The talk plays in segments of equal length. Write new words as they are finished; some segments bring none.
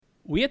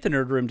We at the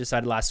Nerd Room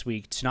decided last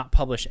week to not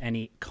publish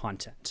any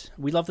content.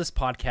 We love this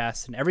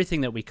podcast and everything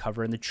that we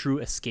cover and the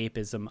true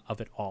escapism of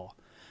it all.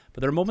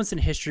 But there are moments in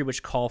history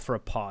which call for a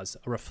pause,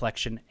 a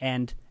reflection,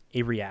 and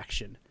a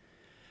reaction.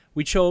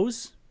 We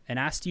chose, and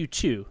asked you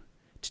too,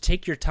 to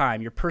take your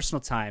time, your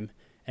personal time,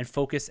 and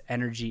focus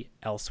energy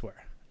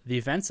elsewhere. The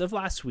events of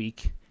last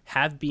week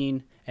have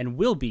been and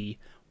will be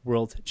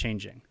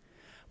world-changing.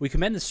 We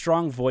commend the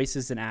strong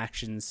voices and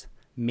actions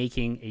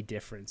making a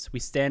difference. We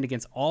stand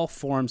against all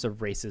forms of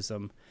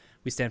racism.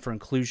 We stand for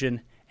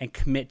inclusion and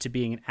commit to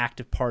being an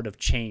active part of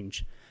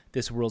change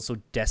this world so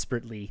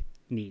desperately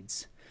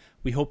needs.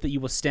 We hope that you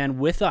will stand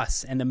with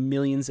us and the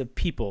millions of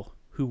people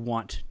who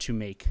want to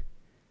make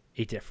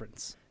a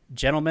difference.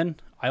 Gentlemen,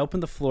 I open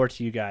the floor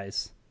to you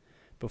guys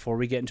before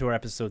we get into our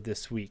episode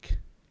this week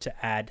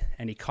to add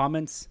any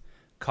comments,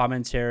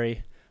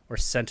 commentary, or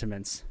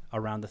sentiments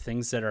around the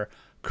things that are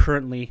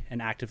currently and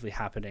actively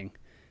happening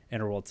in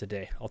our world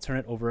today. I'll turn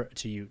it over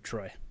to you,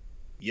 Troy.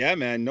 Yeah,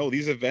 man. No,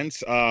 these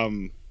events. I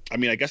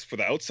mean, I guess for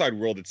the outside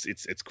world,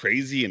 it's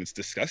crazy and it's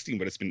disgusting,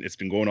 but it's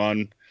been going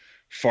on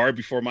far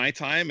before my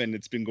time, and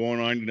it's been going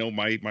on,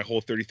 my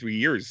whole 33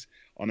 years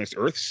on this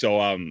earth. So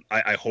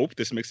I hope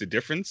this makes a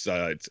difference.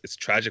 It's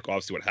tragic,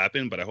 obviously, what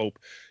happened, but I hope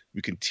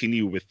we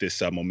continue with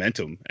this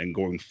momentum and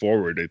going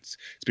forward. It's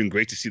been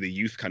great to see the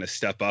youth kind of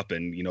step up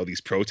and,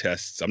 these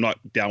protests. I'm not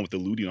down with the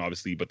looting,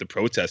 obviously, but the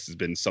protest has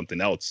been something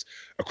else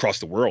across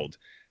the world.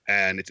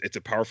 And it's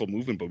a powerful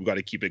movement, but we've got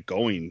to keep it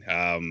going.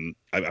 I'm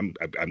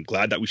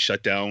glad that we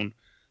shut down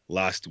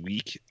last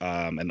week,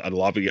 and a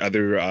lot of the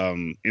other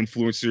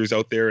influencers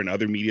out there and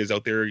other medias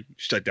out there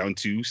shut down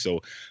too.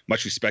 So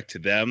much respect to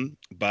them.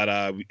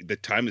 But the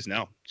time is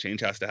now.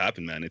 Change has to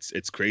happen, man.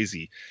 It's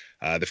crazy.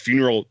 The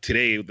funeral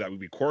today that we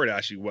recorded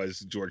actually was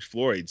George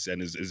Floyd's,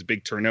 and is a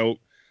big turnout.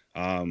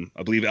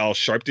 I believe Al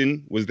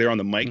Sharpton was there on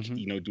the mic,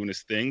 doing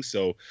his thing.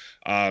 So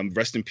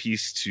rest in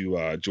peace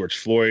to George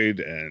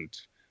Floyd, and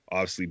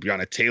obviously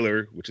Breonna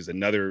Taylor, which is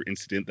another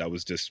incident that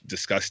was just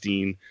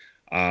disgusting.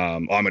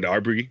 Ahmaud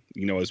Arbery,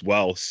 as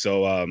well.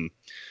 So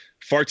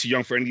far too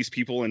young for any of these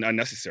people and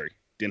unnecessary.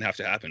 Didn't have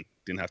to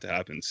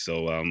happen.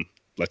 So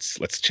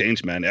let's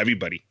change, man.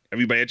 Everybody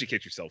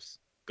educate yourselves.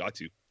 Got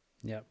to.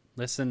 Yeah.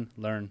 Listen,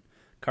 learn.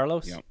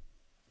 Carlos?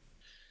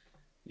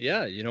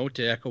 Yeah.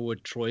 To echo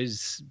what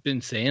Troy's been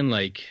saying,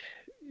 like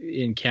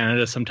in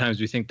Canada, sometimes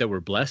we think that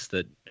we're blessed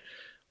that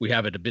we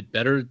have it a bit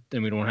better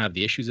and we don't have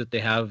the issues that they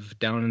have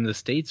down in the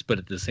States, but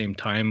at the same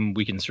time,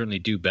 we can certainly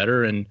do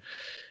better. And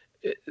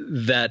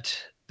that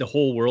the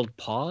whole world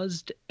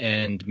paused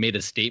and made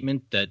a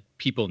statement that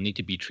people need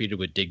to be treated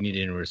with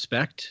dignity and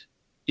respect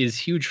is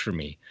huge for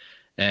me.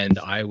 And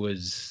I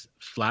was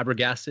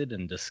flabbergasted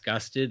and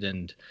disgusted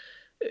and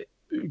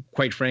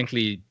quite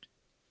frankly,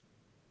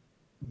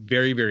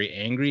 very, very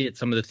angry at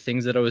some of the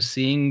things that I was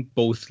seeing,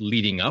 both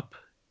leading up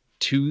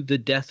to the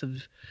death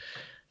of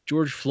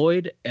George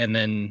Floyd and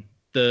then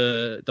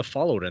the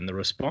fallout and the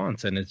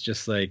response. And it's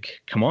just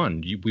like, come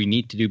on, we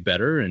need to do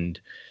better. And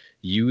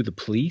you, the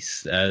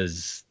police,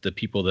 as the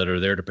people that are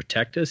there to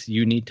protect us,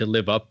 you need to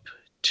live up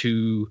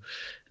to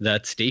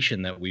that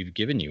station that we've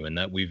given you and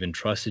that we've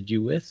entrusted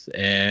you with.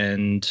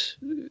 And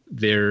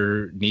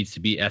there needs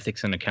to be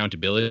ethics and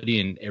accountability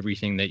in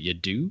everything that you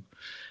do.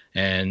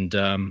 And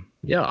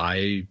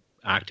I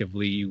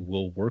actively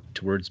will work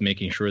towards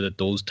making sure that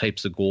those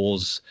types of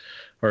goals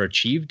are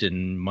achieved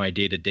in my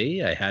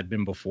day-to-day. I had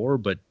been before,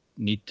 but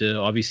need to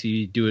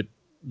obviously do it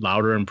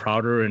louder and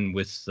prouder and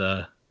with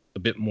a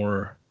bit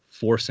more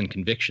force and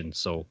conviction.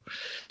 So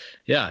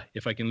yeah,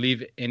 if I can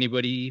leave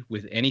anybody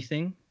with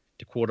anything,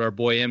 to quote our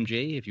boy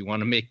MJ, if you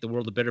want to make the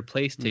world a better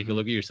place, take a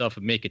look at yourself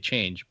and make a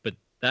change. But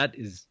that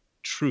is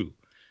true.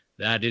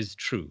 That is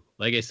true.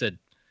 Like I said,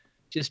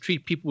 just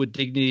treat people with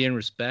dignity and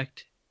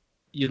respect.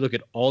 You look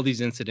at all these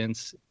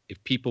incidents,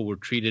 if people were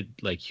treated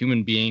like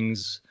human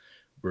beings,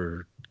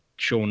 were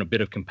shown a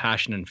bit of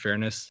compassion and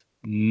fairness,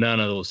 none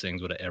of those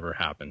things would have ever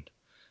happened.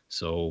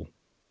 So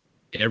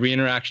every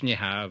interaction you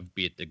have,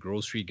 be it the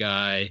grocery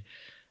guy,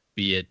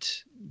 be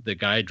it the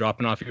guy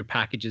dropping off your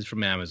packages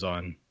from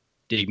Amazon,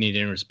 dignity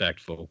and respect,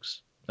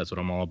 folks. That's what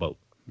I'm all about.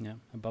 Yeah,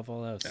 above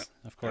all else,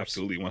 of course.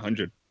 Absolutely,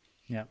 100.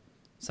 Yeah.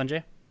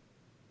 Sanjay?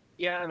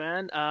 Yeah,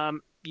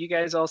 man. You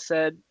guys all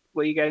said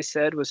what you guys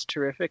said was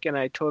terrific, and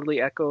I totally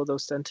echo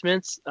those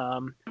sentiments.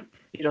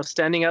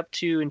 Standing up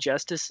to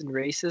injustice and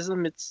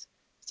racism, it's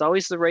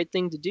always the right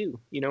thing to do.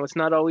 It's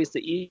not always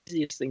the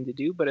easiest thing to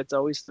do, but it's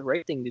always the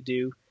right thing to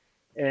do.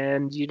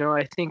 And,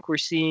 I think we're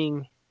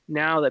seeing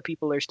now that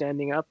people are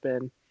standing up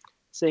and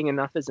saying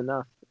enough is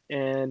enough.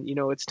 And,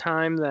 it's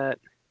time that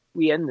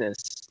we end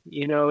this.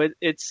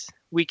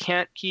 We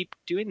can't keep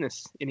doing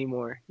this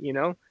anymore.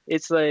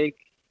 It's like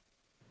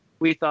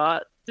we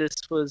thought this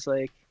was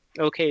like,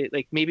 okay,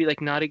 like maybe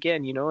like not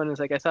again, and it's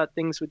like I thought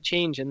things would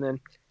change, and then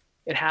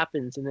it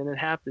happens, and then it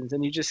happens,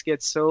 and you just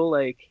get so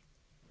like,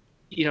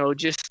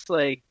 just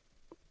like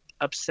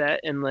upset,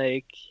 and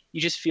like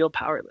you just feel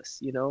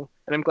powerless, and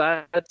I'm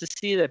glad to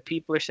see that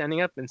people are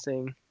standing up and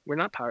saying we're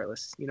not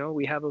powerless.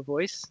 We have a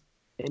voice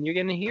and you're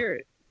going to hear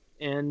it.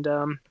 And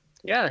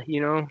yeah,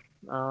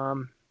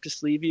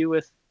 just leave you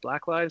with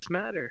Black Lives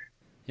Matter.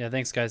 Yeah,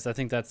 thanks, guys. I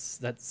think that's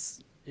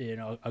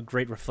a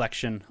great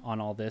reflection on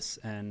all this.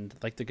 And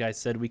like the guy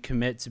said, we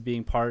commit to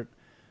being part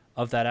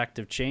of that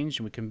active change,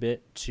 and we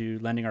commit to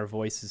lending our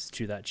voices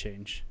to that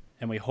change.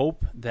 And we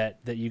hope that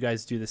you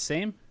guys do the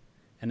same,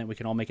 and that we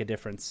can all make a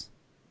difference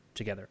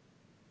together.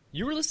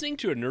 You were listening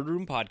to a Nerd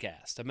Room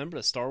podcast, a member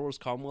of the Star Wars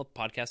Commonwealth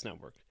Podcast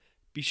Network.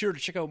 Be sure to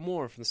check out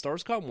more from the Star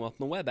Wars Commonwealth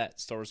on the web at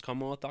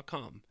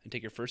starwarscommonwealth.com and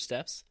take your first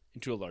steps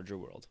into a larger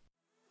world.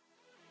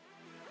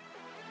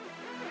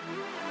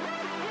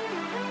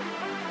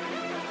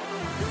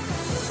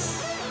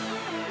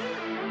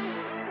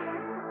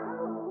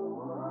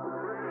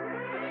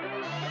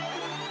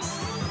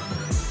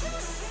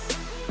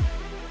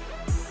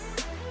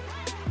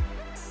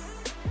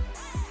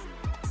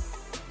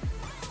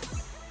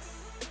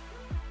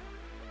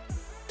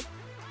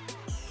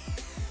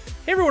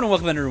 Hey everyone, and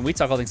welcome to the Room. We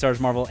talk all things Star Wars,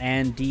 Marvel,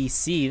 and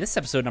DC. This is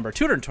episode number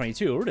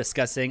 222. We're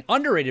discussing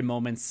underrated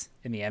moments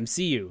in the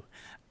MCU.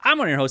 I'm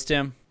one of your hosts,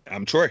 Tim.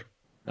 I'm Troy.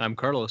 I'm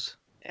Carlos.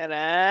 And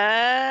I'm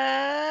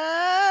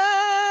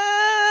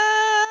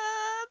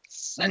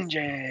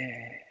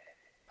Sanjay.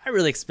 I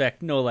really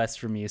expect no less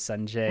from you,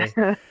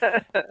 Sanjay.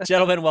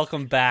 Gentlemen,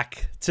 welcome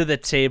back to the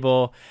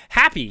table.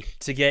 Happy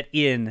to get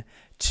in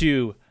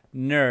to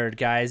Nerd,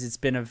 guys. It's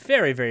been a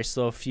very, very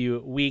slow few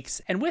weeks,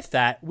 and with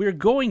that, we're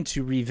going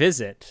to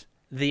revisit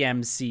the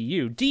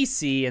MCU.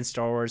 DC and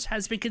Star Wars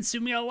has been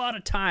consuming a lot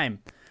of time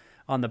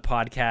on the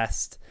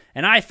podcast,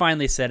 and I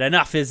finally said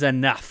enough is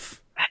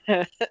enough.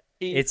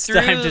 It's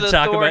time to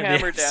talk about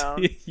the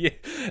MCU. Yeah.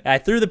 I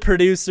threw the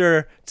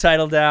producer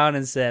title down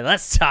and said,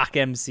 let's talk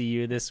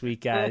MCU this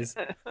week, guys.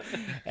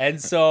 And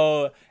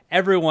so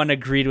everyone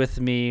agreed with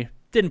me.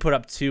 Didn't put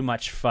up too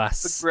much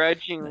fuss.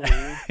 Begrudgingly.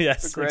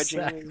 Yes,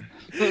 exactly.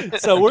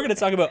 So we're going to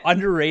talk about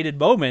underrated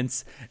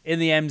moments in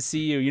the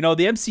MCU. You know,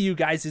 the MCU,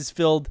 guys, is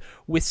filled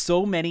with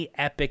so many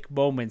epic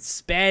moments,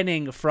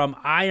 spanning from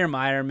Iron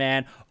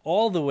Man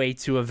all the way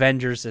to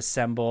Avengers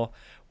Assemble,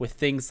 with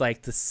things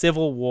like the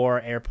Civil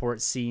War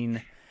airport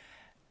scene,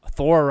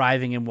 Thor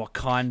arriving in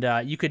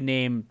Wakanda. You could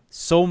name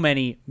so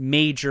many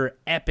major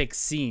epic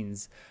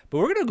scenes. But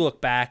we're going to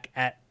look back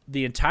at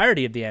the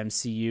entirety of the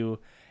MCU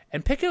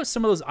and pick out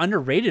some of those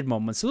underrated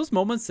moments, those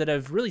moments that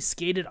have really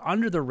skated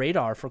under the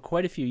radar for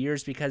quite a few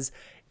years, because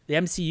the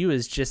MCU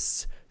is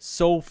just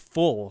so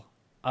full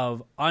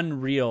of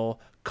unreal,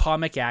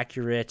 comic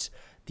accurate,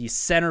 the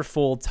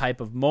centerfold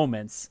type of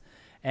moments.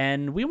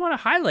 And we want to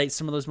highlight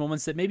some of those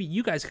moments that maybe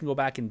you guys can go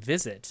back and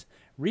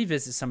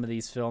revisit some of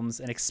these films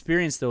and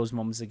experience those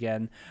moments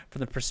again from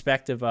the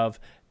perspective of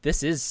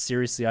this is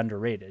seriously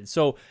underrated.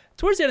 So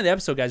towards the end of the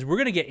episode, guys, we're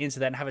going to get into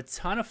that and have a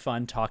ton of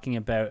fun talking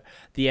about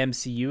the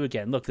MCU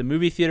again. Look, the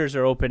movie theaters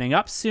are opening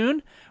up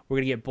soon. We're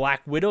going to get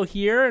Black Widow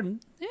here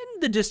in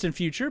the distant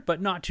future, but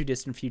not too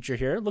distant future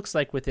here. It looks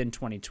like within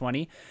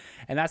 2020.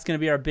 And that's going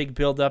to be our big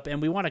build-up.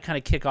 And we want to kind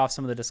of kick off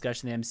some of the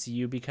discussion of the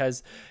MCU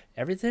because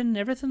everything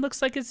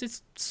looks like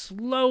it's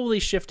slowly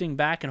shifting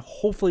back, and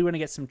hopefully we're going to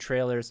get some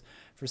trailers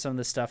for some of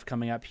the stuff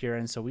coming up here.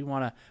 And so we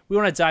want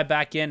to dive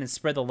back in and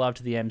spread the love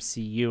to the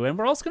MCU. And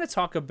we're also going to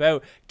talk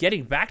about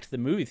getting back to the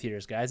movie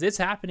theaters, guys. It's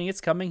happening.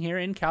 It's coming here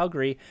in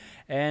Calgary.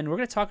 And we're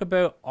going to talk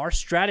about our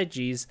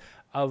strategies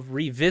of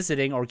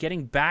revisiting or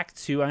getting back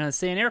to, I'm going to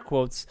say in air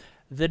quotes,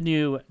 the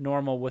new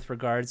normal with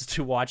regards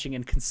to watching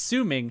and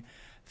consuming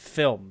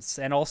films.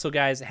 And also,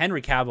 guys,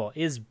 Henry Cavill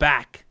is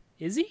back.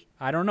 Is he?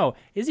 I don't know.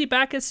 Is he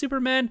back as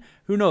Superman?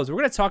 Who knows? We're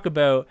going to talk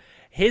about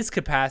his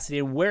capacity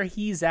and where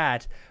he's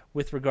at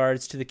with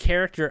regards to the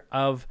character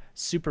of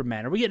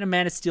Superman. Are we getting a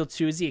Man of Steel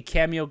 2? Is he a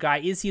cameo guy?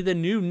 Is he the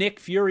new Nick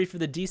Fury for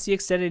the DC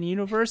Extended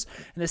Universe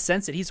in the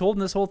sense that he's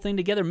holding this whole thing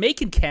together,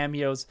 making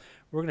cameos?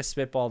 We're going to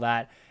spitball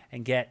that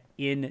and get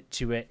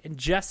into it in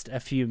just a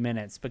few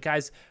minutes. But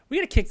guys, we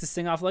got to kick this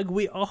thing off like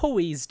we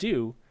always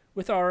do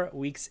with our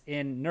Weeks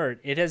in Nerd.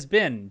 It has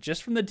been,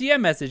 just from the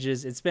DM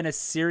messages, it's been a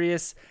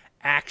serious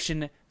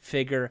action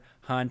figure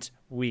hunt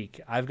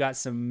week. I've got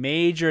some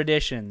major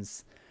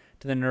additions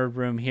to the Nerd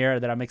Room here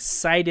that I'm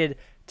excited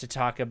to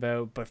talk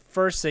about. But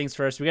first things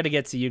first, we got to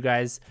get to you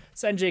guys.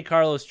 Sanjay,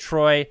 Carlos,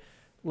 Troy,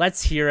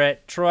 let's hear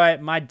it. Troy,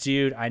 my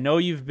dude, I know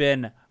you've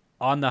been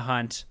on the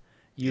hunt.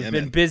 You've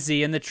been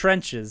busy in the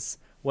trenches.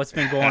 What's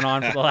been going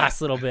on for the last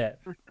little bit?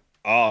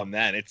 Oh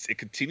man, it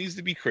continues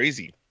to be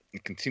crazy.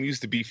 It continues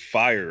to be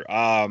fire.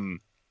 I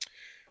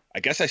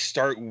guess I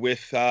start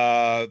with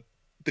the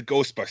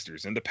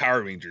Ghostbusters and the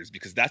Power Rangers,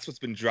 because that's what's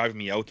been driving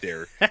me out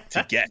there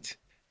to get.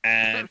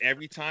 And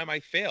every time I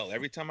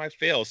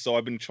fail. So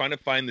I've been trying to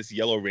find this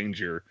Yellow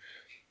Ranger.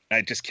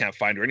 I just can't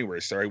find her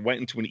anywhere. So I went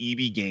into an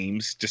EB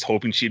Games just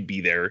hoping she'd be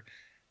there.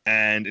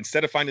 And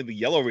instead of finding the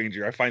Yellow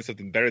Ranger, I find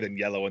something better than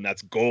yellow, and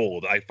that's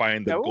gold. I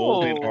find the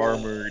golden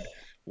armored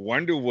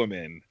Wonder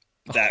Woman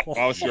that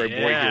obviously our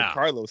boy here,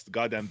 Carlos, the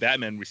goddamn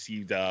Batman,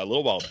 received a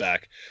little while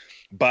back.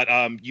 But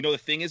the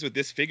thing is with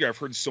this figure, I've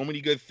heard so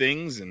many good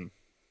things and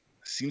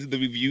seen the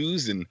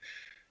reviews, and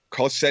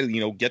Carlos said,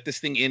 get this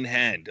thing in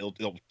hand.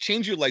 It'll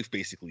change your life,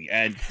 basically.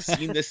 And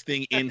seeing this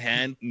thing in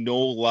hand, no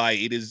lie,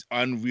 it is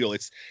unreal.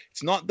 It's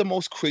not the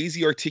most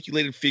crazy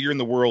articulated figure in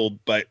the world,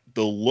 but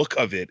the look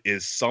of it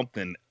is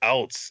something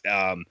else.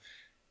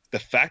 The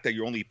fact that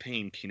you're only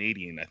paying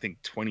Canadian, I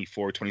think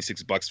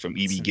 $26 from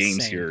EB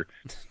Games here,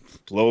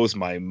 blows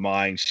my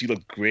mind. She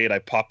looked great. I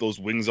popped those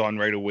wings on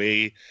right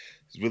away.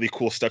 It's really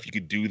cool stuff you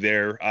could do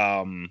there.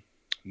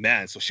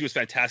 Man, so she was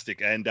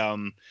fantastic. And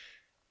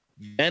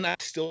then I'm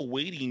still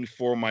waiting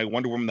for my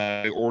Wonder Woman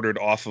that I ordered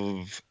off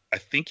of, I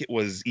think it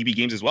was EB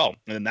Games as well.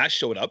 And then that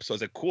showed up. So I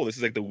was like, cool, this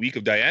is like the week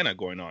of Diana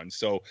going on.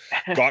 So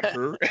got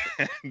her.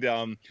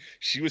 And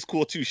she was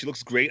cool too. She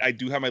looks great. I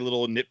do have my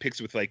little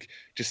nitpicks with like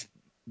just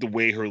the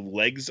way her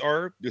legs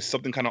are. There's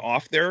something kind of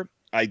off there.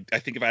 I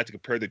think if I had to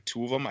compare the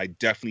two of them, I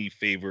definitely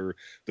favor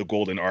the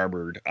golden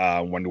armored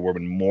Wonder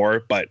Woman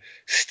more. But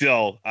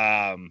still,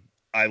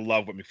 I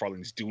love what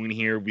McFarlane's doing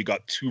here. We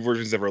got 2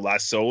 versions of her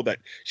lasso that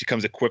she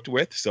comes equipped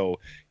with, so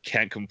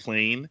can't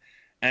complain.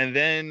 And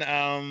then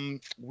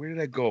where did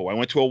I go? I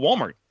went to a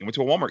Walmart.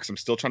 Because I'm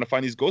still trying to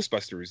find these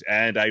Ghostbusters,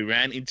 and I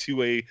ran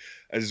into a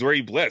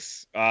Zori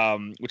Bliss,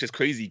 which is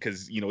crazy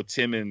because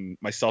Tim and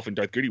myself and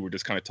Darth Goody were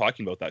just kind of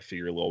talking about that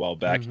figure a little while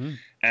back,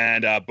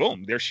 and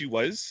boom, there she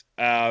was.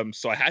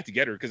 So I had to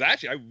get her because I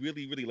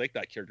really really like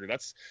that character.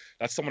 That's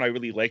someone I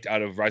really liked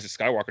out of Rise of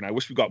Skywalker, and I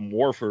wish we got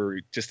more of her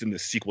just in the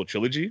sequel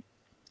trilogy.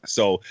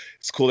 So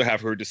it's cool to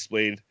have her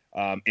displayed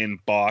in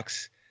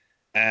box.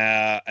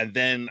 And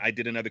then I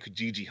did another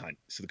Kijiji hunt.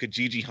 So the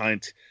Kijiji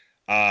hunt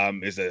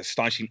is a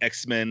astonishing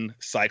X-Men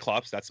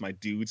Cyclops. That's my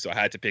dude. So I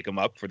had to pick him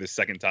up for the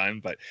second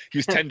time. But he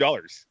was $10.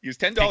 He was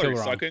 $10.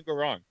 So I couldn't go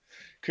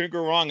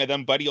wrong. And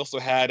then Buddy also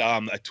had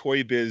a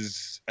Toy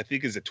Biz, I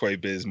think it's a Toy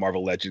Biz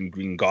Marvel Legend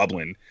Green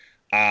Goblin.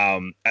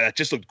 And it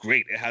just looked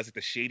great. It has like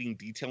the shading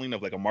detailing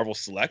of like a Marvel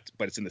Select,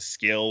 but it's in the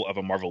scale of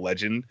a Marvel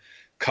Legend.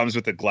 Comes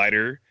with a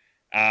glider.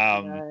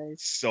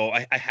 Nice. So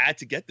I had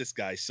to get this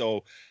guy.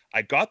 So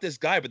I got this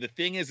guy, but the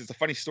thing is, it's a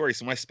funny story.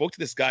 So when I spoke to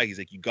this guy, he's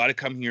like, you got to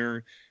come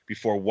here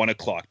before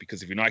 1:00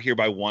 because if you're not here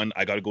by 1,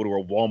 I got to go to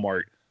a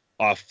Walmart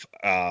off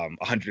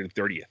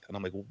 130th. And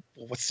I'm like, well,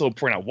 what's so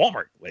important at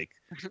Walmart? Like,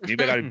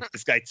 maybe I got to beat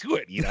this guy to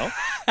it,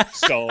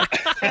 So,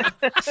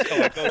 so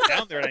I go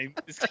down there and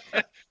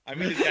I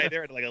meet this guy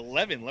there at like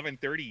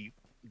 11:30.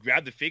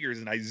 Grab the figures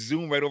and I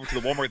zoom right over to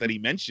the Walmart that he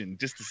mentioned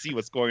just to see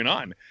what's going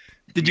on.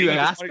 Did you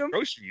ask him?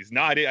 Groceries?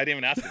 No, I didn't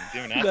even ask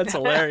him. That's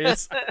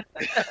hilarious.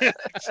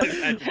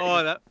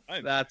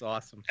 That's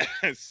awesome.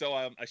 So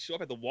I show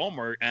up at the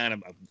Walmart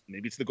and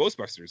maybe it's the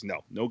Ghostbusters.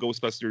 No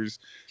Ghostbusters,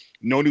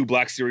 no new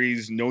Black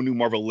Series, no new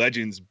Marvel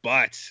Legends,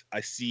 but I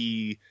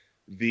see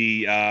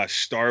the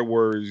Star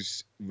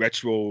Wars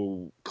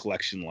retro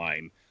collection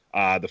line,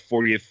 the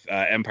 40th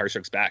Empire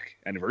Strikes Back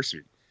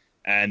anniversary.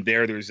 And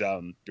there's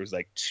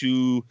like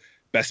 2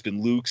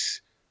 Bespin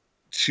Lukes,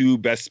 2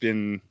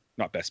 Bespin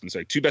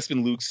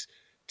Lukes,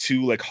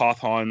 2 like Hoth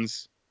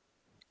Hans,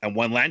 and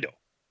 1 Lando.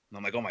 And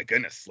I'm like, oh my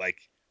goodness, like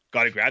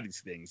gotta grab these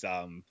things.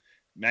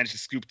 Managed to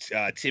scoop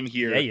Tim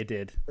here. Yeah, you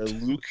did. The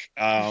Luke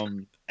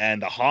and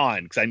the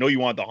Han, because I know you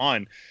want the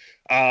Han.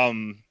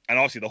 And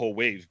obviously the whole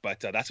wave,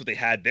 but that's what they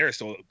had there.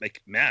 So like,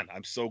 man,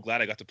 I'm so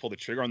glad I got to pull the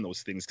trigger on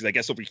those things because I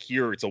guess over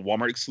here it's a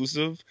Walmart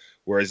exclusive,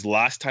 whereas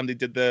last time they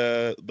did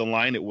the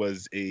line, it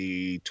was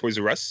a Toys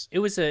R Us. It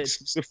was a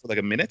exclusive for like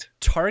a minute.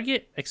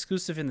 Target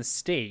exclusive in the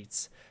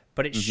States,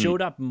 but it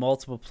showed up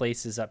multiple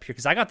places up here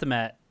because I got them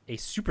at a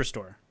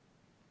superstore.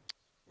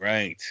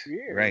 Right.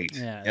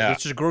 Yeah.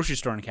 It's just a grocery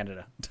store in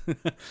Canada. Well,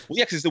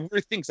 yeah, because the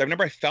weird thing is I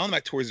remember I found them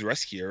at Toys R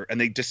Us here and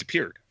they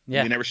disappeared.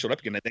 Yeah. They never showed up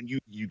again. And then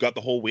you got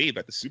the whole wave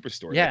at the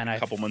superstore. Yeah, like and a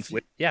couple months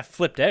later. Yeah,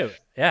 flipped out.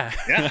 Yeah.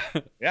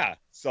 Yeah.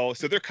 So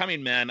they're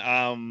coming, man.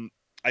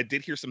 I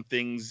did hear some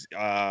things.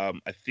 I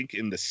think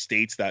in the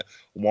States that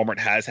Walmart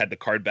has had the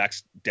card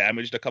backs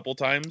damaged a couple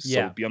times.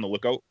 Yeah. So be on the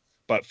lookout.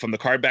 But from the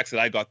card backs that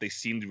I got, they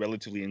seemed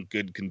relatively in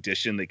good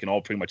condition. They can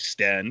all pretty much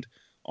stand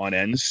on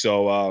end.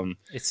 So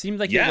it seemed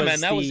like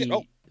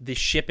the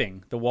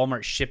shipping, the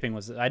Walmart shipping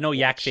was. I know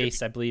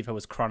Yakface, I believe,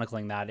 was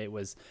chronicling that they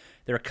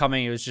were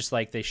coming. It was just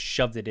like they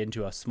shoved it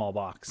into a small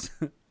box.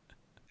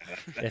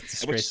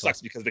 It's which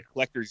sucks because the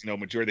collectors,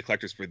 majority of the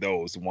collectors for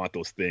those want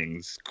those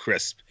things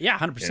crisp. Yeah,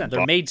 100%.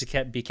 They're made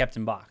to be kept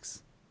in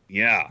box.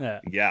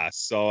 Yeah.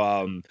 So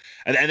and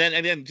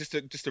then just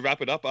to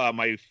wrap it up,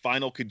 my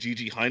final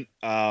Kijiji hunt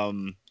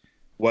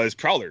was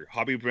Prowler,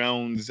 Hobby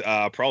Brown's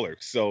Prowler.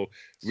 So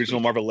original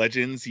Marvel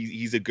Legends,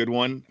 he's a good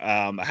one.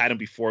 I had him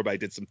before, but I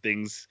did some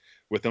things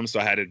with him, so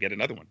I had to get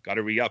another one. Got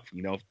to re-up.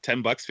 $10,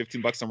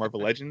 $15 on Marvel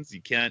Legends. You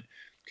can't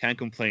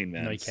complain,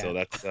 man. No, you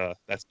can't. So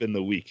that's been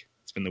the week.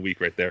 It's been the week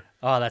right there.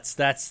 Oh, that's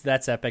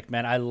epic,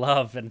 man. I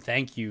love and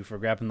thank you for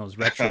grabbing those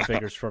retro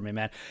figures for me,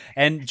 man.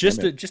 And just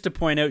to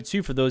point out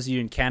too, for those of you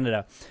in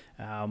Canada,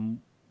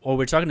 we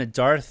were talking to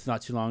Darth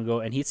not too long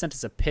ago, and he sent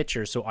us a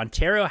picture. So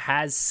Ontario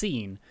has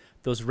seen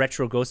those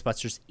retro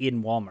Ghostbusters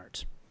in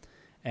Walmart.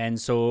 And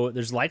so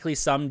there's likely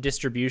some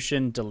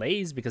distribution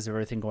delays because of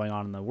everything going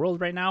on in the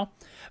world right now.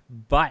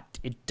 But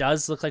it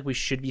does look like we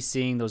should be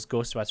seeing those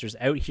Ghostbusters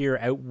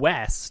out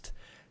west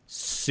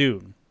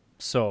soon.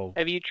 So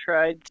Have you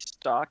tried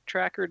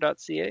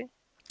stocktracker.ca?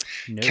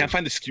 no. Can't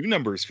find the SKU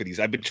numbers for these.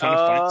 I've been trying to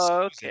find the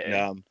SKUs,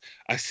 okay.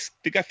 and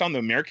think I found the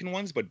American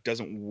ones, but it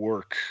doesn't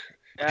work.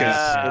 Because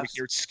Yeah. over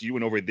here it's SKU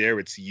and over there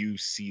it's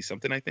UC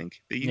something, I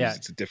think they use. Yeah.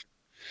 It's a different.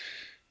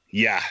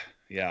 Yeah.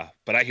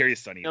 But I hear you,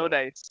 Sonny. No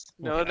dice.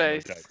 No Okay.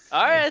 dice. No dice.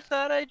 All right, I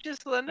thought I'd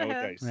just lend a No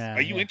hand. dice. Yeah,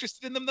 Are you yeah.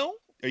 interested in them though?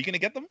 Are you gonna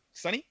get them,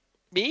 Sonny?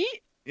 Me?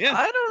 Yeah.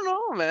 I don't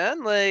know,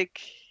 man.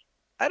 Like,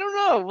 I don't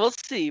know. We'll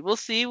see. We'll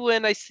see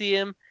when I see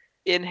him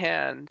in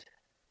hand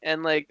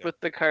and like with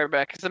the card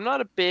back. Because I'm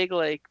not a big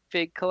like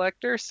fig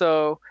collector,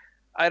 so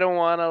I don't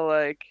want to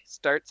like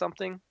start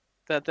something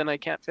that then I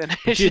can't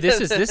finish. Dude, this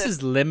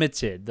is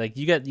limited. Like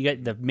you got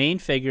the main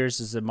figures.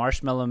 There's a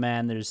Marshmallow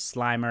Man. There's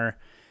Slimer,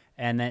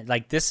 and then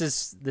like this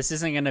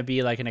isn't gonna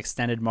be like an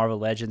extended Marvel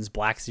Legends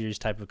Black Series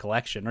type of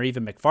collection or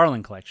even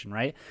McFarlane collection,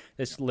 right?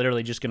 It's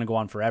literally just gonna go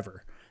on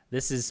forever.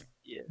 This is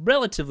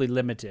relatively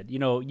limited. You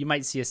know, you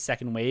might see a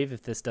second wave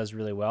if this does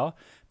really well,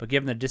 but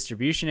given the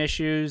distribution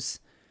issues,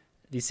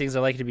 these things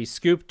are likely to be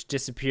scooped,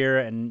 disappear,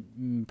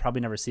 and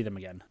probably never see them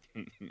again.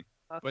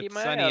 I'll But keep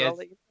my Sonny, eye out.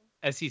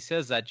 as he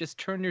says that, just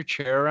turn your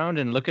chair around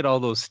and look at all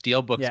those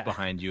steel books Yeah.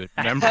 behind you.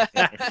 Remember?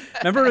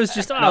 Remember, it was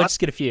just I'll just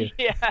get a few.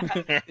 Yeah.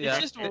 Yeah.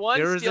 It's just one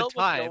There was a steelbook,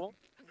 time. though.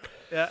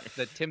 Yeah.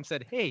 That Tim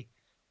said, "Hey,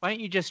 why don't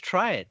you just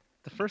try it?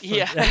 The first one,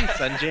 Yeah.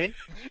 Sanjay."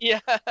 Yeah.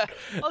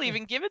 I'll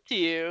even give it to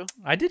you.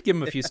 I did give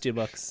him a few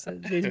steelbooks.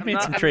 They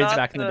made some I'm trades not,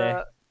 back in the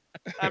day.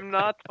 I'm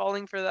not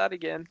falling for that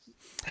again.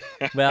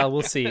 Well,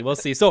 we'll see. We'll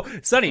see. So,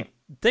 Sonny,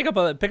 pick up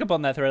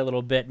on that thread a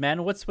little bit,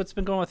 man. What's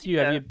been going with you?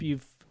 Yeah. Have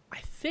you've I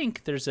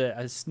think there's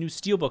a new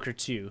steelbook or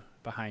two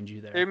behind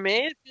you there. There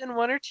may have been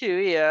one or two,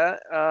 yeah.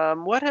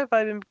 What have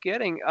I been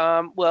getting?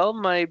 Well,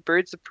 my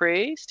Birds of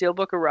Prey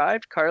steelbook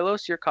arrived.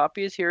 Carlos, your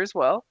copy is here as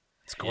well.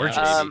 It's gorgeous.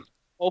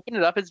 Open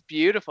it up. It's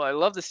beautiful. I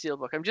love the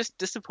steelbook. I'm just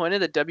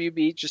disappointed that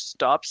WB just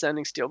stopped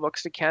sending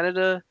steelbooks to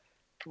Canada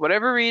for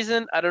whatever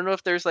reason. I don't know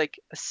if there's like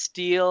a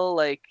steel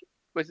like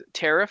with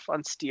tariff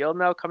on steel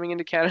now coming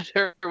into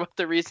Canada or what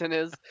the reason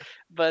is,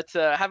 but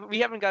we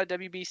haven't got a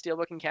WB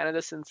steelbook in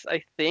Canada since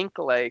I think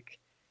like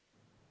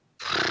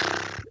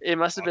it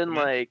must have been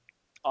like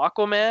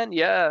Aquaman,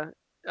 yeah.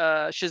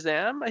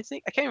 Shazam, I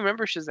think. I can't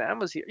remember.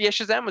 Shazam was here. Yeah,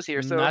 Shazam was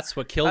here. So that's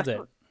what killed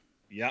it.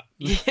 Yeah.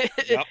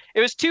 it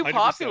was too 100%.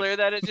 popular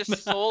that it just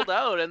sold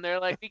out, and they're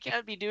like, we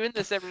can't be doing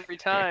this every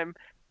time,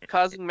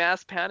 causing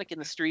mass panic in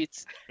the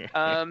streets.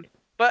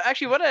 But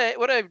actually,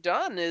 what I've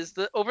done is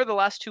over the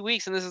last 2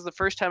 weeks, and this is the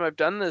first time I've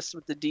done this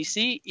with the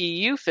DC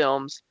EU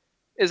films,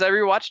 is I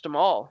rewatched them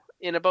all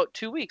in about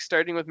 2 weeks,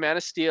 starting with Man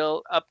of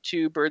Steel up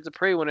to Birds of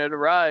Prey when it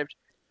arrived.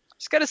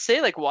 Just gotta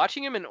say, like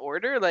watching them in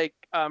order, like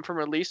from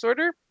release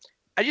order,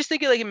 I just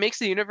think it makes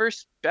the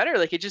universe better.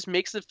 Like it just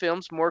makes the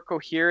films more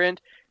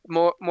coherent,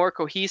 more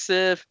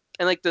cohesive,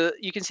 and like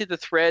you can see the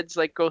threads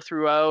like go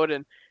throughout,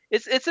 and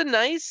it's a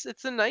nice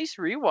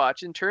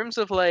rewatch in terms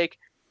of like,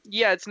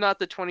 yeah, it's not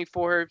the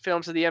 24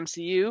 films of the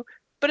MCU,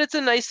 but it's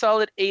a nice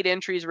solid 8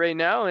 entries right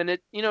now, and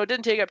it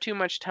didn't take up too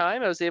much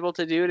time. I was able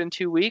to do it in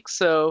 2 weeks,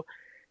 so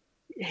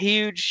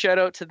huge shout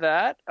out to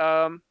that.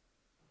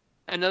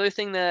 Another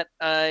thing that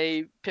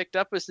I picked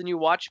up was the new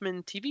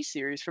Watchmen TV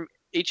series from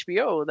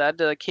HBO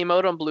that came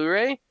out on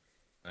Blu-ray.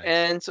 Nice.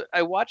 And so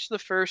I watched the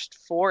first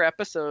 4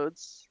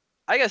 episodes.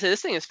 I gotta say,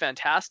 this thing is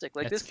fantastic.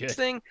 Like That's this good.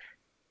 thing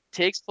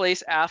takes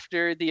place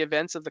after the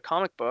events of the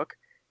comic book.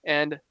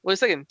 And wait a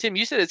second, Tim,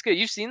 you said it's good.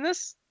 You've seen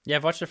this? Yeah,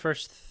 I've watched the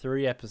first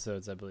 3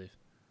 episodes, I believe.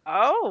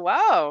 Oh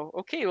wow.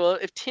 Okay, well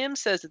if Tim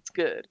says it's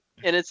good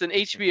and it's an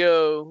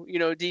HBO,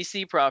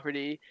 DC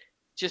property,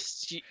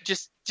 just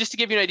to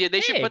give you an idea,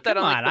 they should put that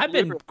come on. on. Like, I've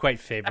been quite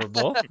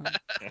favorable.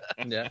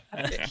 Yeah.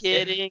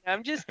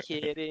 I'm just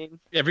kidding.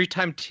 Every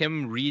time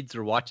Tim reads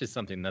or watches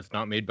something that's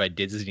not made by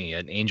Disney,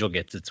 an angel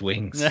gets its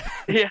wings.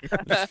 Yeah.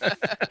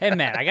 Hey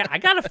man, I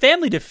got a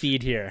family to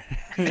feed here.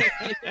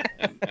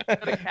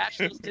 Gotta cash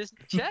those Disney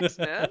checks,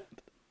 man.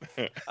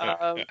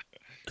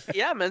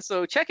 Yeah, man.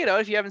 So check it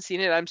out if you haven't seen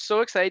it. I'm so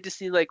excited to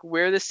see like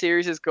where this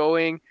series is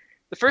going.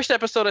 The first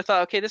episode, I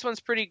thought, okay, this one's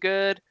pretty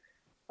good.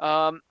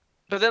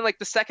 But then like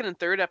the second and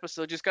third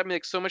episode just got me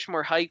like so much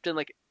more hyped, and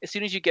like as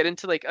soon as you get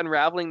into like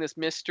unraveling this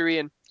mystery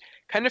and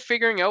kind of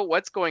figuring out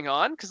what's going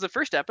on, because the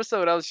first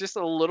episode I was just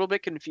a little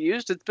bit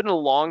confused. It's been a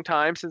long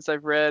time since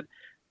I've read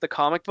the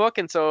comic book,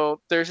 and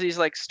so there's these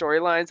like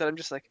storylines that I'm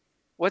just like,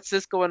 what's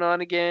this going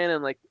on again?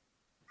 And like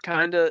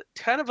kind of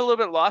a little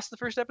bit lost the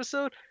first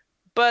episode,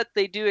 but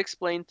they do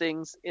explain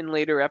things in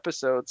later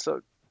episodes,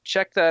 so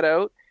check that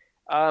out.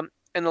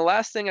 And the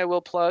last thing I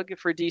will plug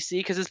for DC,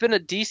 because it's been a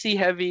DC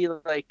heavy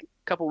like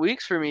couple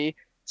weeks for me,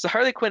 it's the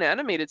Harley Quinn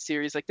animated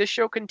series. Like this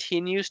show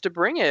continues to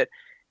bring it,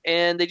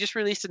 and they just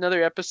released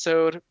another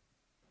episode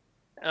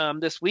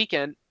this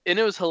weekend, and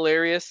it was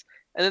hilarious.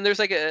 And then there's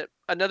like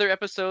another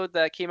episode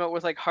that came out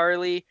with like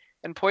Harley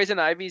and Poison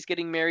Ivy's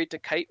getting married to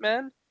Kite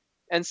Man,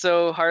 and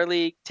so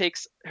Harley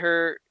takes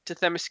her to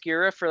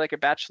Themyscira for like a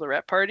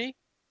bachelorette party.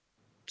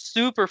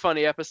 Super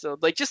funny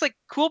episode. Like just like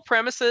cool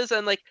premises,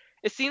 and like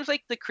it seems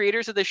like the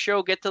creators of the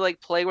show get to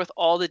like play with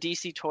all the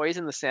DC toys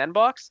in the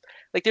sandbox.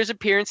 Like there's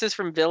appearances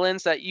from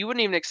villains that you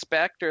wouldn't even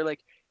expect, or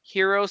like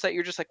heroes that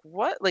you're just like,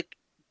 what? Like,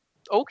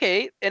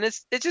 okay. And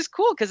it's just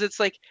cool because it's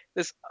like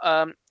this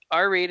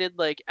R-rated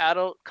like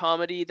adult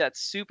comedy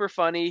that's super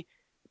funny,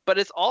 but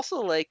it's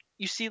also like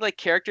you see like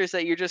characters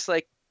that you're just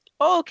like,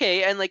 oh,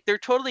 okay, and like they're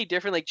totally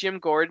different. Like Jim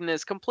Gordon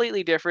is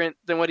completely different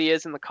than what he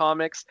is in the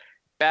comics.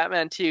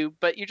 Batman too,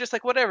 but you're just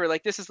like, whatever,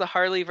 like this is the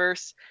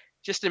Harleyverse,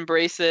 just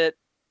embrace it.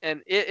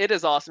 And it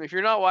is awesome. If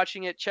you're not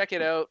watching it, check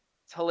it out.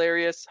 It's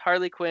hilarious.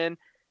 Harley Quinn.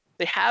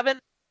 They haven't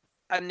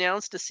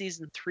announced a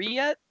season 3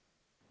 yet,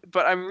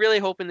 but I'm really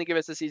hoping they give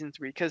us a season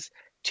 3 because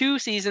 2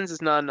 seasons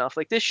is not enough.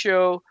 Like this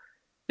show,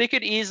 they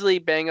could easily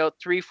bang out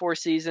 3-4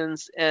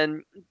 seasons,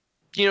 and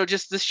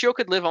just this show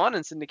could live on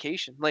in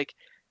syndication. Like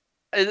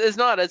it's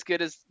not as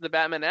good as the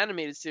Batman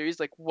animated series,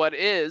 like what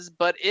is,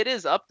 but it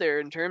is up there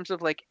in terms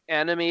of like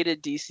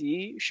animated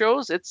DC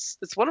shows. It's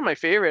one of my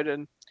favorite,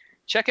 and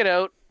check it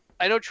out.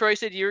 I know Troy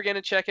said you were going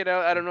to check it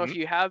out. I don't know if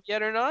you have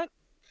yet or not.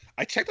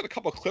 I checked out a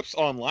couple of clips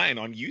online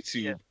on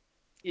YouTube.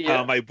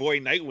 Yeah. My boy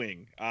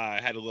Nightwing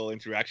had a little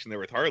interaction there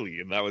with Harley,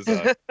 and that was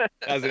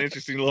an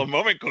interesting little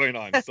moment going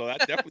on. So that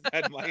definitely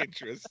had my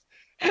interest.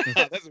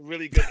 That's a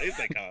really good. It's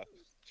like a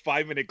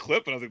 5-minute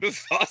clip, and I was like, "This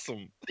is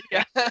awesome."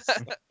 Yeah,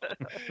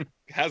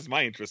 has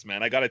my interest,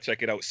 man. I gotta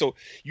check it out. So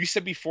you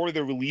said before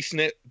they're releasing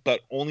it,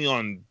 but only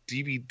on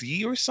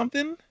DVD or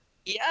something?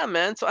 Yeah,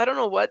 man. So I don't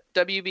know what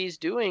WB's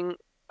doing.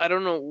 I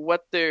don't know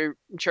what their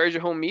in charge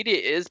of home media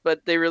is,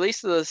 but they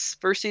released this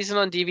first season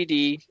on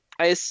DVD.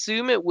 I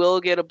assume it will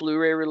get a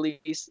Blu-ray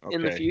release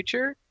in the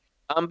future.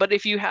 But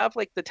if you have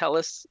like the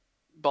Telus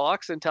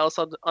box and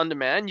Telus on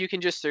demand, you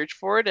can just search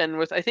for it, and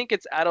with I think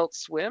it's Adult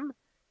Swim.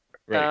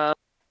 Right.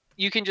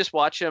 You can just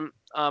watch them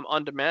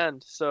on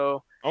demand.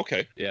 So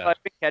okay, yeah,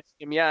 I've been catching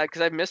them, yeah,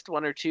 because I've missed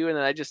 1 or 2, and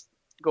then I just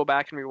go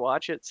back and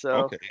rewatch it. So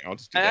okay, I'll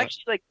just do that.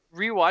 actually like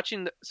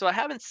rewatching. So I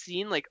haven't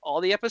seen like all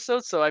the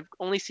episodes, so I've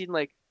only seen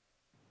like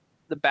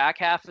the back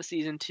half of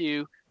season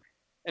 2,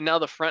 and now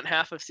the front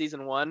half of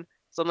season 1.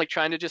 So I'm like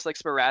trying to just like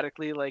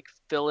sporadically like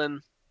fill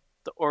in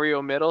the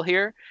Oreo middle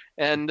here,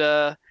 and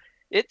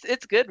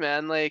it's good,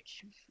 man. Like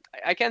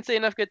I can't say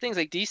enough good things.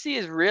 Like DC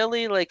is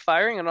really like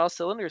firing on all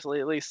cylinders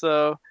lately.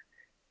 So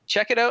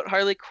check it out.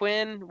 Harley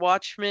Quinn,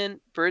 Watchmen,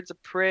 Birds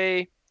of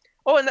Prey.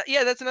 Oh, and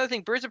that's another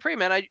thing. Birds of Prey,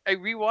 man. I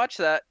rewatched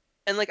that,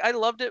 and like I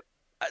loved it.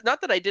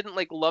 Not that I didn't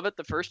like love it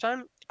the first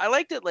time. I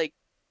liked it like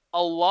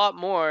a lot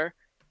more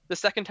the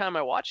second time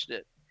I watched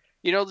it.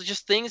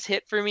 Just things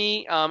hit for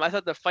me. I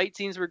thought the fight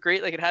scenes were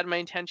great. Like it had my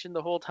attention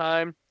the whole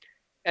time.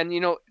 And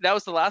that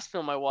was the last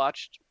film I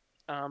watched.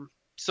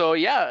 So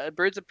yeah,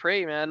 Birds of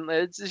Prey, man.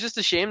 It's just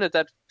a shame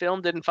that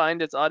film didn't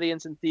find its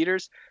audience in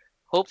theaters.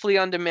 Hopefully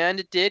on demand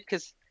it did,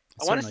 because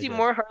I want to see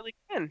more Harley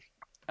Quinn.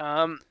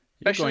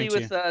 Especially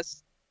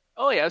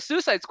with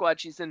Suicide Squad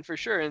she's in for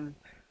sure, and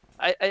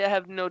I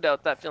have no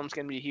doubt that film's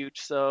gonna be huge.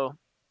 So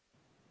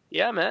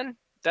yeah, man,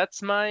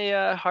 that's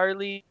my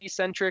Harley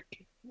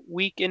centric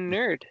week in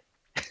nerd.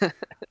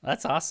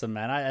 That's awesome,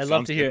 man. I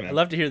love to hear. I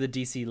love to hear the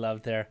DC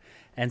love there.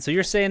 And so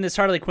you're saying this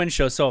Harley Quinn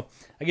show. So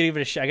I gotta give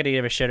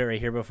a shout out right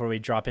here before we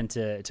drop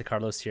into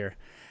Carlos here.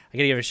 I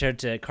gotta give a shout out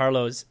to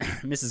Carlos,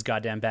 Mrs.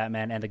 Goddamn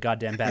Batman, and the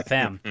Goddamn Bat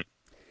Fam,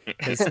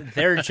 because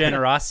their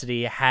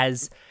generosity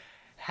has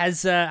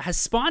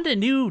spawned a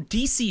new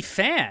DC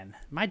fan.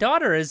 My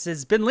daughter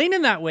has been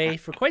leaning that way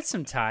for quite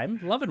some time,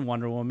 loving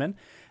Wonder Woman,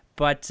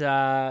 but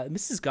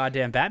Mrs.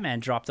 Goddamn Batman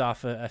dropped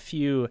off a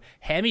few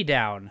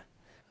hand-me-down.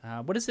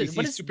 What is it?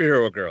 DC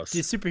superhero girls. The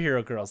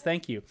superhero girls.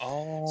 Thank you.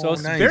 Oh, so I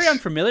was nice. very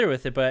unfamiliar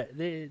with it, but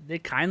they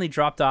kindly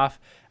dropped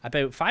off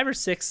about 5 or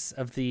 6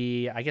 of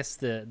the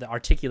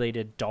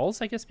articulated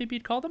dolls, I guess maybe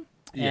you'd call them.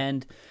 Yeah.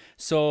 And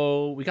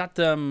so we got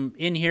them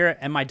in here,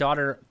 and my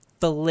daughter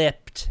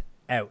flipped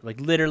out,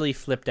 like literally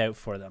flipped out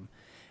for them.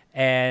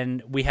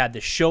 And we had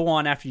the show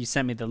on after you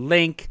sent me the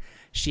link.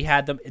 She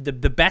had them, the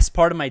best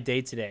part of my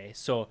day today.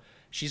 So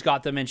she's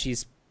got them, and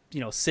she's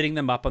sitting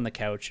them up on the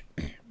couch,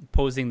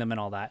 posing them and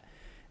all that.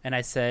 And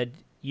I said,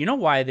 you know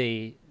why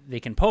they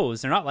can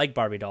pose? They're not like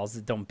Barbie dolls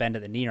that don't bend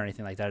at the knee or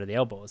anything like that, or the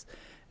elbows.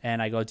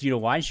 And I go, do you know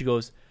why? And she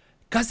goes,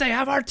 because they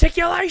have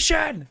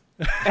articulation.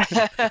 And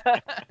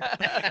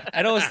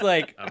I was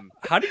like,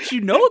 how did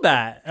you know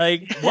that?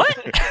 Like, what?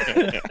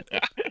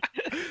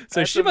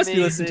 So she must be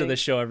listening to the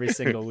show every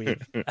single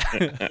week.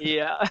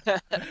 Yeah.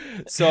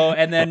 So,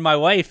 and then my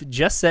wife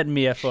just sent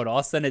me a photo.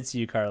 I'll send it to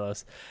you,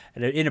 Carlos,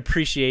 in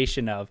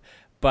appreciation of.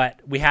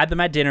 But we had them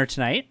at dinner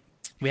tonight.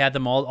 We had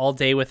them all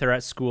day with her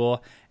at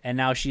school, and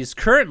now she's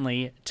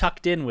currently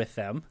tucked in with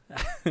them.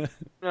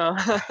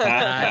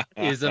 That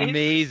is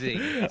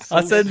amazing. So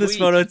I'll send this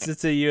photo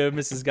to you,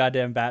 Mrs.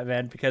 Goddamn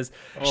Batman, because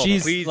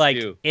she's like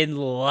in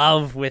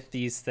love with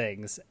these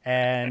things.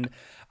 And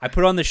I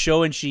put on the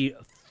show, and she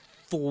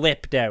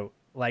flipped out.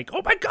 like,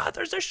 oh my God,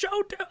 there's a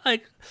show.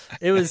 Like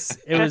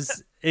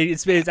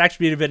it's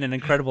actually been an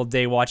incredible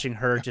day watching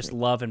her just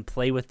love and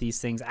play with these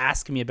things,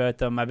 asking me about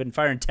them. I've been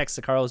firing texts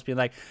to Carlos being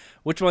like,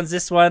 which one's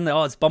this one?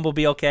 Oh, it's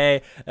Bumblebee.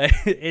 Okay.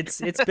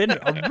 It's been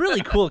a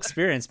really cool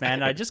experience,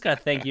 man. I just got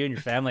to thank you and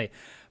your family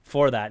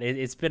for that.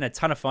 It's been a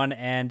ton of fun.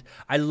 And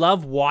I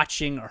love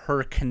watching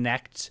her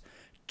connect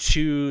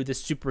to the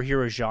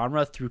superhero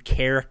genre through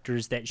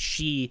characters that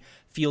she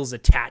feels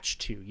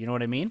attached to. You know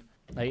what I mean?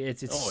 Like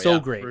it's so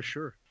great. For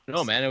sure.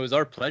 No, man, it was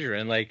our pleasure,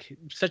 and like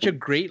such a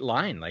great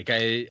line. Like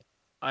I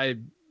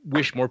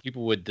wish more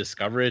people would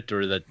discover it,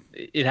 or that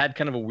it had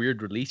kind of a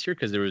weird release here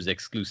because there was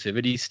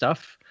exclusivity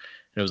stuff.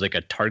 And it was like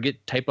a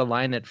Target type of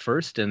line at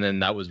first, and then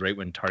that was right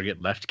when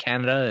Target left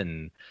Canada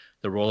and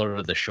the rollout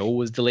of the show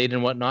was delayed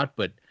and whatnot.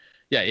 But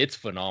yeah, it's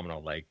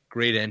phenomenal. Like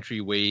great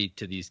entryway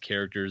to these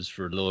characters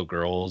for little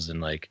girls,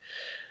 and like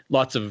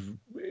lots of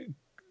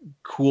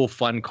cool,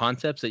 fun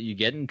concepts that you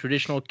get in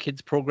traditional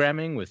kids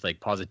programming with like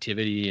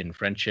positivity and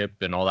friendship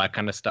and all that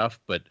kind of stuff,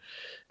 but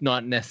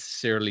not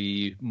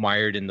necessarily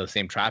mired in the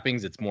same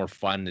trappings. It's more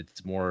fun.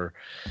 It's more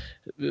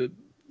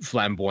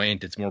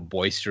flamboyant. It's more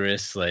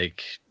boisterous.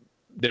 Like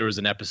there was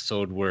an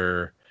episode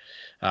where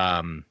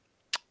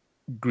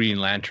Green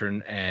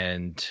Lantern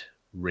and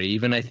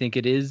Raven, I think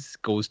it is,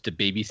 goes to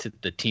babysit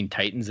the Teen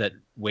Titans at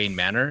Wayne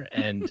Manor,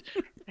 and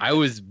I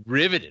was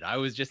riveted. I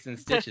was just in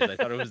stitches. I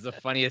thought it was the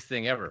funniest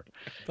thing ever.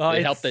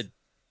 It helped that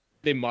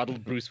they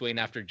modeled Bruce Wayne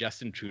after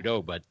Justin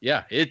Trudeau, but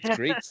yeah, it's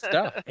great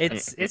stuff.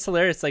 It's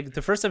hilarious. Like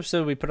the first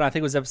episode we put on, I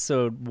think it was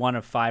episode 1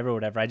 of 5 or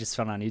whatever. I just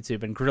found on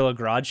YouTube, and Gorilla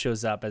Grodd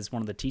shows up as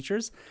one of the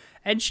teachers,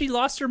 and she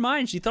lost her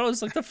mind. She thought it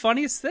was like the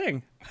funniest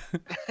thing.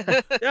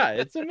 Yeah,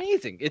 it's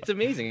amazing. It's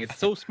amazing. It's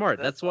so smart.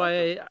 That's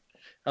why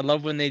I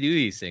love when they do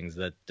these things,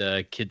 that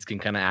kids can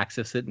kind of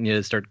access it and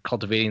you start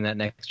cultivating that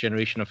next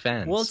generation of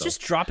fans. Well, it's just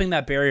dropping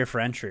that barrier for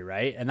entry,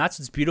 right? And that's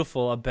what's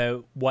beautiful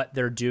about what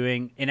they're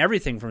doing in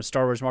everything from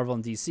Star Wars, Marvel,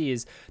 and DC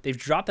is they've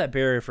dropped that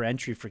barrier for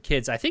entry for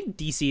kids. I think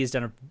DC has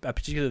done a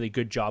particularly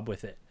good job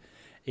with it.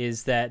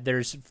 Is that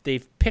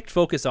they've picked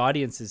focus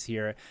audiences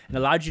here and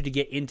allowed you to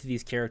get into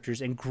these characters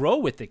and grow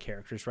with the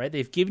characters, right?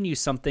 They've given you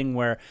something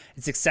where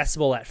it's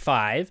accessible at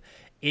 5.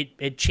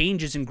 It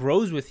changes and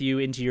grows with you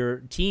into your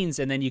teens,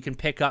 and then you can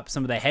pick up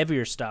some of the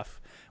heavier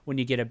stuff when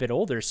you get a bit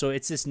older. So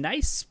it's this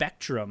nice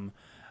spectrum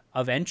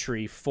of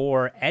entry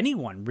for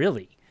anyone,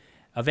 really,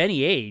 of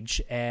any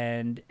age,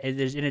 and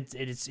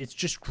it's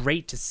just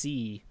great to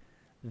see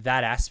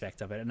that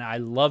aspect of it. And I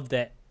love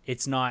that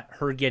it's not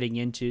her getting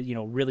into,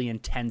 really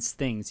intense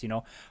things.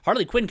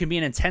 Harley Quinn can be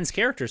an intense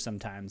character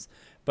sometimes,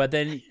 but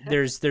then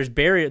there's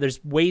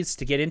ways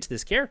to get into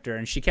this character.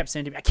 And she kept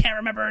saying to me, I can't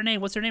remember her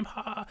name. What's her name?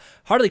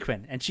 Harley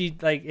Quinn. And she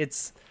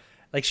it's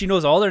like she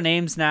knows all their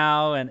names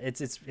now, and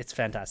it's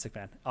fantastic,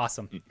 man.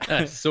 Awesome.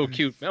 That's so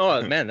cute.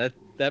 Oh man,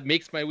 that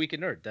makes my week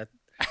in nerd. That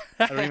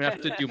I don't even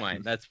have to do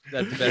mine. That's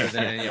better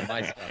than any of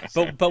my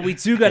stuff. But we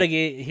do gotta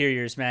hear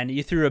yours, man.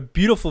 You threw a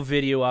beautiful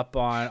video up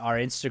on our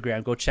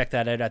Instagram. Go check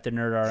that out at the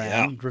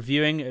Nerd RM.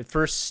 Reviewing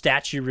first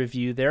statue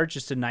review there.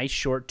 Just a nice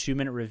short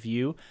 2-minute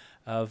review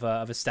of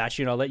a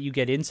statue, and I'll let you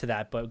get into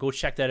that. But go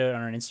check that out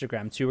on our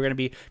Instagram too. We're gonna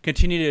be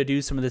continuing to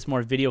do some of this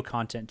more video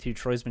content too.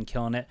 Troy's been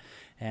killing it,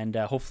 and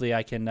hopefully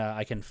I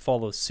can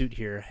follow suit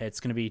here. It's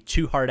gonna be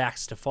 2 hard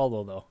acts to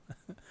follow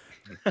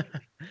though.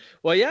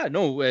 Well, yeah,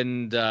 no,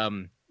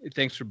 and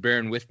thanks for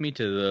bearing with me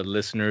to the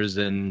listeners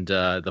and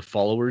the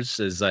followers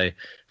as I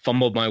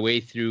fumbled my way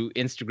through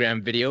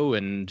Instagram video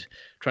and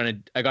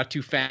I got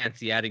too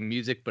fancy adding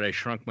music, but I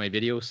shrunk my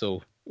video.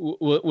 So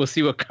we'll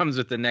see what comes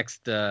with the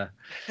next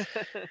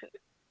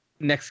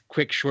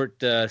quick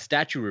short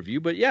statue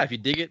review. But yeah, if you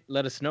dig it,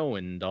 let us know,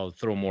 and I'll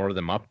throw more of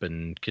them up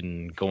and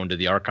can go into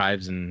the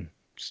archives and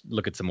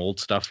look at some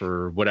old stuff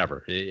or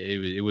whatever.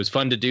 It was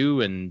fun to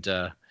do, and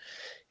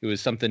it was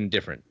something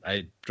different.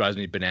 It drives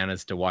me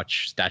bananas to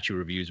watch statue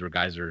reviews where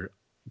guys are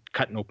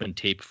cutting open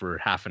tape for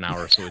half an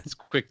hour. So it's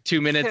quick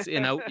 2 minutes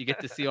in, out. You get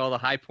to see all the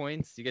high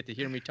points. You get to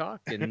hear me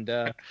talk, and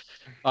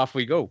off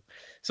we go.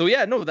 So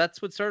yeah, no,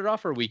 that's what started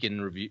off our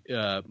weekend review.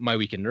 My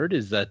weekend nerd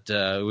is that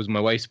it was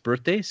my wife's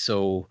birthday.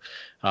 So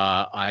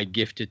I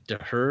gifted to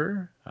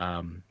her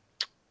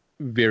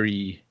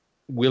very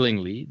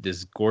willingly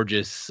this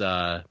gorgeous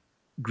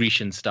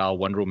Grecian style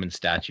Wonder Woman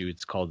statue.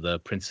 It's called the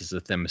Princess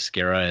of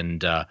Themyscira,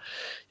 and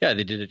yeah,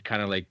 they did it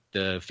kind of like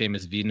the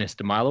famous Venus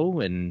de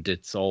Milo, and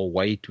it's all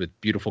white with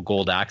beautiful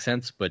gold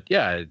accents. But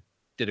yeah, I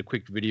did a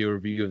quick video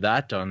review of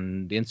that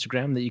on the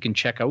Instagram that you can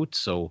check out.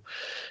 So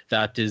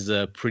that is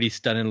a pretty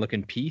stunning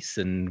looking piece,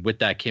 and with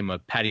that came a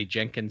Patty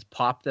Jenkins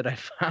pop that I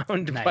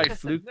found by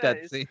fluke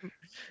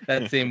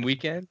that same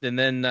weekend. And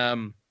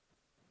then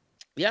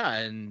yeah,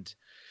 and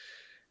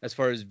as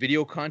far as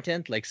video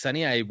content, like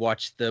Sunny, I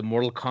watched the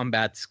Mortal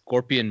Kombat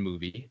Scorpion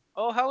movie.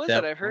 Oh, how is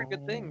it? I've heard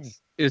good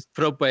things. It was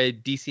put out by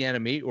DC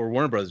Animate or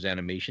Warner Brothers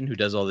Animation, who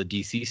does all the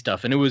DC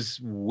stuff, and it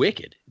was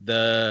wicked.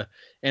 The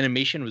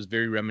animation was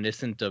very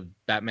reminiscent of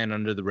Batman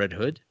Under the Red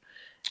Hood.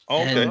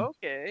 Okay.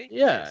 Okay.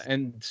 Yeah,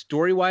 and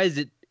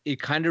story-wise,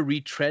 it kind of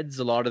retreads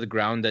a lot of the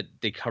ground that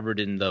they covered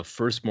in the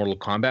first Mortal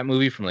Kombat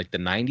movie from like the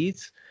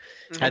 90s.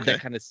 Had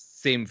that kind of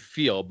same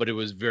feel, but it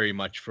was very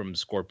much from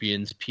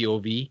Scorpion's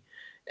POV,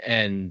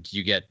 and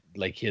you get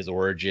like his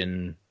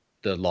origin,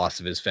 the loss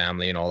of his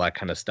family and all that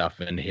kind of stuff,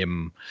 and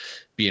him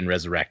being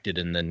resurrected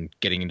and then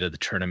getting into the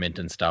tournament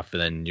and stuff.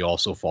 And then you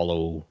also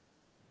follow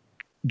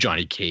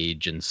Johnny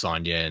Cage and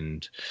Sonya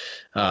and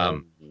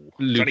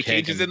Luke Johnny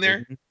Cage is in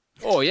there.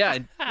 Oh yeah,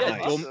 and, yeah.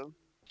 Awesome.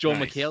 Joel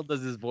Nice. McHale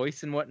does his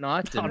voice and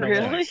whatnot. And, Really?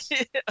 Nice.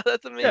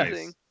 That's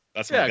amazing. Nice.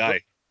 That's my Yeah,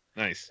 guy.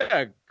 Nice.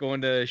 yeah,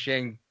 going to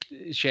Shang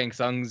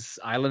Tsung's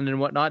island and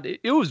whatnot. It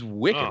was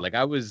wicked. Oh, like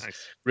I was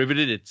nice.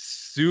 riveted. It's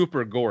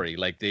super gory.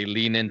 Like they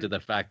lean into the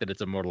fact that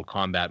it's a Mortal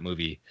Kombat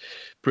movie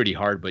pretty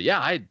hard. But yeah,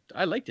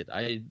 I liked it.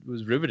 I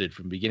was riveted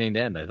from beginning to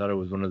end. I thought it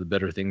was one of the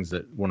better things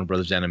that Warner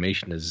Brothers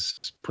Animation has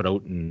put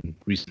out in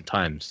recent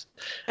times.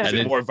 Is And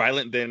it it- more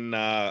violent than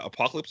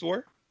Apocalypse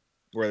War?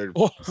 Where they're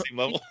Oh. same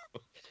level?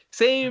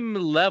 Same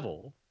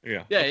level.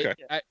 Yeah. Yeah.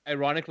 Okay.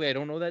 Ironically, I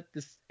don't know that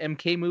this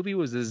MK movie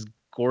was as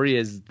gory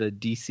as the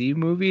DC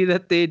movie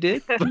that they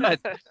did, but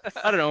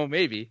I don't know,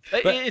 maybe.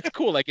 Like, But- it's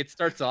cool. Like it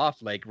starts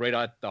off like right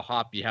at the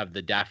hop, you have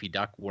the Daffy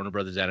Duck Warner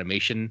Brothers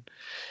Animation.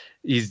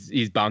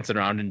 He's bouncing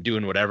around and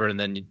doing whatever, and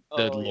then the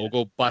Oh, yeah.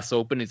 logo busts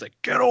open. He's like,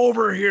 "Get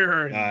over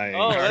here!" And Nice.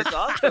 Oh, that's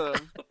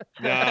awesome.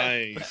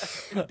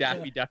 Nice.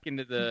 Daffy Duck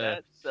into the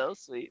That's so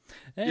sweet.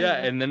 yeah,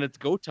 and then it's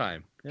go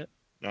time. Yeah.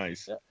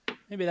 Nice.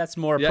 Maybe that's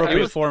more Yeah, it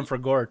appropriate was- for him for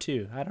gore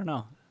too. I don't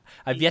know.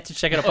 I've yet to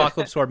check out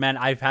Apocalypse War, man.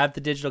 I have the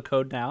digital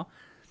code now,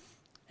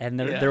 and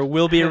there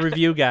will be a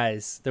review,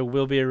 guys. There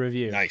will be a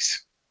review.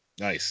 Nice.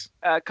 Nice.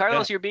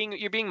 Carlos, you're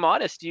being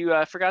modest. You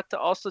forgot to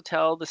also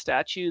tell the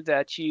statue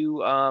that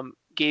you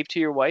gave to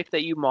your wife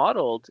that you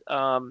modeled.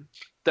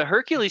 The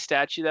Hercules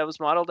statue that was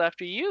modeled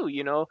after you.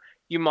 You know,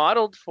 you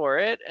modeled for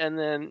it, and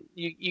then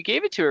you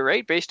gave it to her,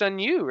 right? Based on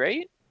you,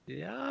 right?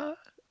 Yeah.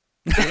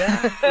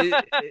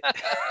 Yeah.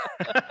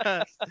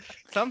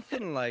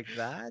 Something like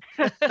that.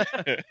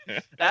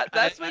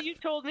 That's what you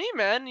told me,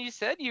 man. You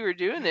said you were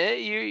doing it.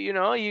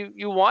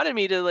 You wanted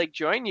me to like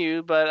join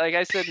you, but like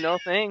I said, no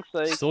thanks.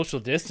 Like, Social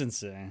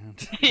distancing.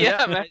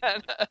 yeah, Yeah,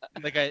 man.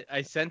 Like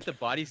I sent the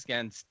body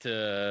scans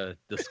to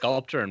the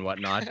sculptor and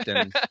whatnot,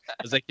 and I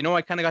was like,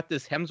 I kind of got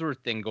this Hemsworth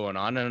thing going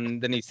on,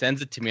 and then he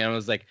sends it to me, and I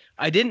was like,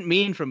 I didn't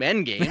mean from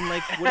Endgame.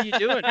 Like, what are you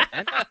doing,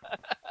 man?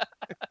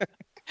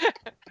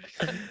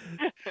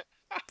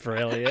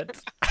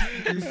 Brilliant.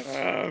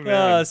 Oh,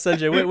 man.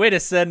 Sanjay, way to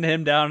send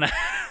him down.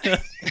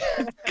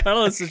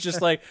 Carlos is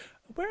just like,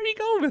 where did he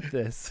go with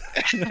this?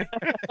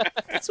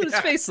 That's what his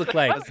face looked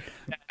like.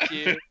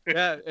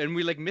 Yeah, and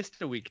we like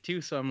missed a week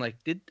too, so I'm like,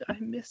 did I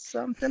miss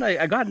something?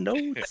 I got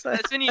notes.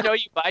 That's when you know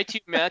you buy too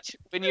much.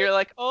 When you're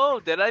like, oh,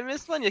 did I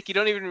miss one? Like you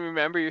don't even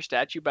remember your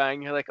statue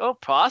buying. You're like, oh,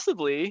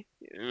 possibly,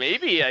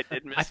 maybe I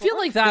did miss. I feel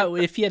one. like that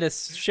if he had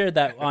shared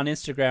that on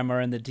Instagram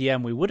or in the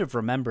DM, we would have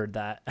remembered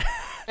that.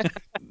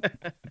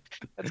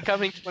 That's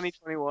coming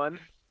 2021.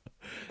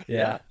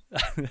 Yeah.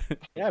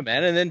 Yeah,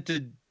 man. And then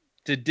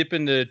to dip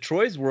into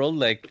Troy's world,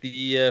 like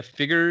the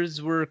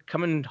figures were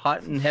coming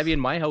hot and heavy in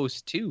my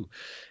house too.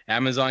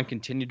 Amazon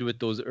continued with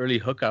those early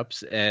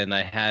hookups, and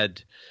I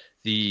had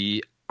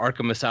the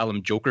Arkham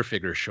Asylum Joker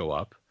figure show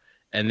up,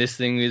 and this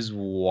thing is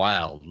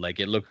wild. Like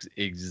it looks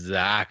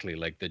exactly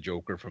like the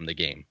Joker from the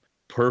game.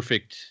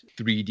 Perfect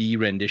 3D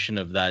rendition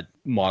of that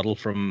model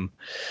from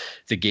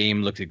the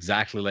game. Looks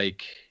exactly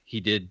like he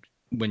did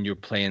when you're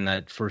playing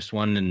that first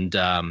one, and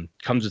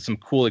comes with some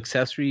cool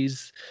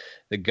accessories,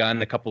 the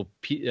gun, a couple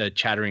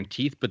chattering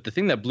teeth. But the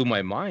thing that blew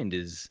my mind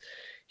is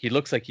he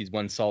looks like he's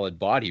one solid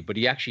body, but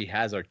he actually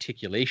has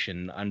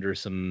articulation under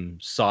some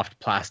soft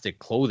plastic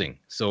clothing.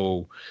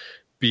 So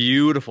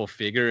beautiful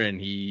figure, and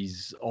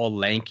he's all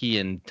lanky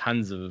and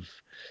tons of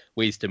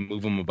ways to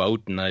move him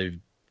about. And I've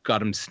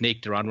got him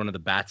snaked around one of the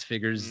Bats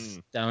figures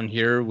down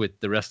here with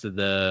the rest of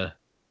the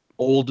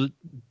old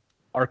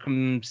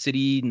Arkham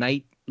City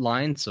Knight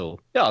line. So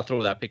yeah, I'll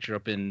throw that picture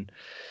up in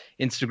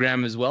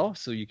Instagram as well,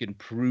 so you can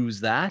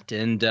peruse that.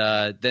 And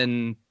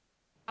then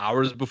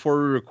hours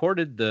before we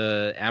recorded,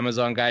 the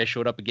Amazon guy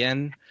showed up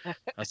again. I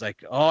was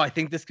like, oh, I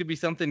think this could be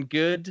something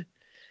good.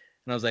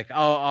 And I was like,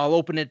 oh, I'll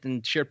open it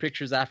and share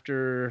pictures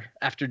after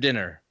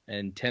dinner.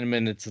 And 10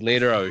 minutes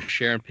later, I was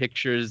sharing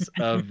pictures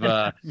of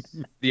the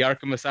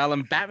Arkham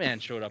Asylum. Batman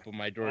showed up on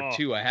my door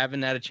too. I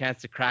haven't had a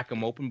chance to crack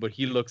him open, but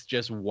he looks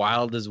just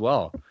wild as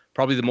well.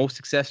 Probably the most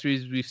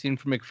accessories we've seen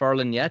from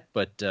McFarlane yet.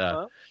 But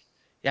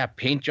yeah,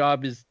 paint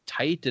job is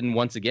tight. And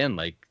once again,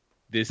 like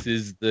this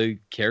is the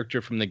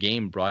character from the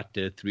game brought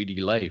to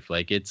 3D life.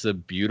 Like it's a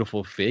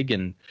beautiful fig,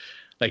 and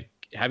like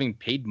having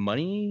paid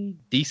money,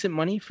 decent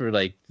money for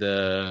like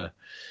the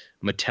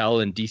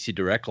Mattel and DC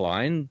Direct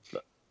line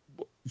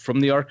from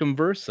the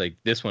Arkhamverse, like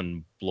this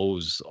one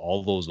blows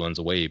all those ones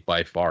away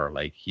by far.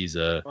 Like he's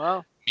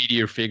a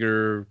meteor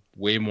figure,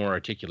 way more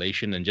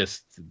articulation, and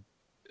just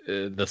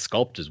the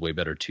sculpt is way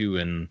better too.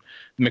 And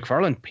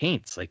McFarlane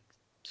paints like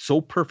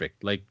so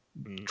perfect. Like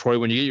Troy,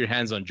 when you get your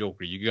hands on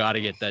Joker, you got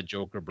to get that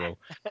Joker, bro.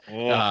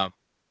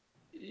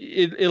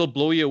 it'll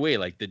blow you away,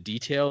 like the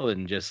detail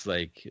and just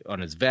like on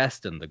his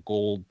vest and the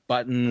gold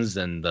buttons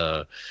and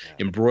the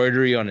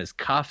embroidery on his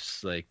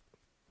cuffs. Like,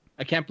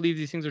 I can't believe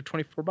these things are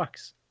 $24.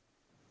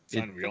 It's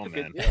unreal,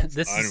 man.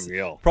 This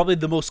unreal. is probably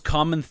the most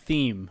common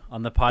theme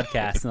on the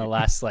podcast in the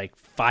last like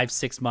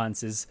 5-6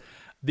 months is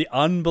the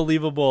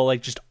unbelievable,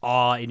 like, just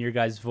awe in your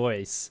guys'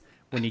 voice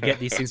when you get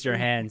these things in your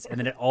hands, and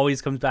then it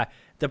always comes back.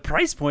 The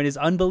price point is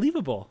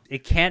unbelievable.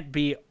 It can't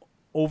be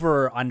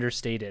over or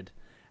understated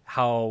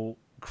how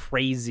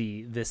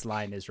crazy this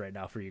line is right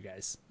now for you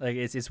guys. Like,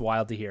 it's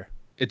wild to hear.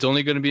 It's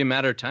only going to be a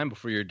matter of time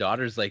before your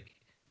daughter's like,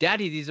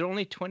 Daddy, these are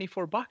only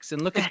 $24,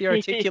 and look at the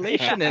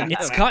articulation. And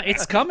It's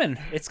coming.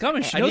 It's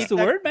coming. She knows the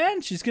word, man.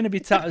 She's gonna be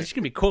she's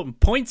gonna be quoting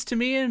points to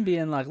me and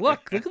being like,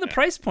 "Look at the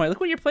price point. Look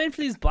what you're paying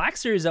for these Black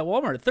Series at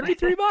Walmart.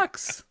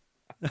 $33."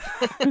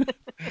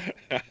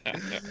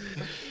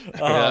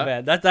 Oh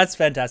man, that's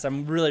fantastic.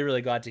 I'm really,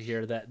 really glad to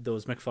hear that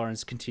those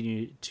McFarlanes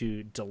continue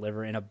to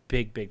deliver in a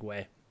big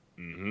way.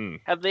 Mm-hmm.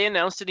 Have they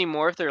announced any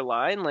more of their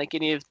line? Like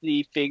any of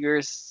the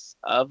figures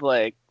of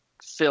like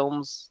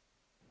films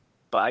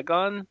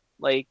bygone?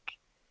 Like,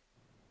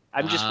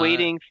 I'm just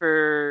waiting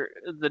for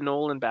the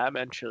Nolan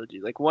Batman trilogy.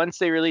 Like, once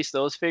they release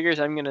those figures,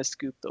 I'm gonna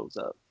scoop those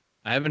up.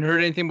 I haven't heard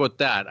anything about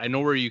that. I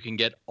know where you can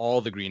get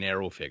all the Green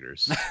Arrow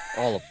figures,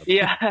 all of them.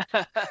 Yeah.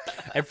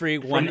 Every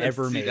one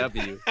ever made.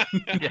 CW.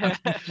 Yeah.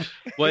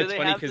 Well, Do it's they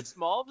funny have the because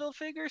Smallville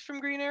figures from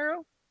Green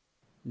Arrow?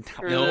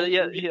 Or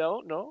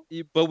No. No.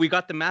 but we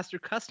got the master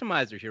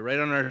customizer here right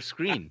on our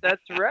screen.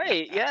 That's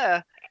right.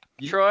 Yeah.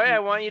 Troy, I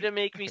want you to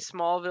make me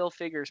Smallville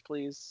figures,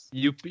 please.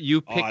 You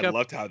pick I'd up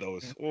love to have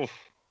those. Oof.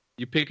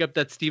 you pick up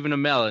that Stephen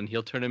Amell and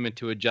he'll turn him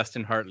into a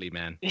Justin Hartley,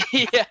 man.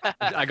 Yeah.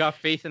 I got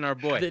faith in our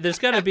boy. There's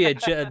got to be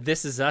a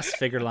This Is Us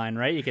figure line,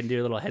 right? You can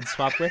do a little head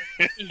swap with.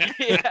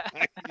 Yeah.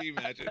 Can you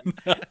imagine?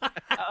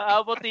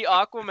 How about the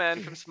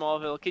Aquaman from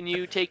Smallville? Can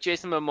you take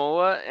Jason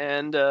Momoa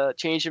and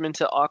change him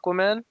into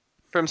Aquaman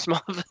from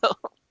Smallville?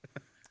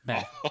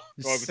 Man, Oh,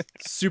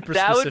 super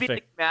That specific.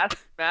 would be like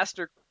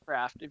master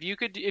craft. If you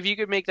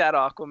could make that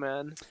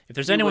Aquaman. If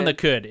there's you anyone win. that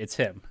could, it's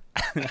him.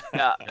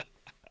 Yeah.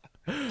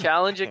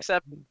 Challenge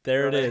accepted.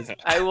 There it is.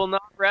 I will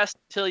not rest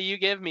until you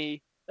give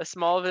me a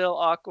Smallville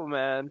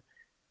Aquaman,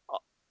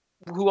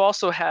 who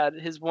also had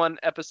his one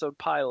episode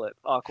pilot,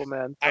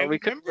 Aquaman. I we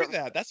could- remember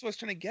that. That's what I was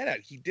trying to get at.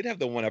 He did have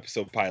the one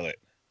episode pilot.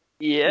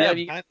 Yeah. have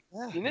you-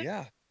 seen it?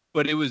 Yeah.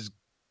 But it was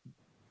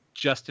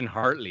Justin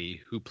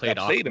Hartley who played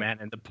That played him.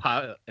 Aquaman in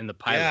the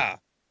pilot. Yeah.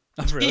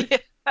 Oh, really?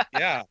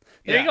 Yeah.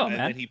 There you go, and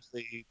man. then he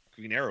played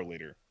Green Arrow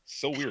later.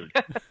 So weird.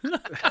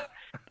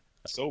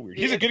 So weird.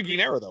 He's a good Green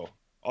Arrow though.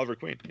 Oliver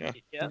Queen. Yeah.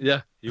 Yeah.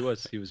 Yeah, he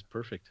was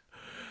perfect.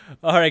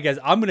 All right, guys,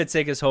 I'm going to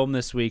take us home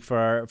this week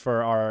for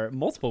our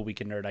multiple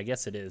weekend nerd, I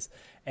guess it is.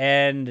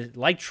 And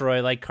like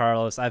Troy, like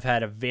Carlos, I've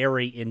had a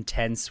very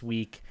intense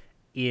week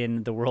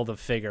in the world of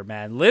figure,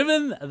 man.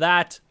 Living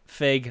that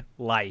fig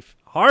life.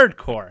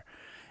 Hardcore.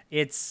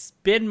 It's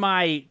been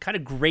my kind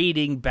of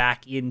grading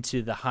back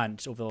into the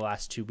hunt over the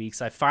last 2 weeks.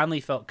 I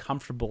finally felt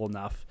comfortable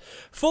enough,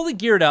 fully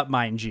geared up,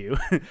 mind you,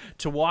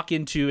 to walk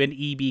into an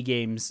EB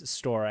Games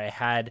store. I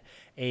had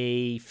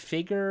a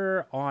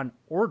figure on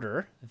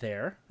order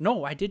there.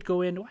 No, I did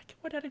go in. Why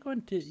did I go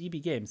into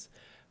EB Games?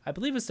 I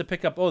believe it's to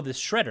pick up, this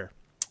Shredder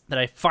that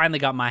I finally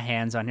got my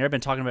hands on here. I've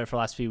been talking about it for the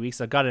last few weeks.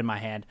 I've got it in my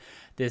hand.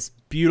 This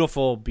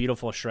beautiful,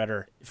 beautiful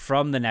Shredder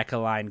from the NECA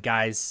line.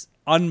 Guys,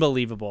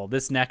 unbelievable.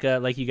 This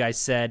NECA, like you guys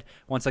said,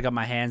 once I got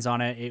my hands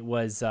on it, it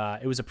was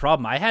a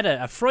problem. I had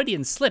a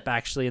Freudian slip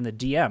actually in the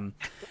DM,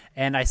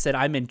 and I said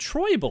I'm in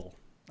Troyable.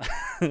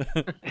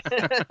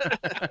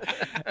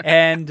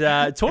 And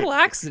total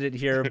accident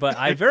here, but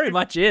I very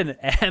much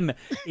am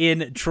in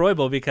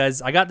Troyable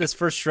because I got this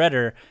first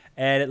Shredder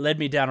and it led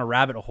me down a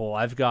rabbit hole.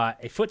 I've got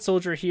a Foot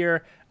Soldier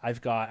here.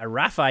 I've got a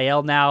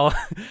Raphael now.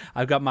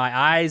 I've got my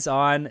eyes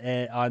on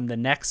the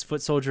next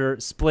Foot Soldier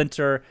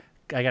Splinter.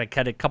 I got to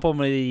cut a couple of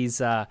these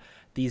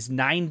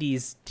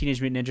 90s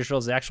Teenage Mutant Ninja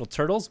Turtles, the actual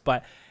turtles,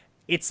 but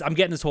I'm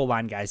getting this whole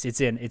line, guys.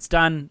 It's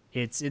done.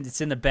 It's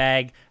in the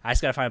bag. I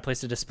just got to find a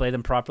place to display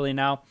them properly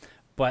now.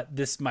 But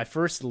this my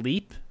first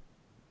leap,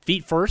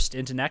 feet first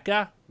into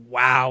NECA.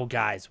 Wow,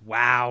 guys.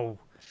 Wow.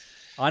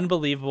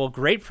 Unbelievable.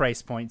 Great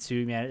price point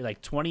too, man.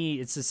 Like 20,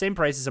 it's the same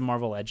price as a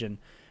Marvel Legend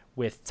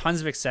with tons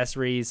of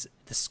accessories.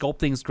 The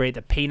sculpting's great.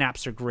 The paint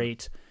apps are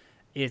great.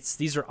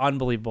 These are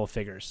unbelievable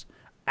figures.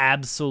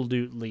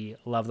 Absolutely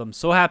love them.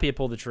 So happy I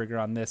pulled the trigger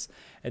on this.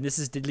 And this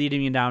is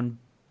leading me down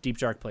deep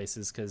dark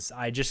places because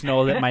I just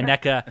know that my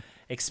NECA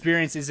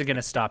experience isn't going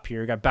to stop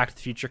here. We've got Back to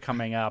the Future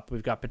coming up.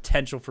 We've got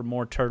potential for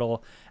more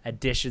turtle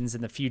additions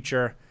in the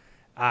future.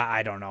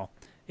 I don't know.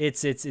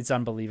 It's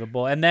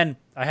unbelievable. And then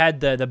I had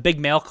the big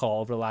mail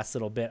call over the last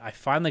little bit. I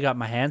finally got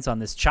my hands on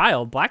this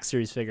Child Black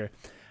Series figure.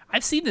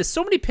 I've seen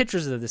so many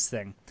pictures of this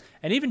thing.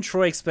 And even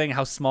Troy explaining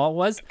how small it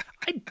was.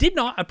 I did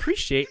not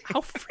appreciate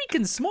how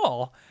freaking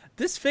small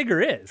this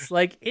figure is.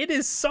 Like, it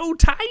is so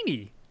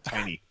tiny.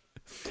 Tiny.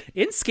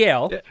 In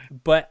scale,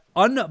 but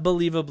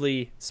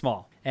unbelievably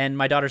small. And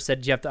my daughter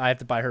said, I have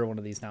to buy her one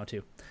of these now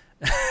too.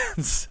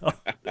 So,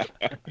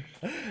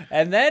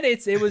 and then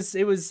it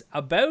was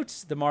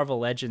about the Marvel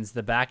Legends,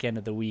 the back end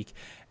of the week.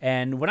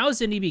 And when I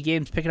was in EB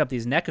Games picking up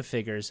these NECA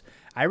figures,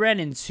 I ran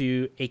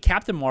into a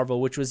Captain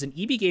Marvel, which was an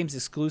EB Games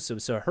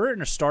exclusive. So her in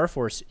her Star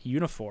Force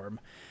uniform,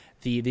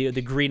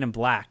 the green and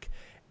black.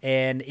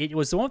 And it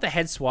was the one with the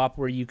head swap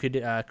where you could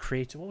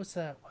create, what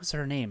was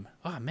her name?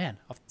 Oh man,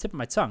 off the tip of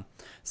my tongue.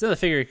 It's another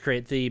figure you could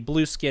create, the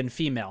blue skin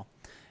female.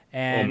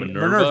 And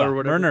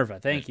Minerva,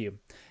 thank you.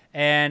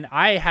 And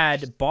I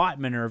had bought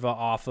Minerva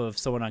off of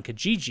someone on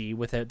Kijiji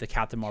with the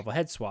Captain Marvel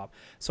head swap.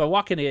 So I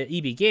walk into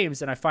EB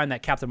Games and I find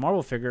that Captain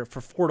Marvel figure for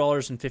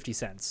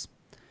 $4.50.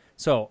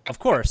 So, of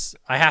course,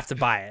 I have to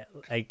buy it.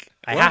 Like,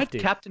 I have to.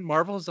 Captain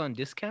Marvel's on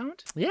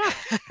discount? Yeah,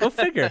 go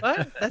figure.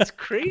 What? That's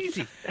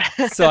crazy.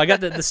 So I got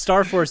the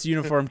Star Force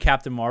uniform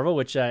Captain Marvel,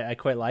 which I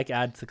quite like,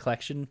 add to the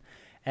collection.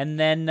 And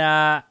then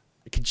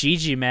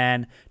Kijiji,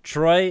 man.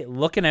 Troy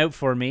looking out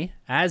for me,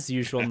 as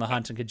usual in the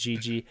hunt on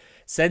Kijiji.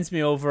 Sends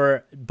me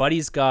over.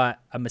 Buddy's got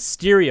a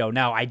Mysterio.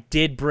 Now, I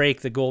did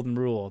break the golden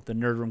rule, the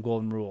Nerd Room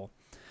golden rule.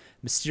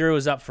 Mysterio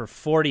is up for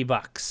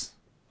 $40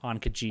 on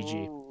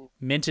Kijiji. Ooh.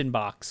 Mint in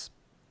box.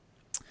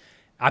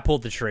 I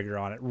pulled the trigger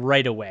on it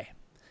right away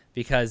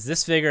because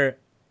this figure,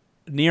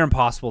 near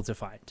impossible to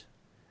find.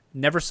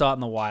 Never saw it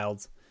in the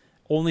wild.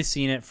 Only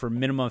seen it for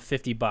minimum of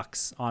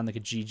 $50 on the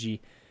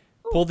Kijiji.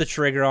 Pulled the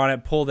trigger on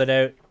it, pulled it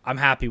out. I'm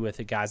happy with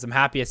it, guys. I'm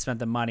happy I spent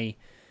the money.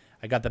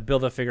 I got the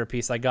Build-A-Figure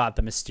piece. I got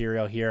the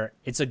Mysterio here.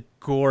 It's a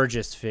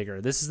gorgeous figure.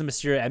 This is the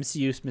Mysterio,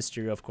 MCU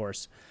Mysterio, of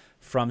course,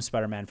 from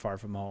Spider-Man Far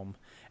From Home.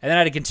 And then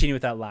I had to continue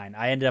with that line.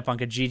 I ended up on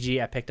Kijiji.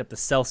 I picked up the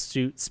Stealth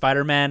Suit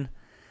Spider-Man.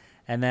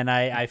 And then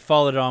I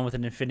followed it on with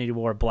an Infinity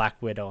War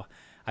Black Widow.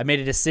 I made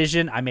a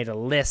decision. I made a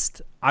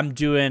list. I'm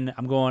going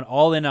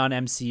all in on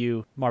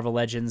MCU Marvel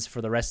Legends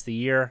for the rest of the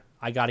year.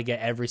 I got to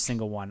get every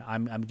single one.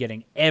 I'm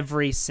getting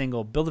every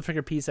single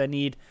Build-A-Figure piece I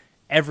need,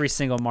 every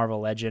single Marvel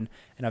Legend,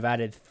 and I've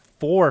added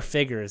 4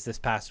 figures this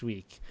past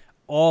week,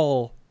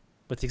 all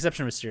with the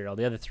exception of Mysterio.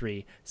 The other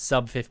 3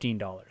 sub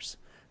 $15.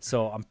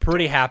 So I'm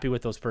pretty happy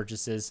with those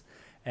purchases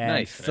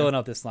and filling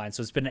out this line.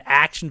 So it's been an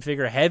action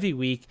figure heavy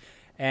week.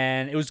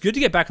 And it was good to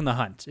get back on the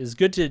hunt. It was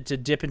good to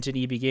dip into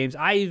EB Games.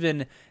 I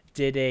even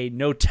did a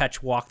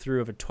no-touch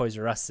walkthrough of a Toys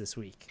R Us this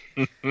week.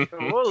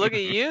 Oh, look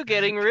at you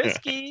getting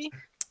risky.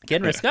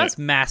 Getting risky. I was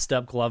masked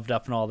up, gloved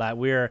up, and all that.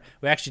 We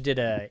actually did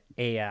a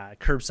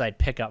curbside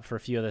pickup for a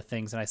few other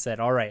things, and I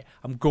said, all right,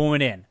 I'm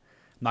going in.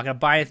 I'm not going to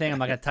buy anything. I'm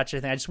not going to touch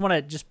anything. I just want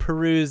to just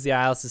peruse the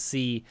aisles to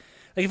see.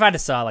 Like if I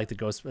just saw like the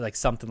Ghost, like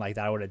something like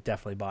that, I would have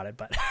definitely bought it.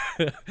 But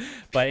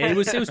but it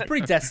was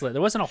pretty desolate.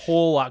 There wasn't a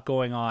whole lot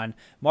going on.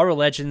 Marvel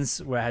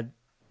Legends had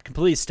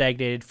completely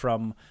stagnated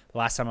from the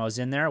last time I was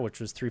in there, which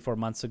was 3-4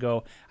 months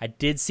ago. I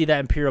did see that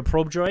Imperial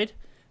Probe Droid,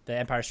 the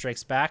Empire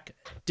Strikes Back.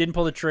 Didn't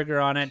pull the trigger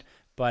on it,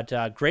 but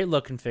great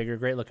looking figure,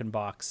 great looking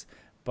box.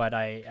 But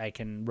I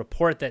can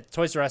report that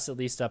Toys R Us, at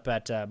least up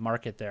at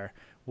Market there,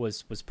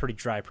 was pretty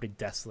dry, pretty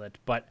desolate.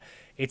 But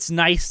it's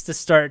nice to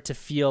start to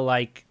feel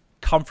like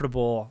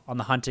comfortable on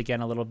the hunt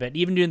again a little bit,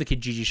 even doing the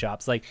Kijiji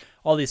shops. Like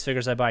all these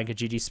figures I buy in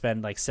Kijiji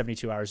spend like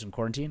 72 hours in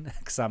quarantine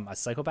because I'm a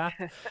psychopath.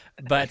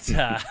 But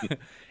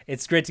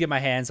it's great to get my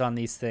hands on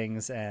these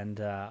things,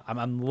 and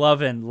I'm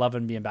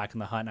loving being back in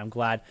the hunt. I'm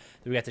glad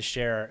that we got to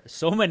share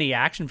so many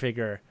action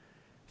figure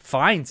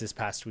finds this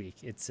past week.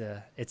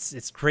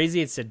 It's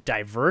crazy. It's a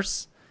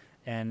diverse,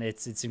 and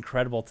it's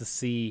incredible to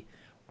see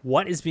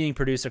what is being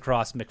produced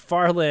across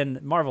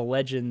McFarlane, Marvel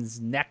Legends,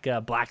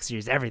 NECA, Black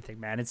Series, everything,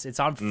 man. It's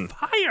on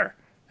fire.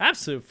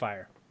 Absolute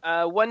fire.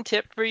 One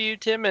tip for you,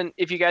 Tim, and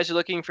if you guys are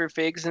looking for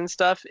figs and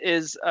stuff,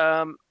 is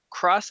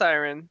Cross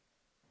Iron.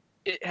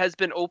 It has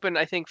been open,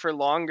 I think, for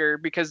longer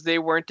because they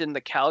weren't in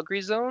the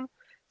Calgary zone.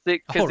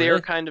 Because they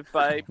were kind of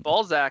by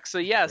Balzac. So,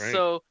 yeah, right.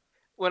 So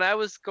when I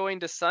was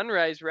going to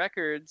Sunrise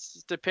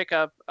Records to pick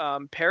up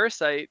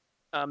Parasite,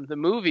 the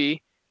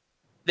movie,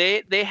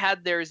 they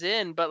had theirs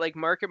in, but like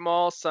Market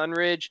Mall,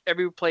 Sunridge,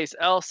 every place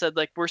else said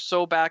like we're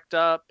so backed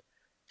up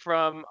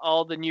from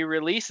all the new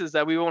releases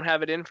that we won't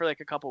have it in for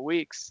like a couple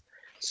weeks.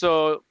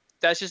 So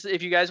that's just,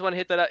 if you guys want to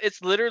hit that up,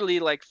 it's literally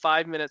like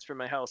 5 minutes from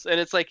my house, and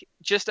it's like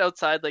just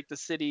outside like the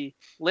city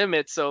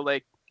limits. So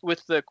like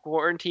with the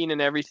quarantine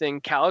and everything,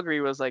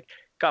 Calgary was like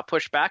got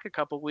pushed back a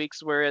couple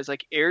weeks, whereas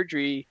like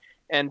Airdrie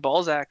and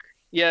Balzac,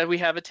 yeah, we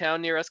have a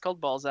town near us called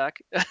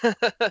Balzac,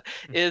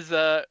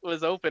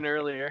 was open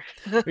earlier.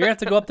 We're gonna have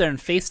to go up there and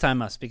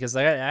FaceTime us because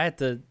I had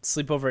to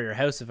sleep over at your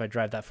house if I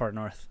drive that far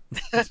north.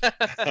 You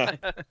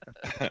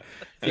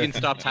can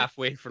stop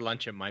halfway for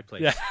lunch at my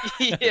place.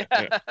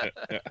 Yeah.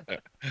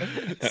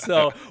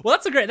 So, well,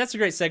 that's a great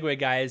segue,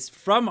 guys,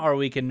 from our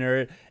Weekend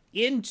Nerd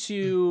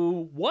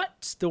into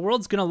what the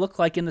world's going to look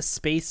like in the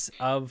space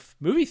of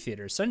movie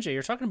theaters. Sanjay,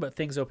 you're talking about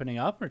things opening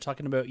up. We're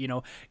talking about,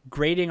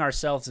 grading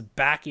ourselves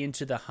back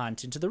into the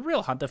hunt, into the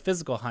real hunt, the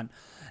physical hunt.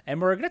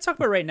 And we're going to talk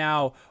about right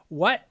now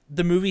what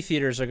the movie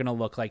theaters are going to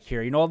look like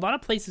here. A lot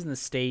of places in the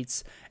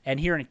States and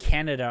here in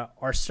Canada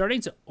are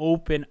starting to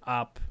open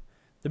up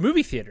the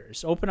movie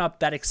theaters, open up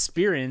that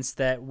experience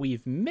that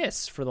we've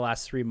missed for the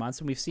last 3 months.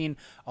 And we've seen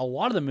a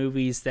lot of the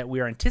movies that we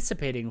are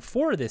anticipating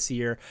for this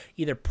year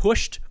either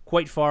pushed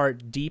quite far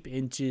deep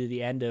into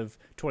the end of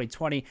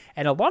 2020,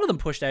 and a lot of them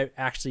pushed out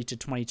actually to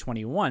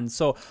 2021.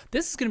 So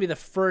this is going to be the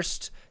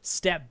first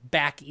step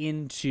back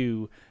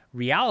into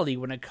reality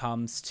when it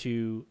comes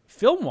to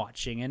film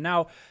watching. And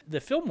now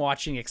the film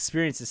watching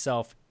experience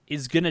itself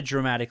is going to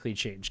dramatically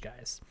change,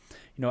 guys.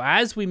 You know,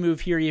 as we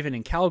move here, even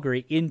in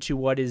Calgary, into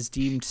what is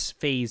deemed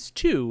phase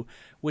 2,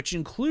 which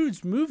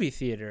includes movie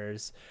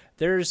theaters,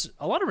 there's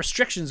a lot of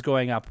restrictions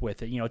going up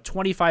with it. You know,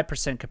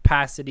 25%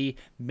 capacity,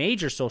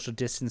 major social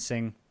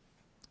distancing,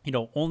 you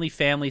know, only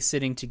families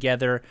sitting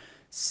together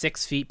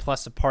 6 feet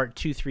plus apart,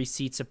 2-3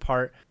 seats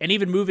apart, and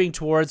even moving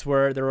towards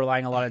where they're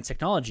relying a lot on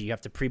technology. You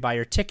have to pre-buy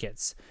your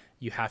tickets.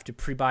 You have to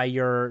pre-buy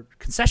your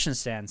concession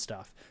stand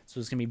stuff. So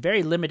there's going to be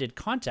very limited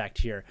contact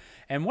here.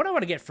 And what I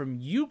want to get from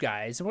you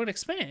guys, and we're going to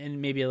explain it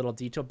in maybe a little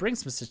detail, bring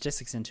some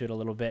statistics into it a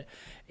little bit,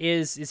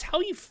 is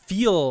how you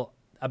feel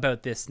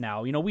about this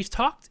now. You know, we've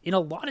talked in a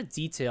lot of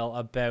detail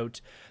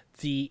about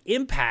the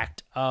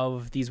impact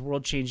of these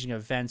world-changing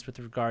events with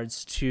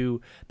regards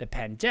to the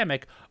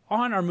pandemic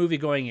on our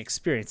movie-going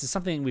experience. It's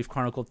something we've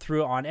chronicled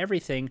through on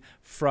everything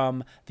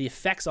from the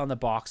effects on the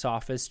box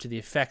office to the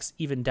effects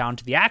even down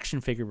to the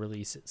action figure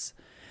releases.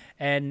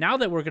 And now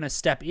that we're going to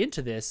step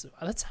into this,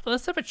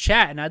 let's have a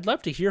chat, and I'd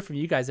love to hear from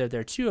you guys out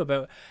there too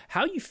about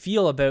how you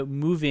feel about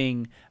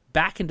moving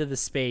back into the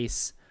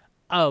space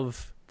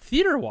of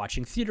theater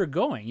watching, theater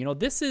going. You know,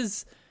 this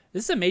is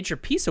a major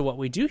piece of what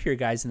we do here,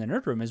 guys, in the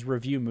Nerd Room, is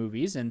review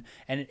movies and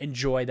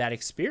enjoy that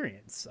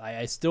experience.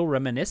 I still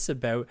reminisce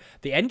about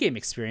the Endgame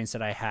experience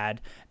that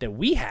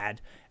we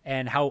had,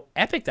 and how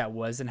epic that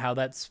was, and how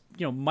that's,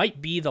 you know, might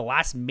be the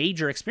last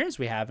major experience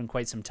we have in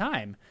quite some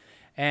time.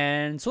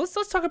 And so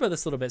let's talk about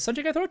this a little bit.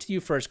 Sanjay, I throw it to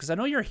you first, because I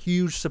know you're a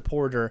huge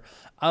supporter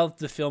of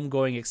the film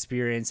going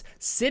experience,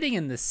 sitting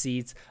in the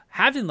seats,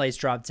 having lights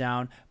drop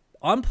down,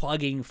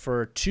 unplugging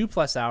for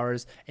 2+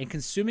 hours, and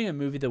consuming a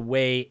movie the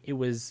way it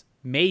was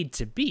made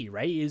to be,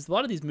 right? Is a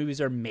lot of these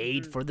movies are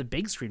made for the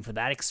big screen, for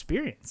that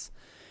experience.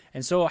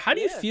 And so how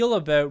do you feel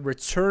about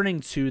returning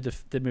to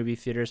the movie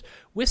theaters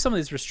with some of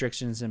these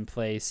restrictions in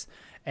place?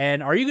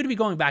 And are you going to be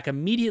going back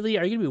immediately?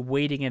 Are you going to be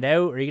waiting it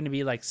out? Are you going to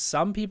be like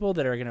some people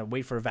that are going to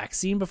wait for a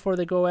vaccine before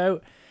they go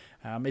out?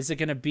 Is it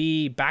going to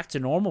be back to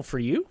normal for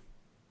you?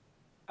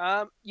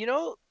 You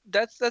know,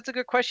 that's a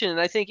good question. And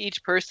I think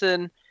each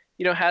person,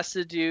 you know, has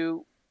to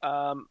do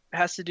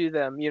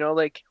them, you know,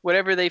 like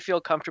whatever they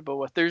feel comfortable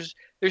with. There's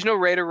no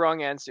right or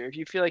wrong answer. If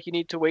you feel like you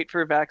need to wait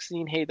for a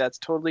vaccine, hey, that's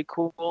totally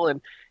cool.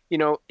 And, you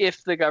know,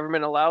 if the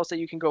government allows that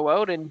you can go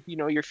out and, you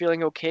know, you're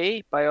feeling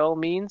okay, by all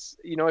means,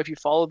 you know, if you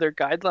follow their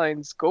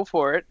guidelines, go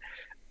for it.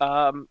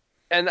 And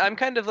I'm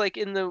kind of like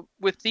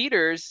with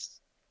theaters,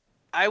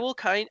 I will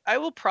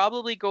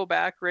probably go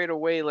back right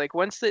away. Like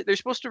once they're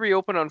supposed to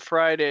reopen on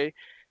Friday,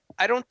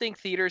 I don't think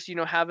theaters, you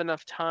know, have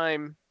enough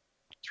time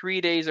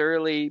 3 days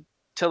early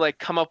to like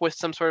come up with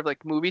some sort of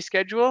like movie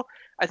schedule.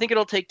 I think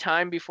it'll take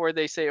time before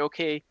they say,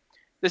 okay,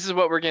 this is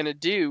what we're going to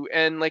do.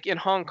 And like in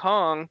Hong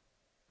Kong,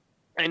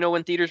 I know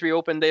when theaters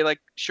reopened, they like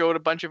showed a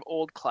bunch of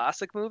old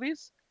classic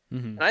movies.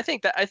 Mm-hmm. And I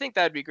think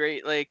that'd be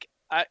great. Like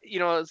you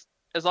know,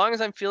 as long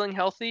as I'm feeling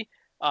healthy,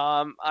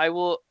 I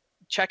will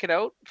check it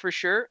out for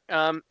sure.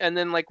 And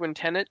then like when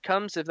Tenet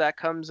comes, if that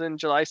comes in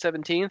July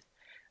 17th,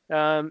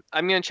 I'm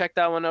going to check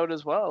that one out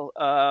as well.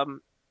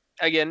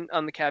 Again,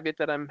 on the caveat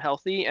that I'm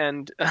healthy,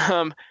 and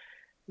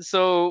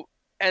so,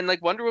 and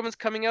like Wonder Woman's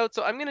coming out,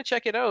 so I'm gonna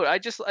check it out.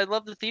 I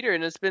love the theater,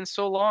 and it's been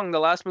so long. The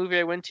last movie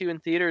I went to in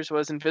theaters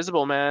was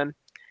Invisible Man,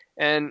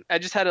 and I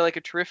just had a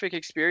terrific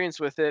experience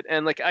with it.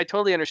 And like I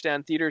totally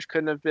understand theaters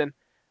couldn't have been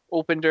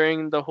open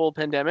during the whole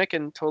pandemic,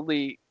 and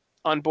totally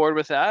on board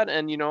with that.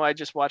 And you know, I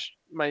just watched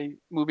my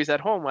movies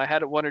at home. I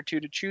had one or two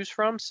to choose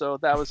from, so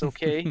that was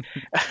okay.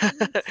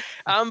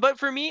 But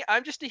for me,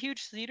 I'm just a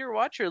huge theater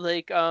watcher.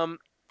 Like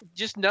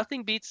just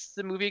nothing beats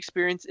the movie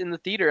experience in the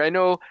theater. I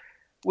know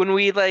when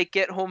we like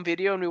get home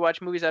video and we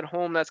watch movies at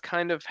home, that's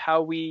kind of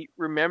how we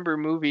remember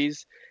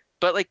movies.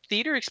 But like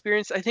theater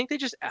experience, I think they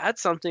just add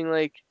something.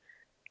 Like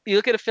you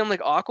look at a film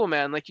like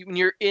Aquaman, like when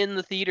you're in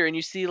the theater and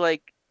you see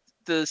like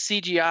the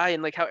CGI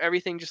and like how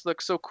everything just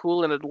looks so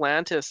cool in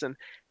Atlantis, and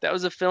that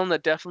was a film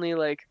that definitely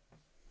like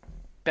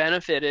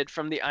benefited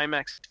from the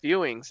IMAX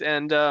viewings.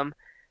 And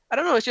I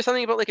don't know, it's just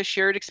something about like a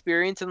shared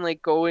experience and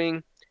like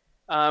going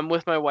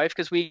with my wife,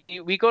 because we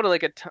go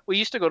to we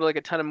used to go to like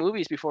a ton of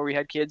movies before we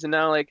had kids, and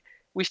now like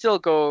we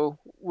still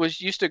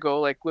used to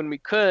go like when we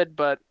could,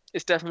 but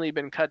it's definitely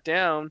been cut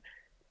down.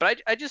 But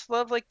I just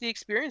love like the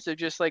experience of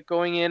just like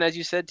going in, as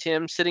you said,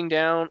 Tim, sitting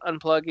down,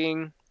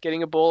 unplugging,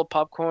 getting a bowl of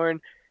popcorn,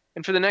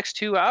 and for the next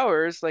 2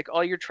 hours, like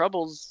all your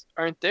troubles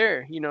aren't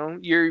there. You know,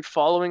 you're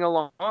following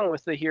along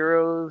with the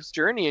hero's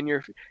journey, and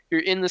you're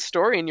in the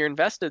story and you're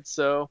invested.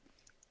 So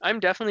I'm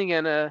definitely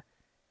gonna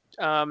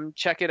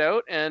check it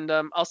out, and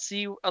I'll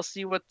see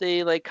what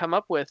they like come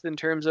up with in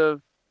terms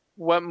of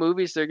what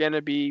movies they're going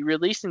to be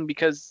releasing,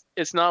 because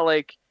it's not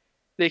like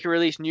they can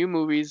release new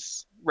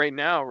movies right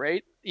now,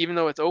 right? Even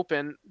though it's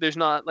open, there's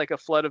not like a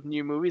flood of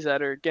new movies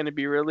that are going to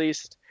be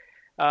released.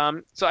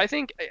 So I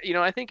think,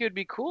 I think it would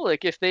be cool,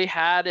 like if they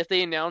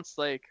announced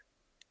like,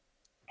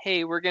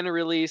 hey, we're going to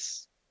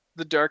release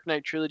the Dark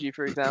Knight trilogy,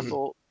 for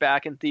example,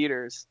 back in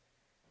theaters.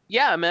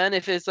 Yeah, man,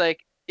 if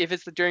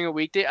it's during a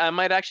weekday, I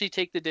might actually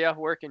take the day off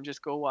work and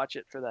just go watch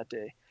it for that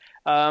day.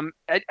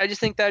 I just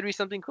think that'd be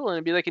something cool, and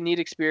it'd be like a neat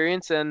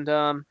experience, and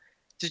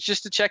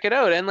just to check it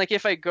out. And like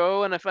if I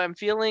go and if I'm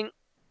feeling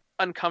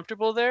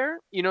uncomfortable there,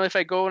 if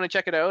I go and I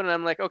check it out and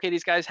I'm like, okay,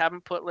 these guys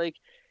haven't put like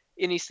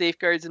any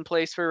safeguards in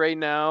place for right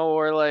now,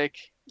 or like,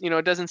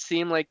 it doesn't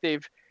seem like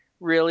they've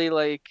really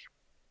like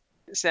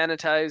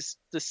sanitized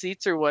the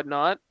seats or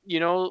whatnot,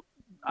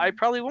 I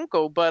probably won't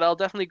go, but I'll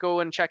definitely go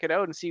and check it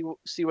out and see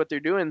what they're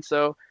doing.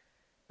 So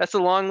that's a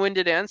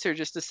long-winded answer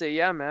just to say,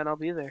 yeah, man, I'll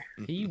be there.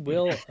 He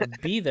will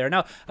be there.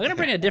 Now, I'm going to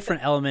bring a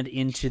different element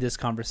into this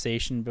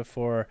conversation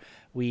before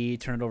we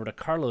turn it over to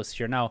Carlos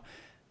here. Now,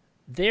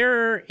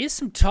 there is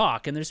some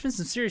talk, and there's been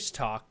some serious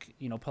talk,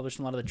 published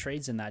in a lot of the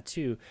trades in that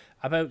too,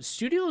 about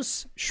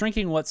studios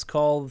shrinking what's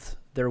called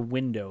their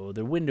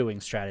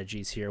windowing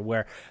strategies here,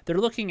 where they're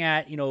looking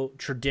at,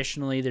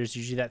 traditionally there's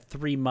usually that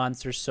 3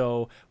 months or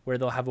so where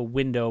they'll have a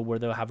window where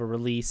they'll have a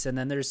release, and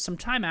then there's some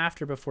time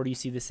after before you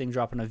see this thing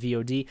drop on a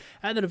VOD,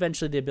 and then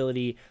eventually the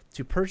ability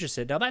to purchase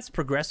it. Now that's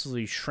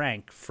progressively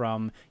shrank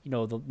from, the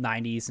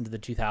 90s into the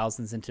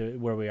 2000s into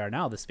where we are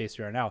now, the space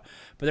we are now.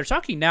 But they're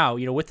talking now,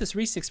 with this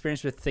recent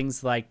experience with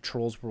things like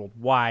Trolls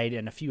Worldwide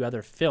and a few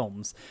other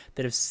films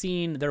that have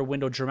seen their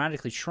window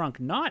dramatically shrunk,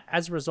 not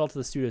as a result of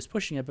the studios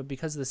pushing it, but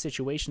because of the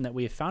situation that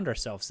we have found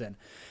ourselves in.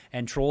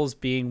 And Trolls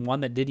being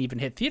one that didn't even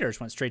hit theaters,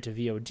 went straight to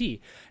VOD.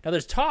 Now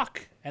there's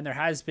talk, and there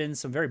has been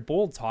some very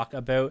bold talk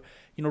about,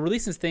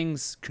 releasing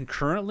things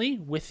concurrently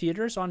with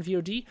theaters on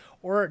VOD,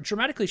 or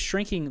dramatically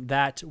shrinking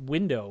that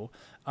window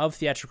of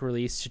theatrical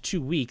release to 2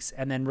 weeks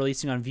and then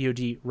releasing on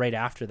VOD right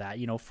after that,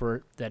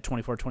 for that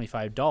 $24,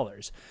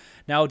 $25.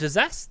 Now, does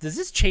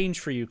this change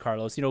for you,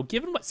 Carlos?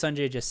 Given what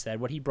Sanjay just said,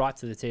 what he brought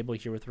to the table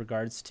here with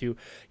regards to,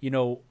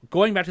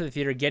 going back to the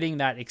theater, getting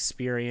that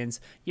experience,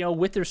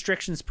 with the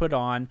restrictions put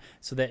on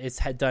so that it's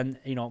had done,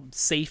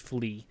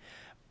 safely.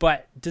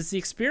 But does the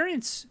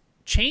experience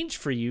change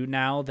for you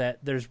now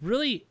that there's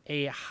really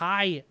a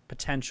high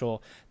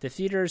potential that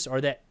theaters, or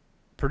that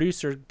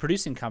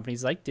producing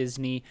companies like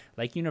Disney,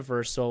 like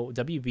Universal,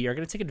 WB, are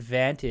going to take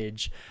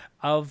advantage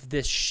of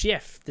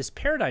this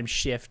paradigm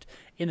shift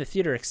in the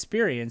theater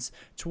experience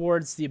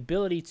towards the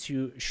ability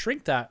to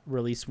shrink that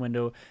release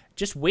window,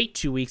 just wait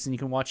 2 weeks and you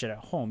can watch it at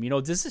home?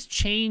 Does this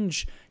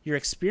change your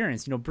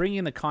experience? Bringing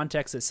in the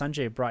context that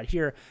Sanjay brought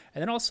here,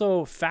 and then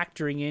also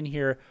factoring in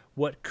here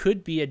what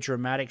could be a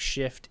dramatic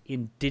shift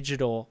in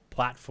digital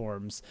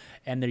platforms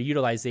and their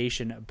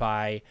utilization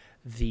by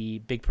the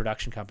big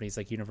production companies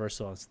like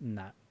Universal and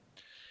that.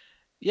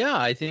 Yeah,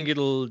 I think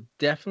it'll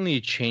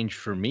definitely change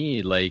for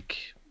me. Like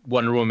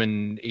Wonder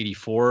Woman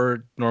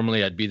 84,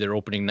 normally I'd be there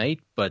opening night,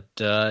 but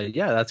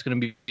that's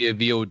going to be a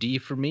VOD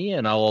for me,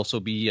 and I'll also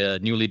be a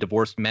newly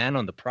divorced man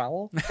on the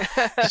prowl.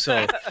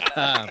 So,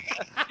 shout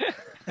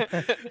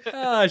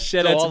out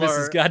to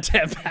Mrs.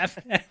 Goddamn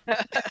Batman.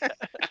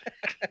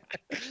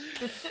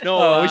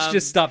 No, we should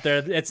just stop there.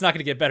 It's not going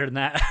to get better than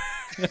that.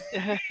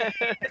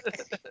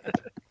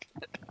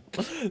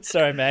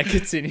 Sorry, man.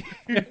 Continue.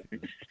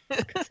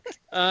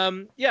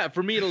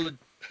 For me, it'll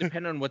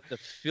depend on what the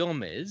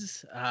film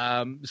is.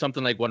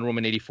 Something like Wonder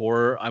Woman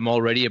 84, I'm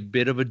already a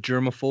bit of a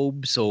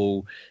germaphobe,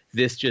 so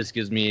this just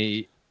gives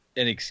me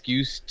an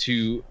excuse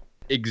to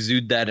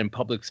exude that in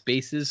public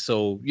spaces.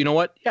 So you know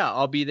what? Yeah,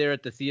 I'll be there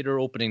at the theater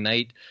opening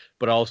night,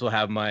 but I also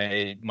have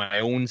my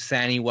own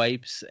Sani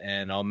wipes,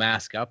 and I'll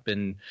mask up.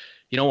 And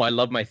I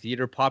love my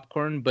theater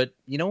popcorn, but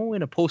in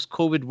a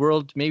post-COVID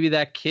world, maybe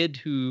that kid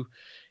who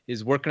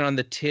is working on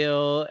the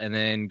till and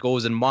then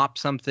goes and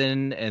mops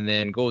something and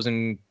then goes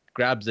and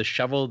grabs a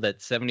shovel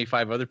that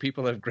 75 other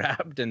people have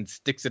grabbed and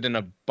sticks it in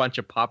a bunch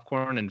of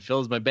popcorn and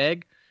fills my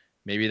bag.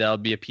 Maybe that'll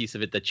be a piece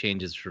of it that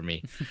changes for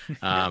me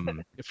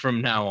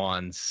from now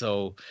on.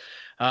 So,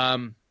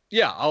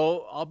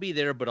 I'll be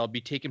there, but I'll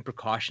be taking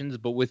precautions.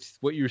 But with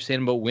what you were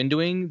saying about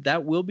windowing,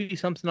 that will be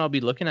something I'll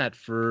be looking at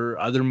for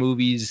other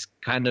movies,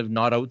 kind of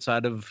not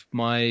outside of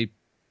my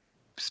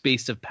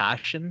space of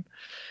passion.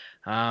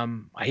 I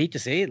hate to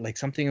say it, like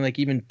something like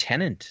even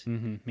Tenet.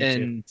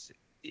 And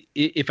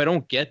if I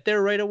don't get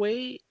there right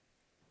away,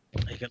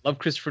 like I love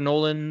Christopher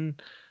Nolan,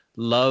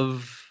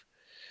 love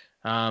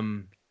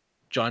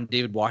John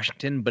David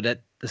Washington, but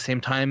at the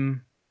same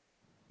time,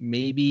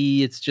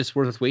 maybe it's just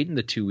worth waiting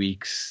the 2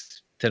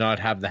 weeks to not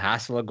have the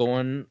hassle of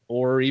going,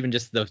 or even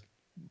just the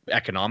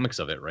economics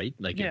of it, right?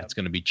 Like if it's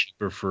going to be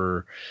cheaper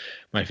for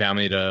my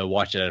family to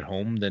watch it at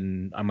home,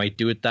 then I might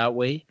do it that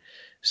way.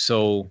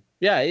 So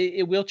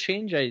it will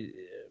change.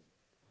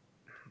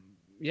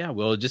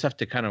 We'll just have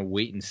to kind of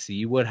wait and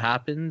see what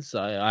happens.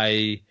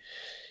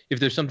 If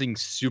there's something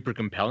super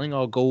compelling,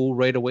 I'll go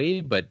right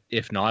away. But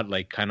if not,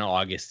 like kind of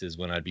August is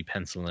when I'd be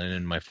penciling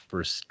in my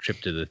first trip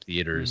to the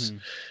theaters.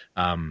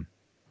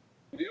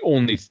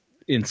 Only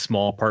in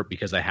small part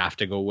because I have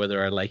to go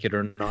whether I like it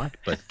or not.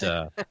 But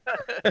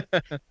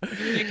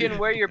You can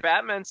wear your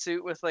Batman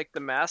suit with like the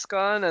mask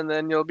on, and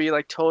then you'll be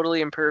like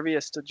totally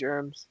impervious to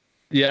germs.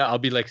 yeah, I'll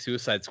be like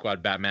Suicide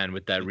Squad Batman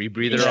with that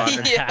rebreather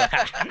on.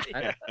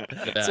 Yeah.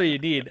 That's what you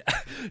need.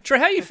 Troy,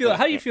 how you feel?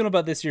 How you feeling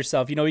about this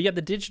yourself? You know, you got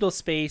the digital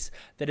space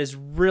that is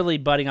really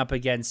butting up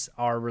against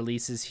our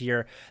releases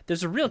here.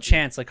 There's a real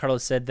chance, like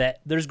Carlos said,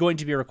 that there's going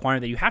to be a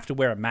requirement that you have to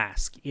wear a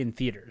mask in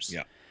theaters.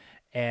 Yeah.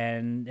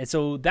 And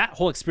so that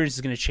whole experience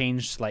is going to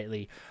change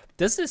slightly.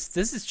 Does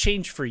this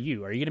change for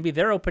you? Are you going to be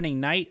there opening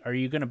night? Are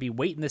you going to be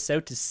waiting this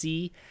out to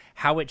see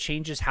how it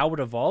changes, how it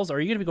evolves? Or are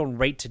you going to be going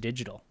right to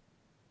digital?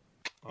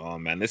 Oh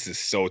man, this is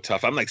so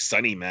tough. I'm like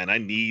Sunny, man. I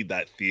need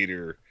that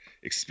theater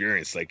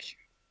experience. Like,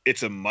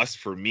 it's a must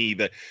for me.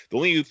 The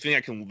only thing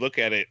I can look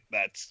at it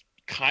that's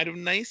kind of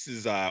nice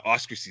is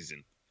Oscar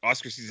season.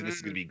 Oscar season, this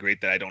is going to be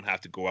great that I don't have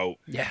to go out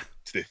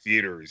to the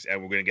theaters,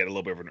 and we're going to get a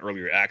little bit of an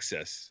earlier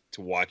access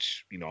to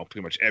watch, you know,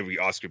 pretty much every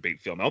Oscar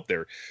bait film out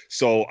there.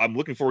 So I'm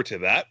looking forward to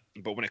that.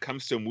 But when it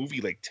comes to a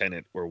movie like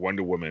Tenet or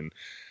Wonder Woman,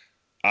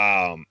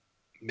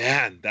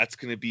 man, that's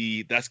gonna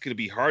be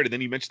hard. And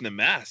then you mentioned the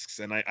masks,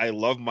 and I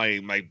love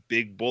my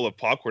big bowl of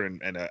popcorn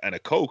and a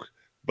Coke,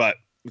 but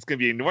it's gonna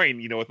be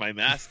annoying, you know, with my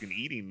mask and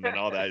eating and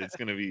all that. It's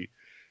gonna be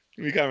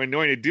kind of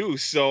annoying to do.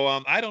 So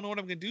I don't know what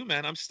I'm gonna do,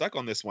 man. I'm stuck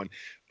on this one.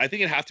 I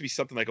think it'd have to be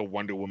something like a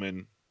Wonder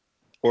Woman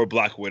or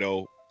Black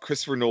Widow.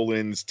 Christopher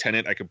Nolan's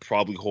Tenet, I could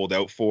probably hold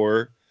out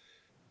for.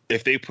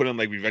 If they put in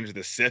like Revenge of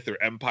the Sith or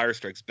Empire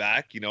Strikes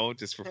Back, you know,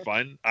 just for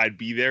fun, I'd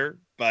be there.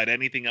 But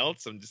anything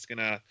else, I'm just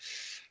gonna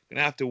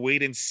have to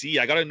wait and see.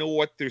 I gotta know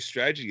what their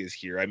strategy is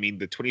here. I mean,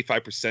 the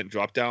 25%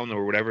 drop down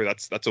or whatever,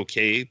 that's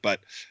okay, but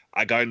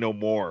I gotta know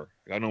more.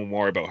 I gotta know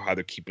more about how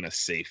they're keeping us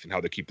safe and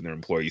how they're keeping their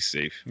employees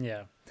safe.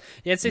 Yeah.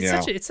 It's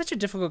such a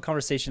difficult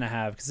conversation to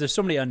have because there's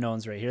so many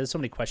unknowns right here. There's so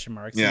many question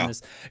marks. Yeah. And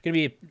there's going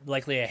to be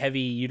likely a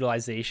heavy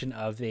utilization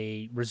of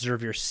a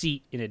reserve your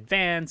seat in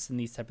advance and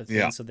these type of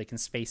things so they can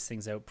space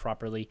things out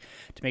properly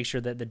to make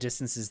sure that the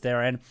distance is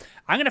there. And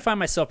I'm going to find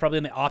myself probably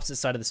on the opposite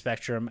side of the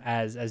spectrum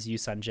as you,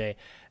 Sanjay.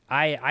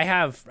 I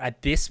have,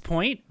 at this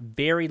point,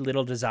 very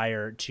little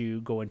desire to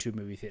go into a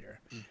movie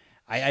theater.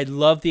 I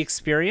love the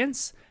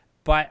experience,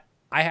 but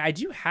I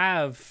do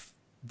have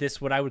this,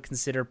 what I would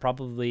consider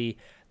probably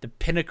the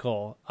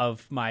pinnacle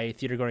of my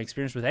theater going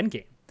experience with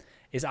Endgame.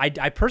 Is I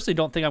personally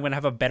don't think I'm going to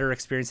have a better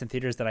experience in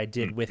theaters than I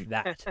did with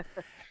that.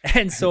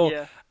 And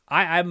so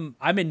I'm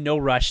in no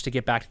rush to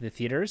get back to the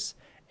theaters.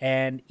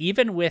 And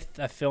even with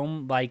a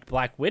film like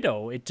Black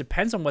Widow, it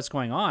depends on what's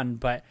going on.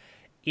 But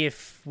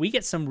if we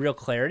get some real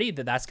clarity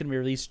that that's going to be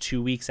released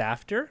 2 weeks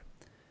after,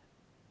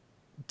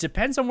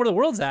 depends on where the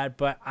world's at.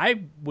 But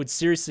I would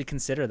seriously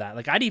consider that.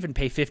 Like, I'd even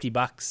pay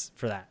 $50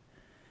 for that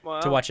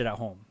to watch it at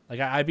home. Like,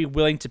 I'd be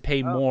willing to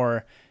pay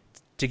more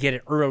to get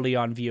it early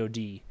on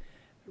VOD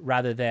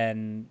rather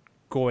than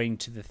going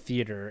to the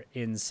theater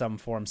in some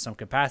form, some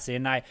capacity.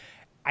 And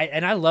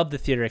I love the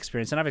theater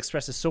experience, and I've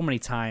expressed this so many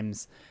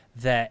times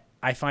that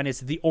I find it's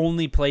the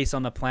only place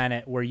on the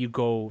planet where you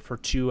go for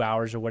 2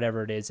 hours or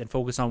whatever it is and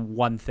focus on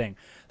one thing.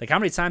 Like, how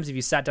many times have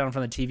you sat down in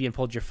front of the TV and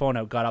pulled your phone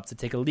out, got up to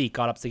take a leak,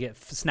 got up to get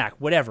a snack,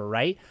 whatever,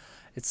 right?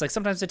 It's like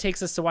sometimes it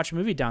takes us to watch a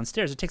movie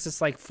downstairs. It takes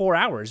us like 4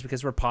 hours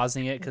because we're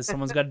pausing it because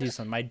someone's got to do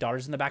something. My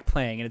daughter's in the back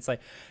playing, and it's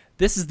like,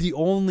 this is the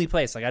only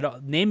place.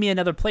 Like, name me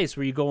another place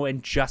where you go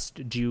and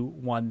just do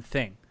one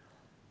thing.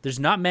 There's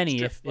not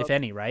many, if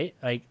any, right?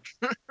 Like,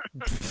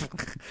 I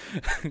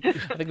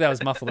think that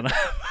was muffled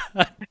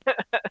enough.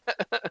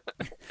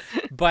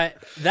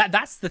 But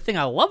that's the thing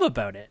I love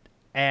about it.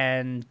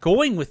 And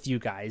going with you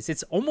guys,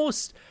 it's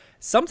almost,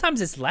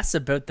 sometimes it's less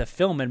about the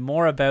film and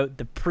more about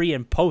the pre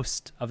and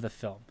post of the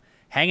film.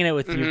 Hanging out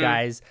with you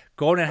guys,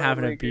 going and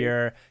having a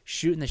beer,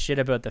 shooting the shit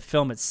about the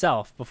film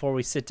itself before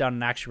we sit down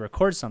and actually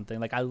record something.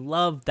 Like, I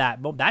love that.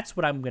 That's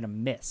what I'm going to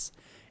miss,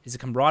 is the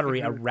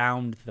camaraderie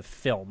around the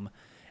film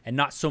and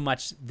not so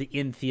much the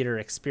in-theater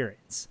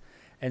experience.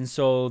 And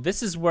so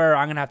this is where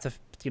I'm going to have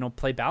to,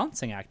 play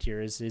balancing act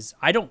here is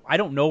I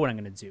don't know what I'm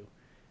going to do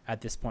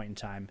at this point in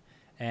time.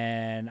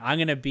 And I'm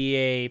going to be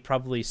a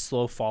probably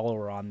slow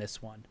follower on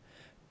this one.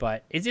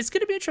 But it's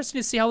going to be interesting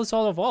to see how this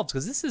all evolves,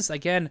 because this is,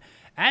 again,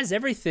 as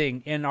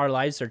everything in our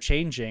lives are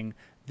changing,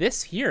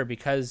 this here,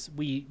 because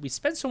we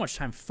spend so much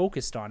time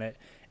focused on it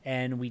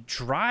and we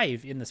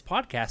drive in this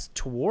podcast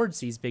towards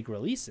these big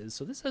releases.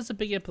 So this has a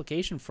big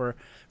implication for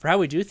how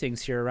we do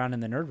things here around in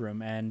the Nerd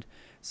Room. And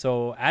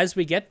so as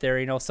we get there,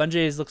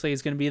 Sanjay looks like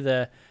he's going to be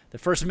the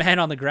first man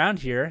on the ground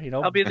here.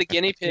 I'll be the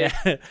guinea pig.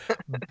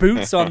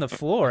 Boots on the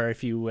floor,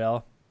 if you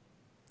will.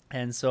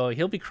 And so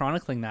he'll be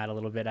chronicling that a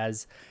little bit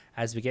as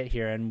we get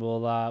here, and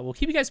we'll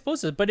keep you guys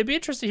posted. But it'd be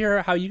interesting to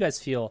hear how you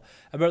guys feel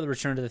about the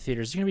return to the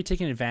theaters. Are you going to be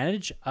taking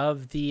advantage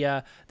of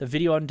the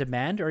video on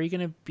demand, or are you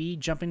going to be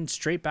jumping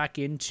straight back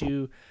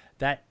into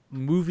that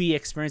movie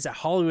experience, that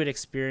Hollywood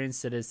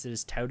experience that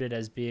is touted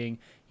as being,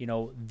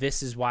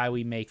 this is why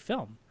we make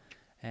film?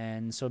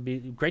 And so it'd be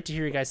great to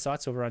hear your guys'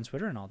 thoughts over on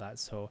Twitter and all that.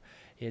 So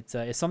it's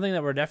something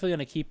that we're definitely going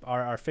to keep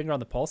our finger on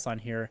the pulse on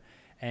here.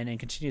 and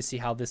continue to see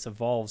how this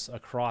evolves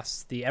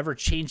across the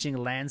ever-changing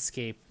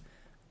landscape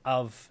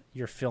of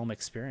your film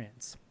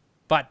experience.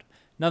 But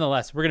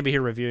nonetheless, we're going to be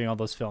here reviewing all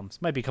those films.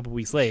 Might be a couple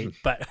weeks late,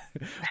 but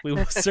we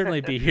will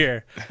certainly be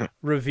here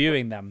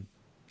reviewing them.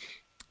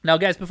 Now,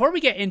 guys, before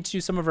we get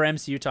into some of our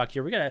MCU talk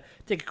here, we're going to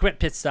take a quick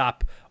pit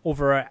stop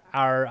over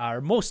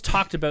our most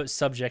talked about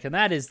subject, and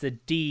that is the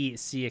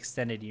DC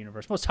Extended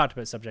Universe. Most talked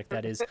about subject,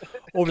 that is,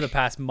 over the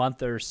past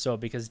month or so,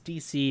 because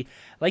DC,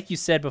 like you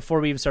said before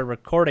we even started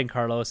recording,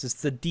 Carlos,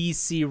 it's the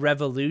DC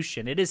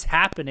revolution. It is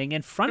happening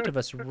in front of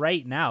us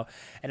right now,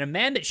 and a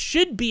man that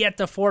should be at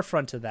the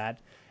forefront of that,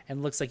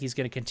 and looks like he's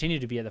going to continue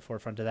to be at the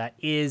forefront of that,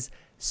 is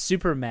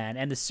Superman.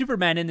 And the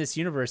Superman in this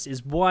universe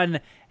is one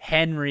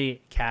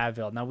Henry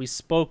Cavill. Now, we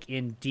spoke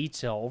in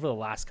detail over the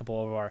last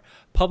couple of our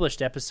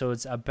published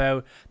episodes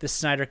about the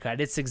Snyder Cut,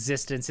 its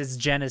existence, its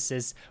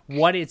genesis,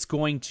 what it's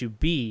going to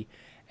be.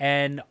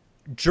 And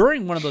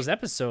during one of those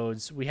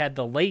episodes, we had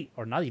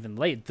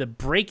the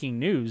breaking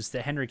news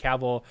that Henry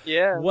Cavill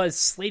was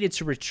slated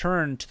to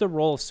return to the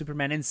role of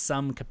Superman in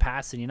some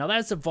capacity. Now,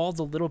 that's evolved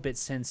a little bit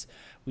since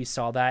we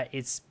saw that.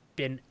 It's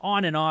been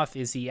on and off.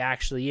 Is he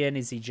actually in?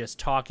 Is he just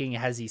talking?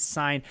 Has he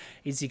signed?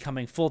 Is he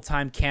coming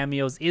full-time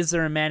cameos? Is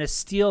there a Man of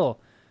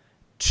Steel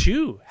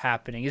 2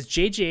 happening? Is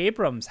J.J.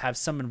 Abrams have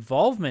some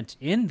involvement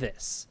in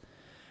this?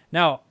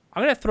 Now,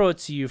 I'm going to throw it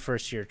to you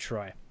first here,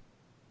 Troy.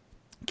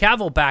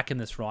 Cavill back in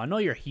this role. I know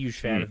you're a huge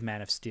fan of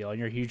Man of Steel, and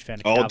you're a huge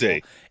fan of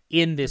Cavill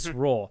in this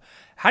role.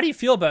 How do you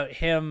feel about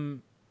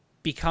him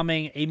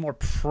becoming a more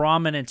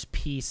prominent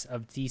piece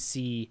of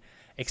DC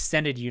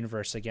Extended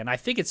Universe again? I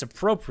think it's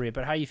appropriate,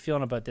 but how are you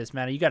feeling about this,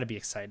 man? You got to be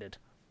excited.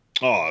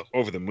 Oh,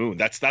 over the moon.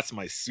 That's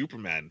my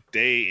Superman,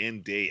 day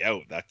in, day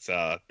out. That's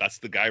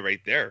the guy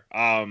right there.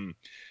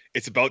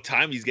 It's about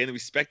time he's getting the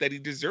respect that he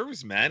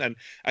deserves, man. And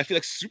I feel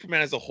like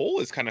Superman as a whole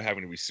is kind of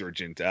having a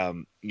resurgent.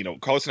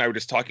 Carlos and I were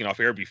just talking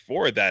off air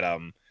before that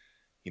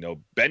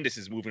Bendis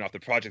is moving off the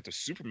project of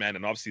Superman,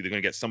 and obviously they're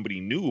going to get somebody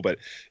new, but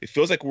it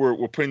feels like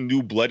we're putting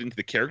new blood into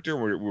the character.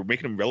 We're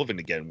making him relevant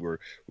again. We're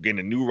getting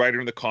a new writer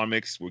in the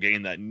comics. We're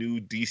getting that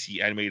new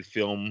DC animated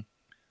film,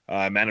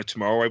 Man of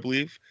Tomorrow, I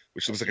believe,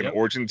 which looks like an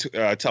origin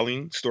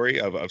telling story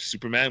of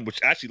Superman, which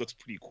actually looks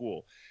pretty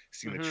cool,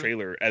 seeing the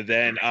trailer. And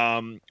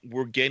then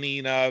we're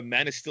getting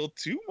Man of Steel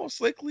 2,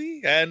 most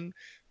likely, and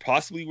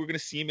possibly we're going to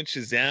see him in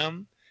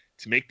Shazam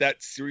to make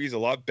that series a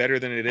lot better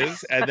than it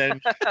is. And then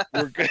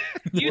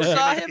you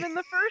saw him in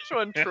the first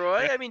one,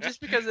 Troy. I mean,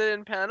 just because it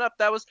didn't pan up,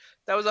 that was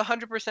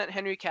 100%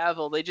 Henry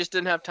Cavill. They just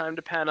didn't have time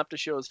to pan up to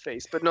show his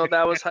face. But no,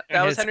 that was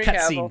Henry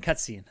Cavill.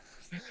 Cutscene.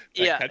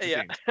 Yeah.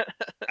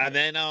 And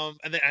then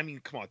I mean,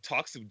 come on,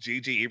 talks of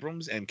J.J.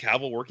 Abrams and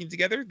Cavill working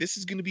together. This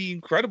is going to be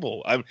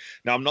incredible. I'm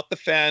not the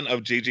fan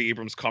of J.J.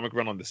 Abrams' comic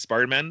run on the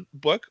Spider-Man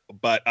book,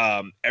 but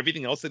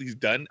everything else that he's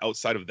done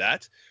outside of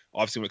that,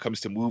 obviously when it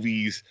comes to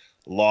movies,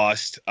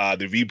 Lost,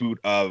 the reboot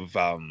of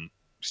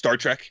Star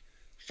Trek,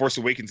 Force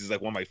Awakens is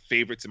like one of my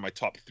favorites in my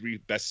top 3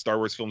 best Star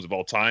Wars films of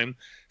all time.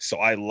 So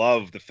I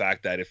love the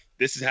fact that if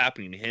this is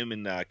happening, him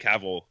and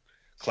Cavill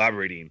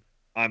collaborating,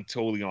 I'm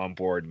totally on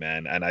board,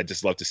 man. And I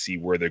just love to see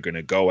where they're going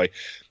to go. I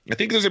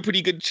think there's a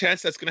pretty good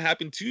chance that's going to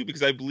happen too,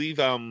 because I believe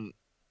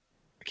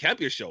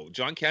Campio show,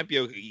 John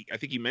Campio, I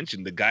think he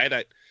mentioned the guy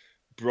that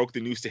broke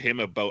the news to him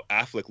about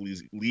Affleck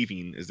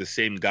leaving is the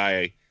same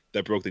guy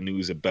that broke the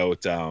news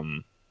about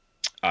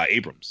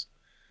Abrams.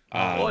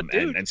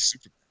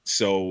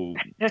 So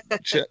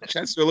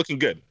chances are looking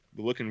good.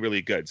 They're looking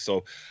really good.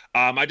 So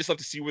I just love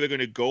to see where they're going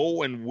to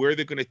go and where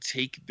they're going to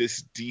take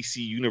this DC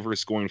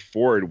universe going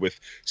forward, with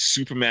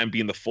Superman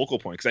being the focal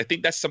point. Because I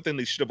think that's something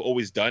they should have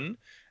always done.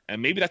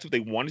 And maybe that's what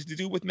they wanted to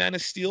do with Man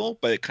of Steel,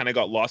 but it kind of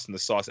got lost in the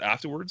sauce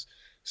afterwards.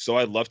 So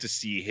I'd love to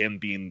see him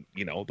being,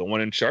 the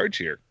one in charge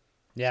here.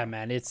 Yeah,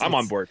 man. I'm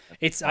on board.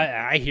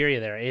 I hear you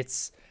there.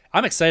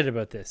 I'm excited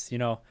about this,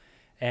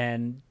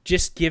 and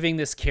just giving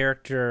this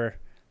character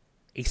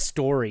a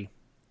story,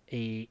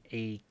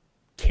 a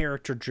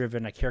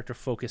character-driven, a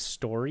character-focused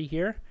story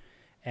here,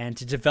 and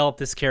to develop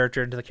this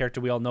character into the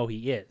character we all know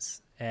he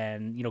is.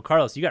 And,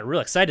 Carlos, you got real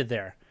excited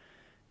there,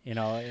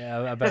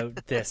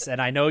 about this.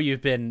 And I know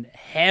you've been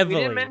heavily...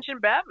 We didn't mention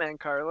Batman,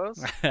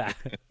 Carlos.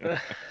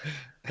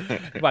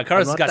 Well,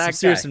 Carlos has got some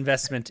serious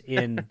investment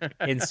in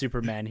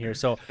Superman here.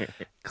 So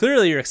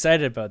clearly you're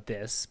excited about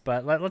this,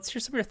 but let's hear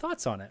some of your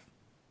thoughts on it.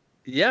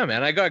 Yeah,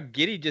 man, I got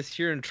giddy just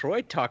hearing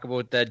Troy talk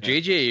about that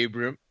JJ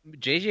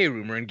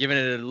rumor and giving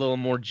it a little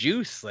more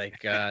juice.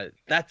 Like,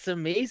 that's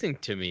amazing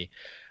to me.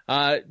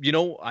 I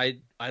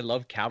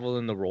love Cavill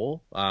in the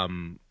role.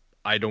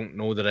 I don't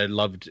know that I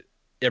loved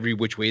every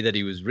which way that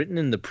he was written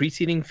in the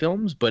preceding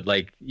films, but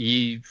like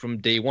he from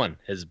day one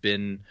has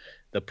been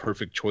the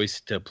perfect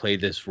choice to play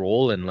this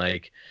role. And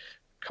like,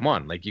 come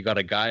on, like you got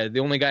a guy. The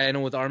only guy I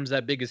know with arms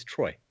that big is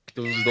Troy.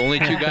 Those are the only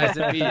 2 guys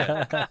in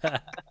media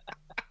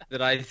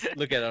that I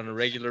look at on a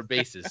regular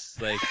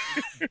basis, like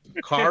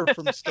carved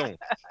from stone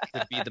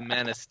to be the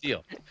Man of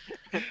Steel.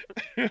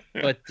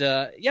 But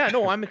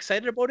I'm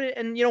excited about it.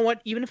 And you know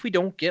what? Even if we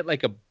don't get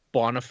like a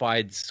bona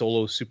fide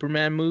solo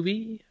Superman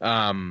movie,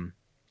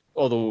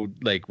 although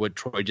like what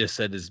Troy just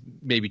said is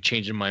maybe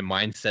changing my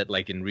mindset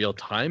like in real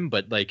time,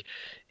 but like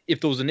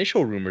if those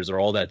initial rumors are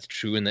all that's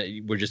true and that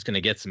we're just going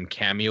to get some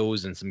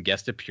cameos and some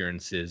guest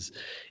appearances,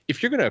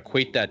 if you're going to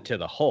equate that to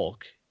the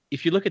Hulk,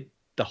 if you look at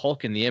the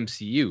Hulk in the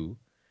MCU,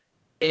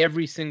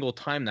 every single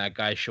time that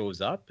guy shows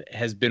up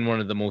has been one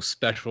of the most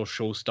special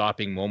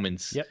show-stopping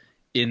moments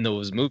in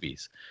those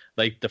movies.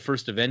 Like the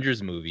first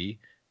Avengers movie,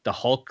 the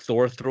Hulk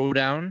Thor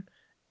throwdown,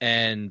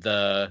 and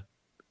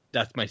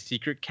that's my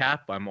secret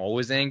cap, I'm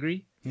always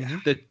angry. Mm-hmm.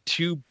 The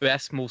two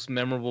best, most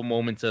memorable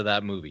moments of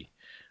that movie.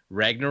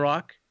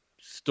 Ragnarok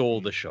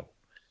stole the show.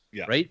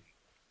 Yeah. Right?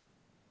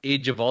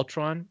 Age of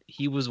Ultron,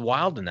 he was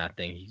wild in that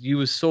thing. He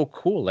was so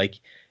cool. Like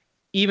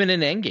even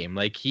in Endgame,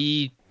 like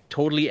he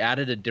totally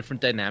added a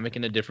different dynamic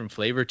and a different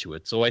flavor to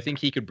it. So I think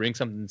he could bring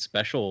something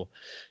special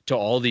to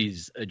all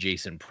these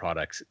adjacent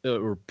products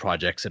or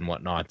projects and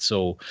whatnot.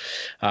 So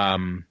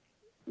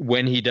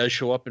when he does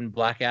show up in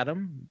Black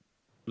Adam,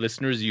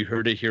 listeners, you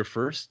heard it here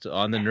first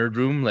on the Nerd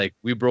Room. Like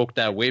we broke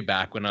that way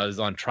back when I was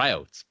on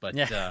tryouts, but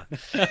yeah,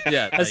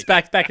 that's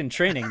like, back in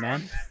training,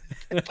 man.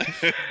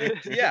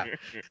 yeah.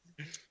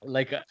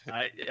 Like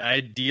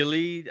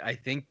ideally, I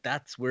think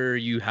that's where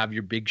you have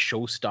your big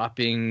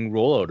show-stopping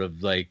rollout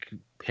of like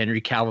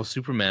Henry Cavill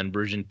Superman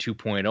version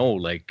 2.0,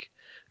 like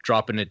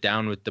dropping it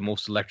down with the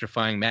most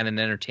electrifying man in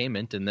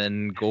entertainment, and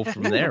then go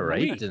from there,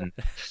 right? And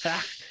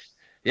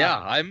yeah,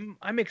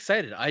 I'm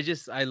excited.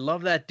 I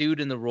love that dude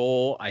in the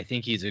role. I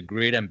think he's a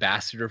great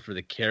ambassador for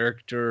the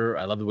character.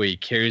 I love the way he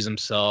carries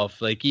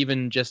himself. Like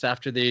even just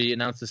after they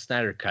announced the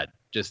Snyder Cut,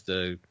 just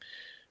a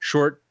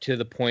short to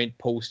the point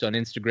post on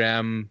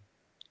Instagram,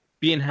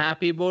 being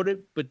happy about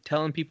it, but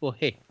telling people,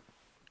 hey,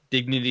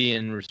 dignity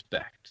and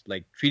respect.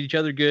 Like treat each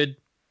other good,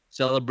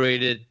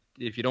 celebrate it.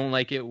 If you don't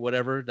like it,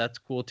 whatever, that's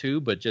cool too.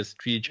 But just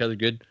treat each other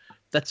good.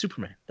 That's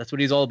Superman. That's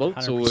what he's all about.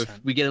 100%. So if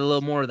we get a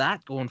little more of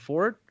that going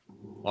forward,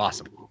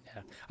 awesome.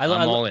 Yeah. I'm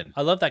all in.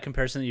 I love that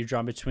comparison that you've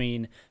drawn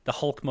between the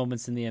Hulk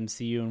moments in the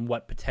MCU and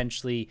what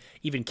potentially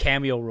even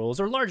cameo roles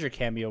or larger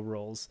cameo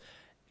roles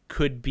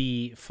could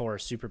be for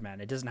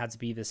Superman. It doesn't have to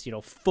be this,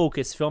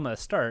 focused film at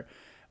the start,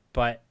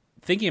 but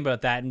thinking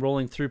about that and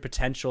rolling through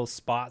potential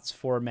spots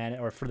for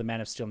the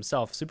Man of Steel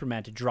himself,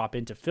 Superman, to drop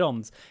into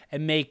films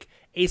and make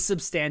a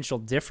substantial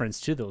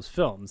difference to those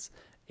films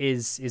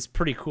is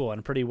pretty cool and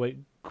a pretty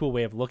cool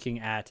way of looking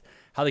at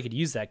how they could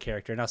use that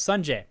character. Now,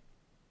 Sanjay,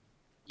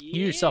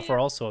 you yourself are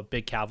also a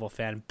big Cavill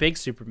fan, big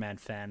Superman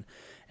fan,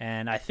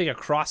 and I think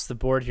across the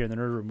board here in the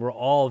Nerd Room, we're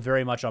all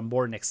very much on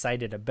board and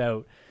excited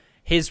about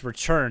his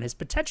return, his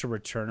potential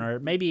return, or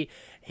maybe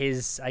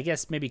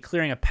maybe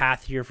clearing a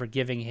path here for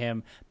giving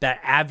him that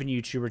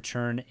avenue to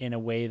return in a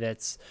way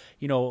that's,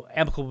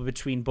 amicable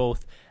between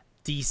both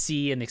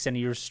DC and the extent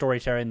of your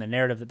storytelling and the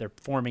narrative that they're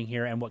forming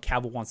here and what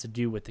Cavill wants to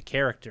do with the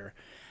character.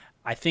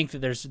 I think that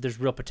there's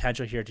real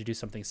potential here to do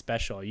something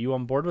special. Are you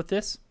on board with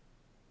this?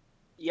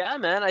 Yeah,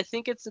 man, I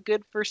think it's a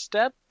good first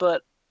step,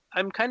 but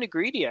I'm kind of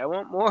greedy. I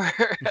want more.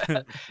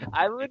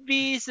 I would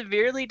be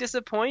severely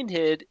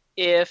disappointed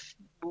if,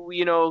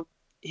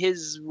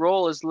 his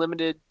role is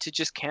limited to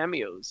just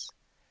cameos.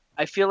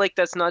 I feel like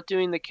that's not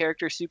doing the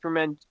character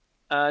Superman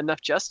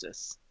enough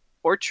justice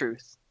or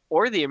truth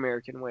or the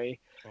American way.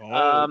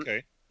 Oh,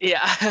 okay. Yeah.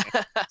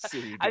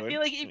 I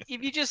feel like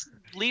if you just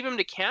leave him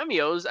to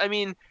cameos, I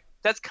mean,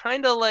 that's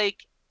kind of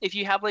like if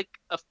you have like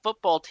a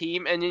football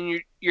team and then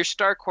your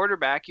star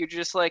quarterback, you're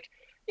just like,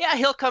 yeah,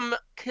 he'll come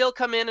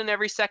in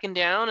every second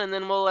down, and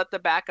then we'll let the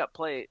backup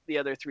play the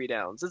other 3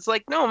 downs. It's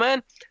like, no,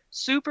 man,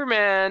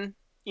 Superman,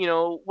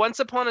 once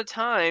upon a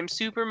time,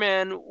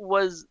 Superman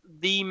was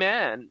the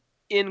man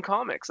in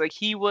comics. Like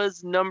he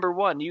was number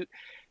one.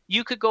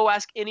 You could go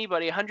ask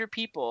anybody, 100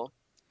 people,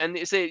 and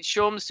they say,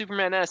 show them the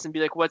Superman S and be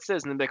like, what's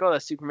this? And they'd be like, oh,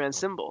 that's Superman's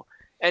symbol.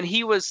 And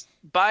he was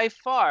by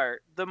far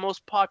the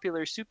most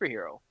popular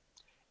superhero.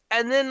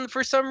 And then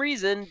for some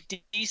reason,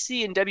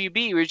 DC and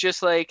WB were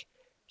just like,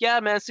 yeah,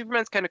 man,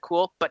 Superman's kind of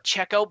cool, but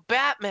check out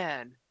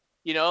Batman.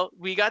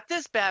 We got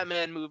this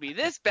Batman movie,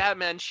 this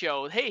Batman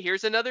show. Hey,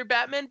 here's another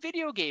Batman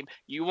video game.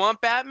 You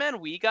want Batman?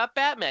 We got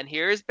Batman.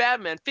 Here's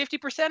Batman.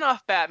 50%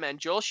 off Batman.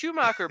 Joel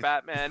Schumacher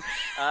Batman.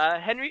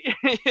 Henry,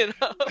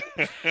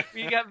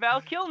 we got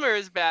Val Kilmer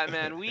as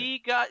Batman.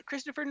 We got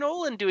Christopher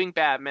Nolan doing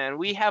Batman.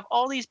 We have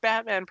all these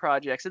Batman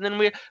projects. And then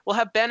we'll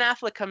have Ben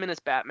Affleck come in as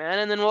Batman.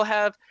 And then we'll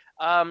have,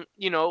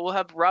 we'll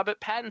have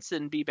Robert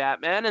Pattinson be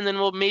Batman. And then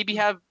we'll maybe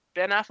have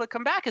Ben Affleck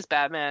come back as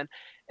Batman.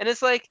 And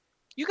it's like,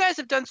 you guys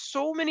have done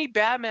so many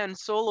Batman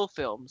solo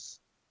films.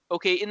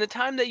 Okay, in the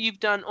time that you've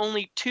done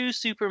only 2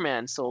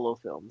 Superman solo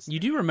films. You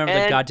do remember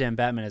that goddamn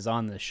Batman is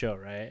on the show,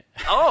 right?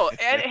 Oh,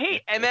 and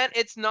hey, and man,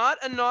 it's not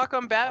a knock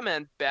on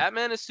Batman.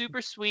 Batman is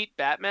super sweet,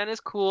 Batman is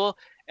cool,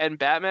 and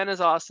Batman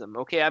is awesome.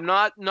 Okay, I'm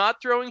not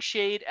throwing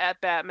shade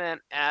at Batman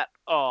at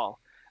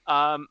all.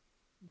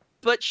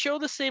 But show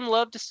the same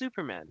love to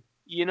Superman.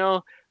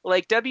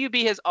 Like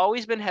WB has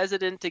always been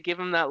hesitant to give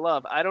him that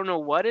love. I don't know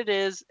what it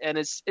is, and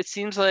it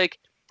seems like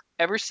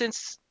ever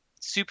since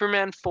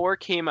Superman 4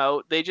 came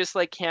out, they just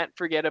like can't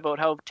forget about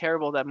how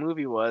terrible that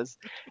movie was.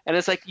 And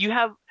it's like you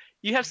have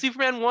You have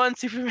Superman 1,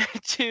 Superman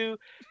 2,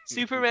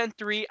 Superman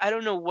 3. I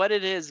don't know what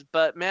it is,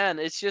 but man,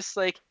 it's just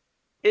like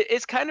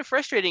it's kind of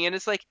frustrating, and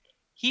it's like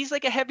he's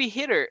like a heavy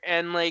hitter,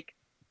 and like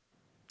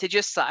to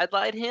just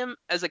sideline him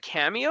as a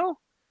cameo,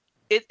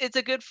 it's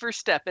a good first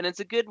step, and it's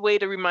a good way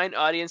to remind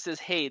audiences,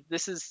 hey,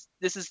 this is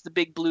the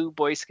big blue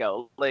Boy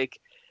Scout. Like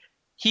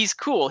he's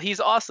cool, he's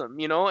awesome,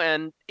 you know.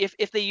 And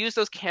if they use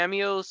those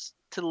cameos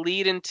to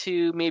lead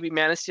into maybe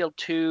Man of Steel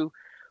 2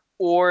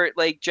 or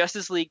like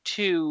Justice League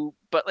 2,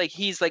 but like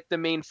he's like the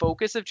main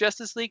focus of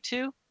Justice League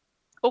 2,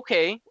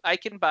 okay, I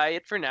can buy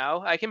it for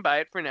now. I can buy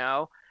it for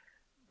now.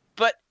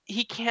 But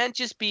he can't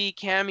just be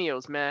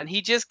cameos, man.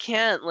 He just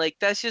can't. Like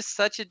that's just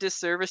such a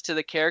disservice to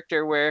the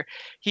character where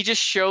he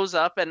just shows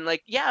up and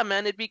like, yeah,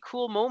 man, it'd be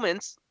cool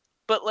moments,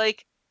 but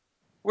like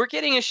we're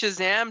getting a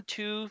Shazam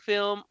 2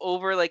 film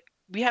over like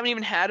we haven't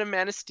even had a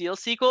Man of Steel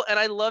sequel, and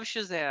I love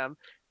Shazam.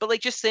 But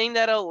like just saying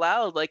that out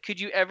loud, like could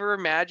you ever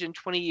imagine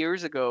 20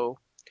 years ago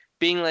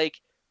being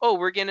like, oh,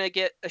 we're gonna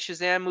get a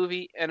Shazam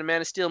movie and a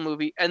Man of Steel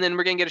movie, and then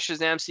we're gonna get a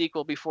Shazam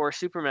sequel before a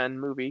Superman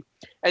movie,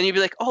 and you'd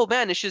be like, oh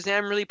man, is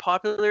Shazam really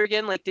popular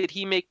again? Like, did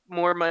he make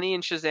more money in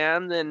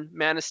Shazam than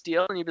Man of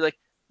Steel? And you'd be like,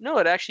 no,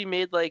 it actually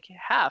made like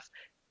half.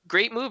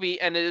 Great movie,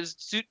 and it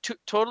was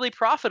totally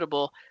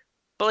profitable.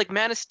 But like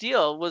Man of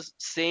Steel was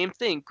same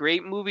thing,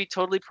 great movie,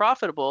 totally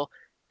profitable.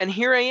 And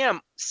here I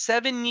am,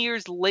 7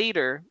 years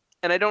later,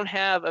 and I don't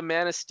have a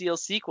Man of Steel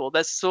sequel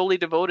that's solely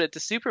devoted to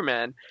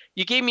Superman.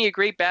 You gave me a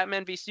great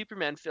Batman v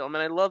Superman film,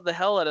 and I love the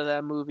hell out of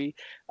that movie.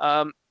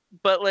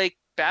 But like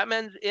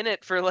Batman's in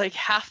it for like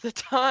half the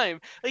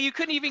time. Like you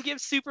couldn't even give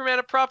Superman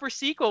a proper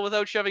sequel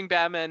without shoving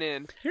Batman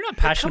in. You're not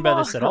passionate Like,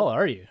 about this at all,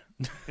 are you?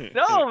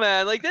 No,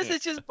 man. Like this is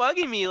just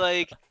bugging me.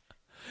 Like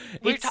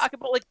we're talking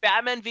about like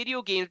Batman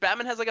video games.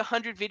 Batman has like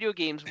 100 video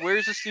games.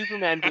 Where's a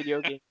Superman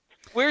video game?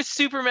 Where's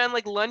Superman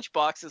like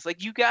lunchboxes?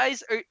 Like you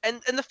guys are,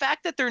 and the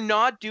fact that they're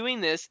not doing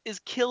this is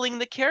killing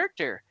the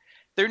character.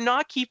 They're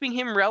not keeping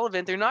him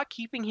relevant. They're not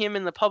keeping him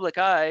in the public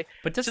eye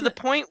But to the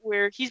point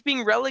where he's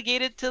being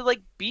relegated to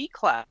like B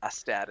class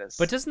status.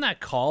 But doesn't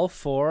that call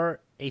for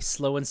a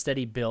slow and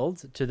steady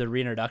build to the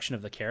reintroduction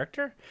of the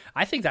character?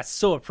 I think that's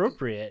so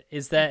appropriate,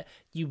 is that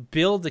you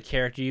build the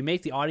character, you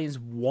make the audience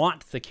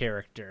want the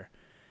character.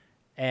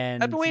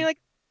 And I've been waiting like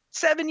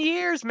 7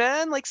 years,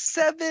 man. Like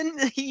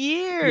 7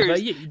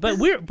 years. Yeah, but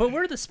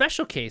we're the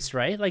special case,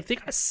 right? Like they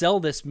gotta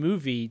sell this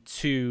movie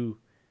to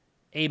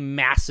a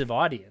massive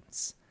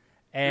audience.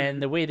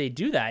 And the way they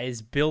do that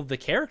is build the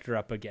character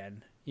up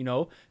again. You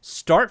know,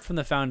 start from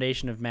the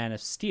foundation of Man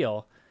of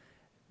Steel,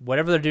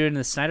 whatever they're doing in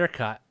the Snyder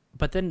Cut.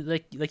 But then,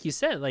 like you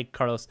said, like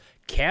Carlos,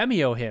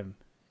 cameo him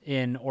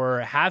in, or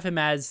have him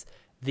as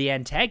the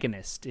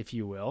antagonist, if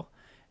you will,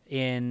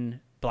 in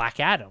Black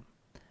Adam,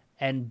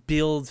 and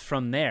build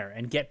from there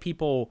and get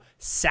people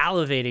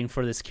salivating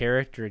for this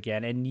character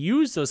again, and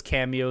use those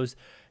cameos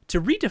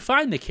to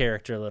redefine the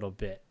character a little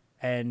bit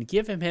and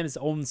give him his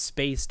own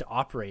space to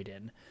operate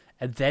in.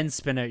 And then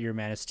spin out your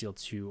Man of Steel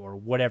 2 or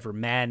whatever,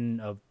 Man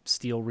of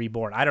Steel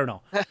Reborn. I don't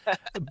know.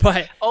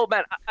 But oh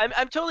man,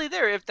 I'm totally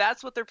there. If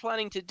that's what they're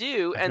planning to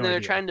do, and then they're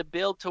trying to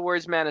build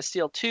towards Man of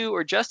Steel 2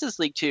 or Justice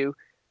League 2,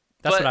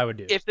 that's what I would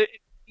do.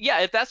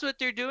 If that's what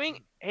they're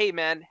doing, hey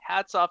man,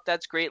 hats off.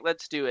 That's great.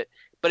 Let's do it.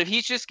 But if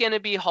he's just going to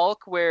be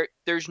Hulk, where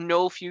there's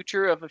no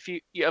future of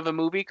a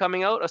movie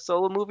coming out, a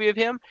solo movie of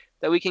him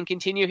that we can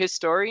continue his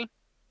story,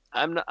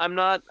 I'm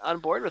not on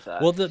board with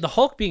that. Well, the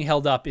Hulk being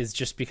held up is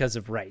just because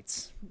of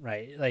rights,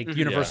 right? Like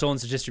Universal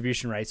owns the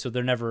distribution rights, so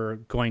they're never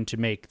going to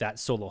make that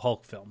solo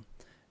Hulk film.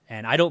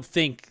 And I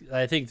think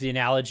the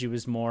analogy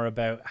was more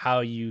about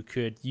how you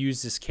could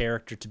use this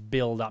character to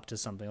build up to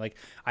something. Like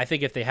I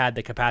think if they had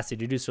the capacity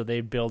to do so,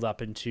 they'd build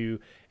up into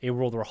a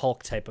World War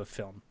Hulk type of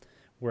film,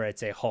 where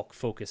it's a Hulk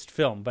focused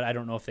film. But I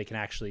don't know if they can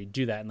actually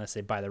do that unless they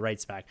buy the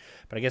rights back.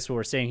 But I guess what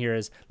we're saying here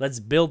is let's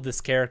build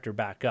this character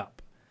back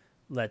up.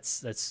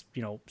 Let's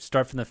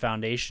start from the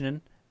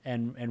foundation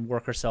and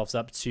work ourselves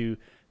up to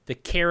the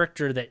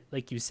character that,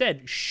 like you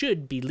said,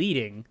 should be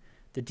leading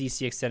the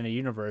DC Extended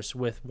Universe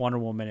with Wonder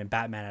Woman and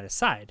Batman at his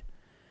side.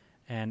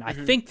 And I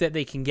think that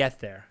they can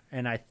get there.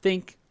 And I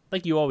think,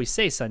 like you always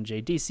say,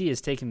 Sanjay, DC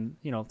is taking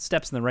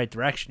steps in the right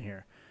direction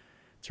here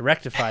to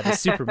rectify the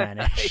Superman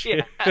issue.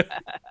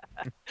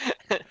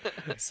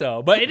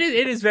 So, but it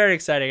is very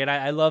exciting, and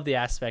I love the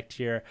aspect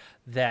here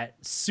that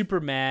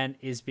Superman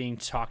is being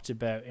talked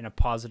about in a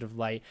positive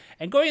light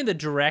and going in the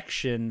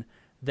direction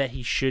that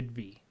he should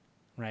be,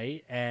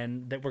 right?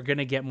 And that we're going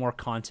to get more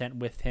content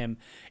with him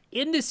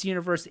in this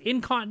universe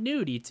in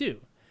continuity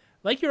too.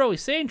 Like you're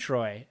always saying,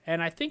 Troy,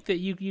 and I think that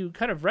you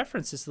kind of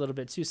referenced this a little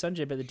bit too,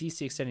 Sanjay, about the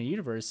DC Extended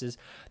Universe, is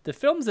the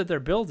films that they're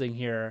building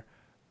here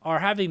are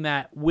having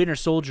that Winter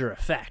Soldier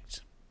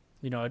effect.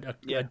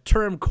 A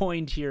term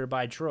coined here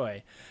by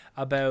Troy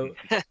about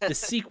the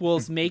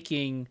sequels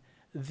making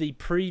the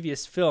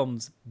previous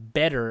films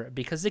better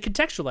because they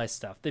contextualize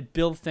stuff. They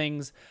build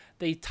things,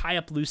 they tie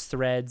up loose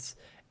threads,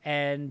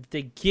 and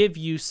they give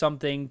you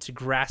something to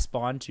grasp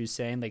onto,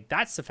 saying, like,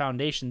 that's the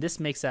foundation. This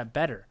makes that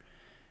better.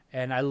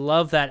 And I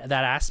love that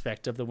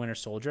aspect of the Winter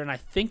Soldier, and I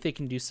think they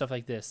can do stuff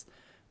like this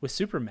with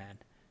Superman.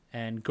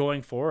 And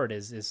going forward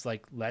is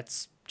like,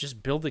 let's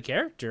just build the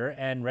character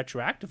and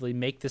retroactively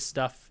make this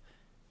stuff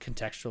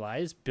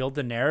contextualized, build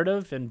the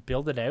narrative and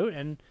build it out.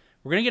 And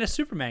we're going to get a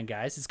Superman,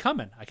 guys. It's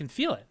coming. I can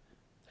feel it.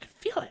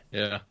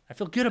 Yeah. I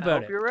feel good I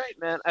about hope it. you're right,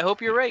 man. I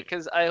hope you're right,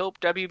 because I hope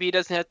WB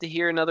doesn't have to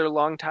hear another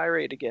long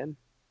tirade again.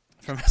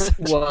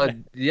 Well,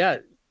 yeah,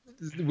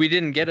 we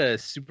didn't get a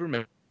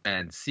Superman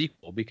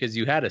sequel because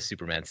you had a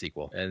Superman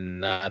sequel,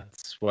 and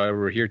that's why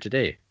we're here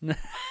today.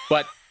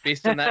 But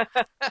based on that,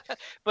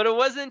 But it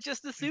wasn't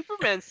just the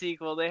Superman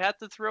sequel. They had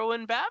to throw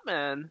in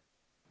Batman.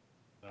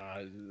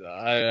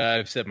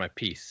 I've said my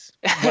piece.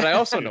 But I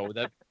also know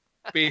that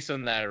based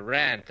on that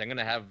rant, I'm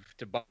gonna have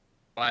to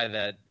buy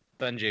that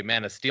Sanjay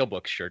Man of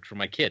Steelbook shirt for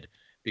my kid,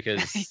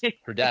 because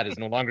her dad is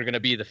no longer going to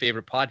be the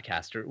favorite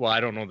podcaster. Well,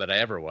 I don't know that I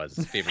ever was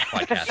the favorite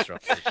podcaster on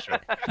this show.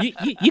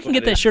 You can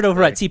get that shirt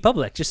over at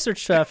TeePublic. Just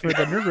search for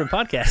the Nerd Room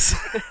podcast.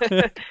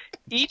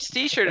 Each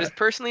T-shirt is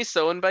personally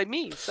sewn by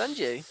me,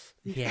 Sanjay.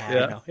 Yeah.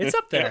 I know. It's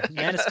up there.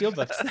 Man of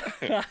Steelbooks.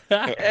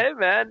 Hey,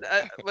 man,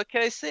 what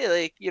can I say?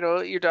 Like,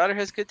 your daughter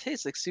has good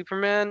taste. Like,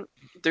 Superman,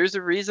 there's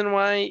a reason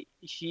why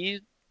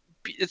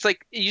it's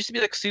like, it used to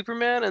be like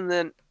Superman and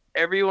then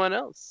everyone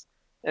else.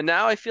 And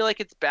now I feel like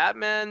it's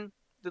Batman,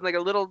 then like a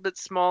little bit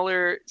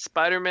smaller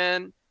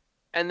Spider-Man,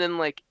 and then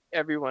like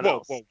everyone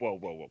else.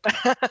 Whoa.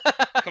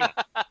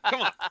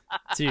 Come on.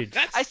 Dude.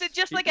 I said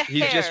just like a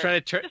hair. He's just trying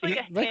to turn.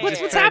 Like,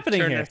 what's happening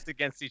turn here? us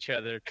against each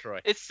other,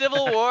 Troy. It's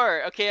Civil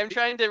War. Okay, I'm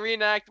trying to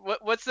reenact.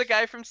 What's the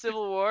guy from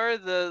Civil War?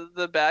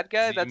 The bad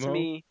guy? Zemo? That's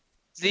me.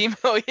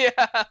 Zemo,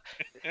 yeah.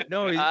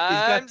 No, he's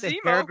I'm got the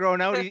Zemo. hair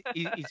grown out.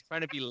 He's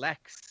trying to be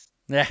Lex.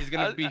 Yeah. He's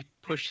gonna be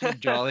pushing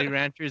Jolly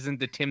Ranchers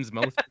into Tim's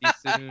mouth pretty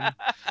soon.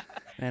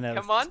 And,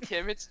 Come on,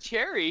 Tim. It's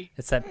Cherry.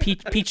 It's that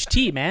peach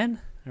tea, man,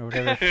 or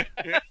whatever.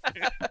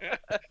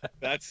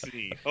 That's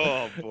me.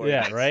 Oh boy.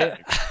 Yeah, right.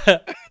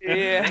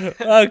 Yeah.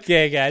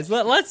 Okay, guys.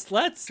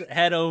 Let's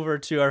head over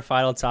to our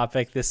final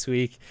topic this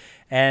week,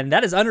 and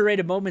that is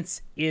underrated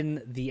moments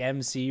in the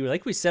MCU.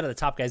 Like we said at the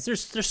top, guys,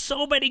 there's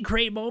so many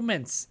great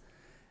moments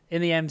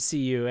in the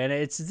MCU, and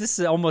this is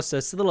almost a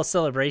little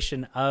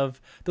celebration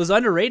of those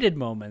underrated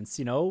moments.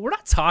 We're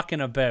not talking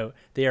about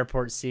the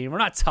airport scene. We're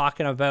not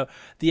talking about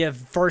the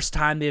first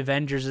time the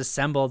Avengers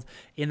assembled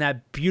in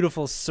that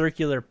beautiful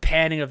circular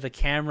panning of the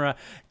camera,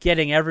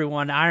 getting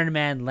everyone, Iron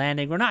Man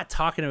landing. We're not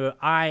talking about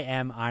I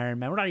Am Iron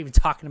Man. We're not even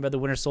talking about the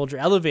Winter Soldier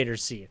elevator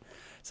scene.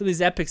 Some of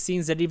these epic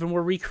scenes that even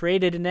were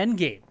recreated in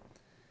Endgame.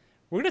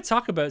 We're going to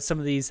talk about some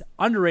of these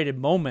underrated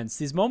moments,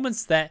 these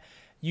moments that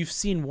you've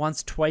seen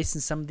once, twice in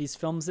some of these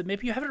films that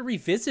maybe you haven't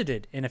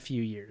revisited in a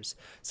few years.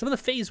 Some of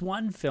the Phase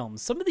 1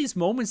 films, some of these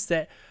moments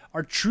that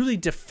are truly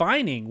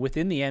defining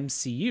within the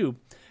MCU,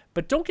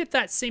 but don't get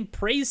that same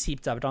praise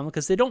heaped up on them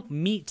because they don't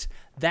meet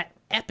that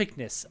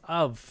epicness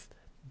of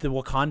the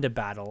Wakanda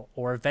battle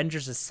or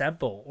Avengers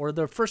Assemble or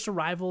the first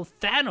arrival of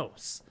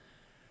Thanos.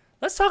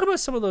 Let's talk about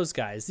some of those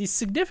guys, these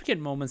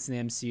significant moments in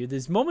the MCU,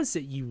 these moments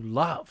that you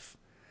love,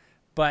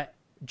 but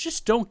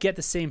just don't get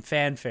the same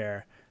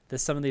fanfare that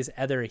some of these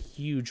other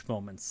huge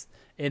moments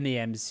in the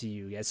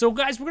MCU. Yeah. So,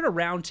 guys, we're going to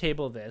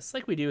roundtable this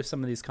like we do with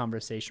some of these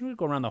conversations. We're going to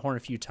go around the horn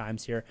a few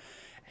times here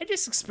and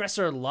just express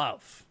our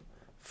love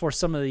for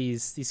some of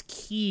these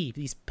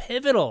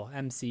pivotal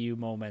MCU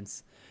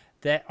moments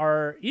that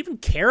are even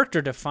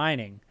character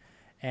defining,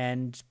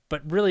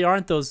 but really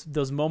aren't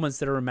those moments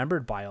that are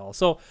remembered by all.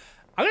 So,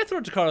 I'm going to throw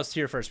it to Carlos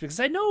here first because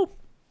I know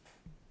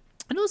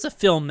it's a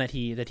film that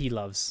he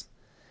loves.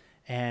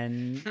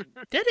 And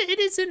that it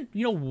isn't,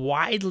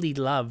 widely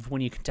loved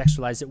when you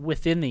contextualize it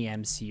within the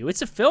MCU.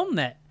 It's a film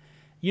that,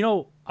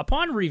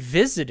 upon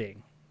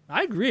revisiting,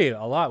 I agree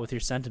a lot with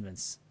your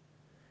sentiments,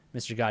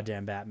 Mr.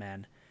 Goddamn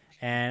Batman.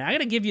 And I'm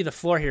going to give you the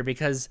floor here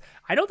because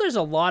I know there's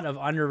a lot of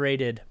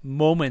underrated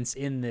moments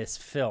in this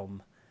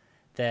film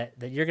that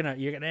you're gonna,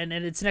 and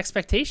it's an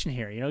expectation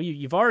here.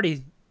 You've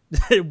already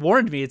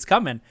warned me it's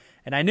coming,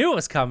 and I knew it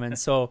was coming.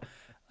 So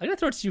I'm going to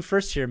throw it to you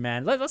first here,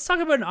 man. Let's talk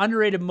about an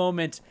underrated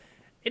moment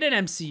in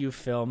an MCU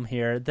film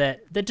here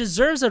that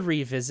deserves a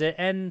revisit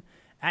and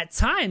at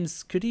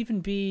times could even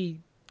be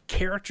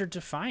character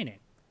defining,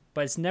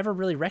 but it's never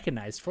really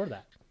recognized for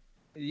that.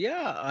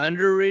 Yeah,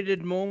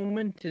 underrated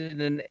moment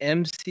in an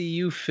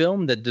MCU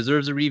film that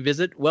deserves a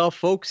revisit. Well,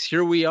 folks,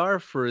 here we are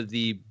for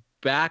the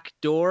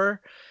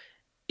backdoor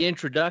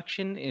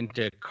introduction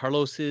into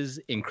Carlos's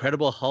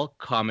Incredible Hulk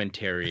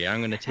commentary. I'm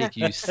going to take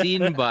you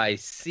scene by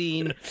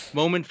scene,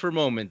 moment for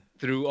moment,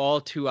 through all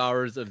 2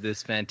 hours of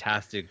this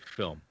fantastic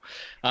film.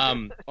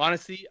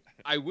 Honestly,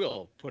 I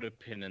will put a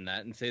pin in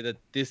that and say that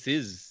this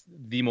is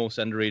the most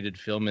underrated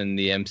film in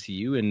the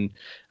MCU,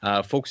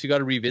 and folks, you got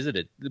to revisit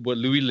it. What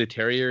Louis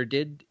Leterrier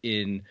did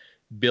in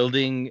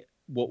building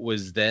what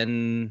was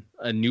then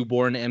a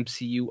newborn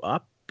MCU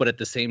up, but at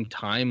the same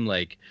time,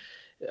 like,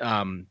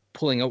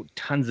 pulling out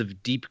tons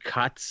of deep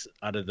cuts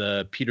out of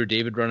the Peter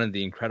David run of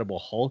the Incredible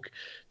Hulk,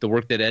 the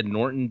work that Ed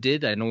Norton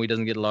did. I know he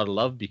doesn't get a lot of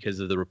love because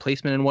of the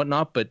replacement and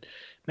whatnot, but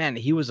man,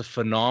 he was a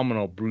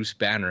phenomenal Bruce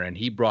Banner, and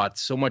he brought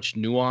so much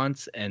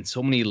nuance and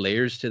so many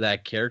layers to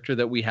that character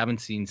that we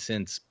haven't seen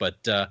since.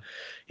 But,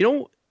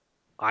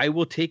 I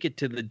will take it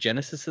to the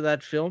genesis of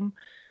that film.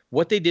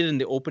 What they did in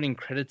the opening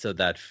credits of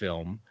that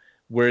film,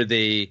 where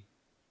they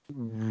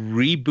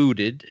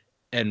rebooted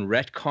and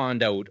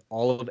retconned out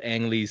all of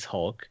Ang Lee's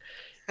Hulk,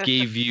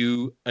 gave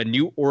you a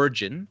new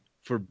origin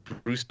for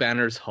Bruce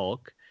Banner's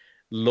Hulk,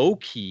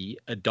 low-key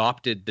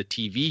adopted the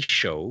TV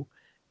show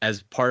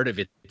as part of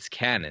its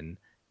canon,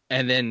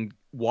 and then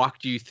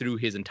walked you through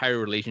his entire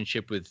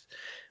relationship with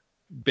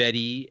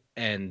Betty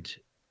and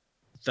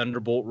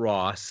Thunderbolt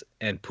Ross,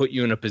 and put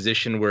you in a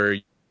position where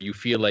you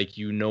feel like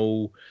you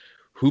know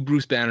who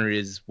Bruce Banner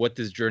is, what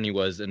this journey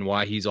was, and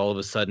why he's all of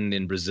a sudden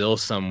in Brazil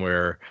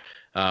somewhere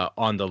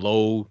on the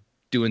low,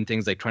 doing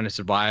things like trying to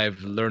survive,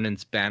 learning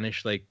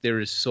Spanish. Like, there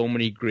is so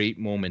many great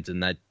moments in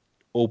that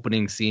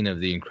opening scene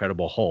of the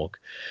Incredible Hulk.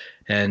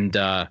 And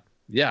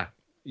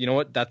you know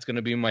what? That's going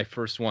to be my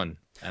first one.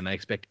 And I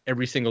expect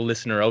every single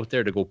listener out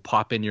there to go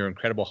pop in your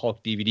Incredible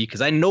Hulk DVD,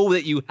 because I know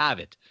that you have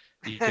it,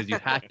 because you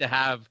have to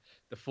have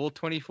the full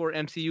 24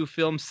 MCU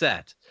film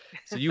set.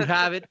 So you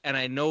have it, and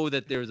I know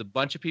that there's a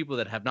bunch of people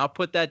that have not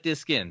put that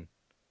disc in.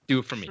 Do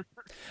it for me,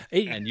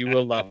 and you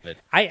will love it.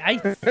 I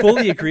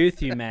fully agree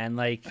with you, man.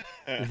 Like,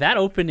 that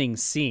opening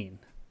scene,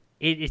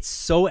 it's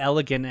so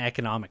elegant and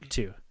economic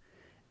too.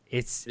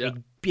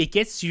 It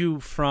gets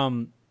you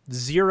from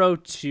 0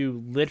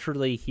 to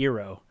literally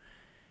hero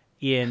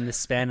in the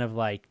span of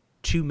like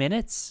 2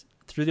 minutes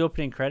through the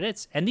opening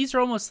credits. And these are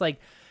almost like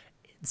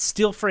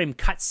still frame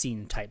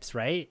cutscene types,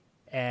 right?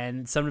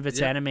 And some of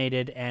it's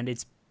animated, and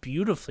it's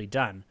beautifully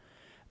done.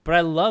 But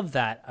I love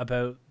that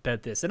about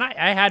this. And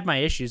I had my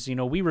issues.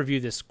 We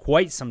reviewed this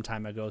quite some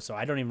time ago, so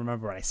I don't even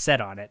remember what I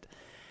said on it.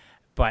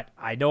 But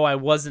I know I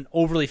wasn't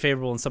overly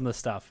favorable in some of the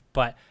stuff.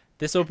 But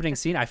this opening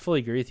scene, I fully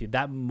agree with you.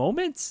 That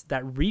moment,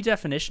 that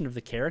redefinition of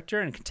the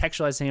character and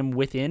contextualizing him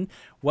within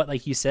what,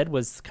 like you said,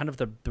 was kind of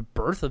the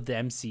birth of the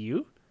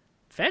MCU,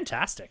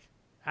 fantastic.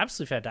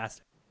 Absolutely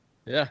fantastic.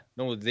 Yeah,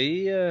 no,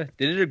 they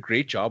did a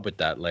great job with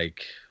that.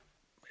 Like,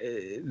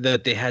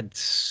 that they had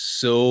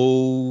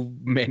so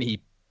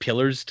many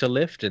pillars to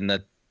lift, and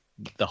that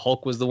the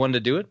Hulk was the one to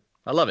do it.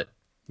 I love it.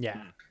 Yeah,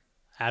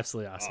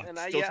 absolutely awesome. And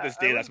still to this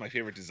day, that's my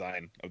favorite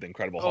design of the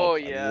Incredible Hulk. Oh,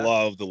 yeah. I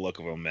love the look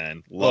of him,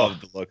 man.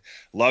 Loved the look.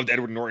 Loved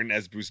Edward Norton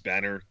as Bruce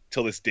Banner.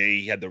 Till this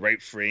day, he had the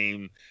right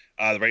frame,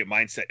 the right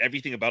mindset,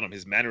 everything about him,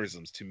 his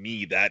mannerisms. To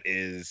me, that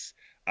is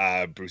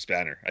Bruce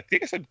Banner. I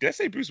think did I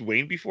say Bruce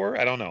Wayne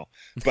before? I don't know,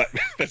 but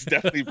that's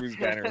definitely Bruce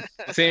Banner.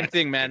 Same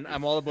thing, man.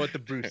 I'm all about the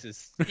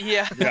Bruces.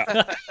 Yeah.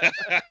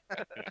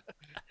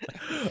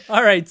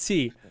 All right,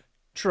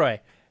 Troy,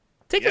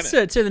 take us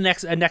to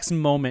the next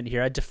moment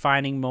here, a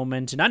defining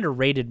moment, an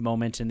underrated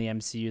moment in the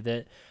MCU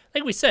that,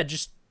 like we said,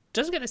 just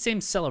doesn't get the same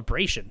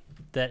celebration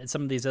that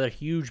some of these other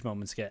huge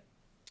moments get.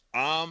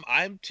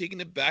 I'm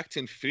taking it back to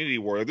Infinity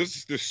War.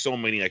 There's so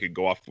many I could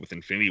go off with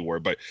Infinity War,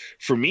 but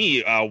for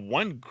me,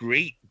 one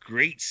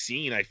great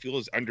scene I feel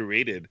is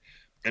underrated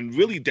and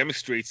really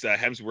demonstrates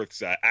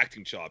Hemsworth's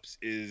acting chops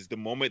is the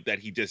moment that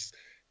he just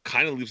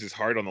kind of leaves his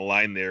heart on the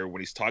line there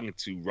when he's talking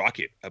to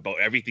Rocket about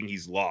everything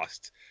he's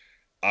lost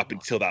up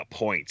until that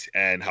point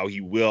and how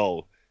he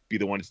will be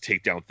the one to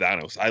take down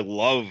Thanos. I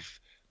love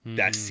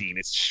that scene.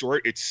 It's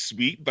short, it's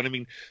sweet, but I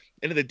mean,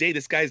 end of the day,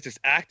 this guy's just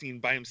acting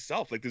by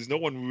himself. Like, there's no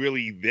one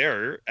really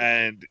there,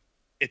 and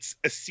it's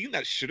a scene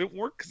that shouldn't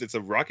work because it's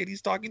a Rocket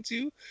he's talking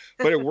to,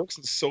 but it works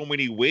in so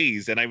many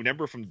ways. And I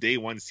remember from day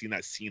one seeing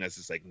that scene, I was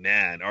just like,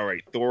 man, all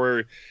right,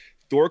 Thor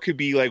could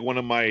be like one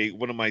of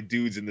my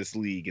dudes in this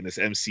league, in this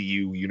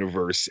MCU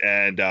universe.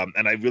 And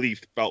I really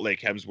felt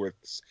like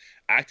Hemsworth's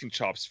acting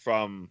chops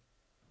from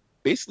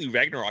basically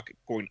Ragnarok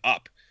going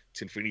up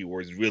to Infinity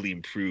War is really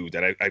improved,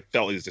 and I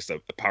felt it was just a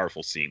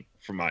powerful scene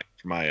for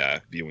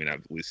my viewing, at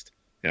least.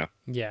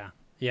 Yeah,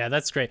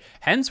 that's great.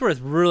 Hemsworth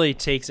really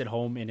takes it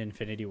home in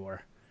Infinity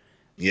War.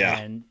 Yeah,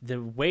 and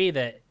the way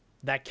that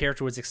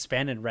character was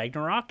expanded in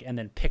Ragnarok and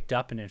then picked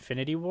up in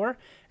Infinity War,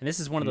 and this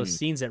is one of those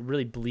scenes that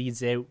really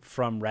bleeds out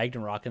from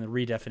Ragnarok and the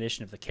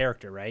redefinition of the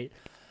character, right?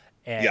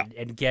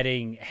 And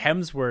getting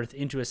Hemsworth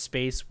into a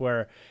space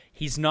where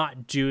he's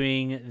not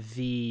doing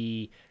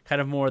the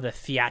kind of more the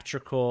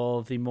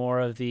theatrical, the more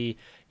of the,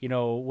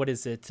 what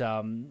is it?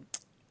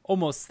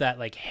 Almost that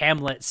like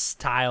Hamlet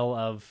style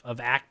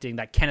of acting,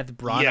 that Kenneth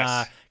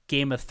Branagh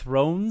Game of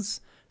Thrones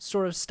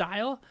sort of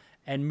style,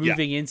 and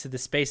moving into the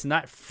space, and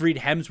that freed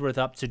Hemsworth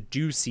up to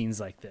do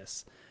scenes like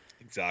this.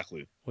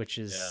 Exactly. Which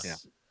is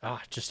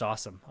just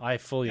awesome. I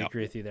fully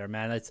agree with you there,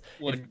 man.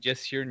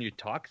 Just hearing you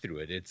talk through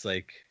it, it's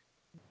like,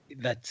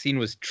 that scene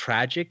was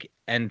tragic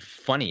and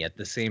funny at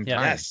the same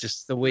time. Yes.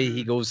 Just the way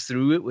he goes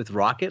through it with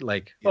Rocket,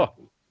 like,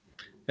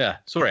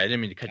 sorry, I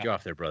didn't mean to cut you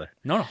off there, brother.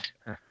 No,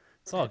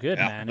 it's all good,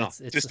 man. No.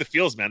 It's just the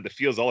feels, man. The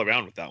feels all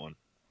around with that one.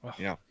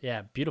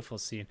 Yeah, beautiful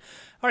scene.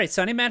 All right,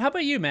 Sonny, man, how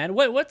about you, man?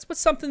 What's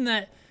something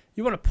that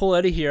You want to pull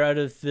out of here, out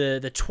of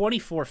the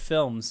 24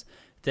 films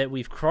that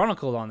we've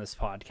chronicled on this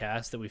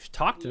podcast, that we've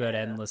talked about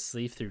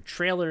endlessly through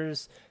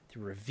trailers,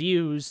 through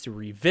reviews, through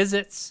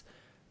revisits.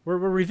 We're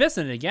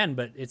revisiting it again,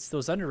 but it's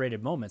those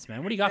underrated moments,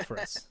 man. What do you got for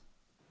us?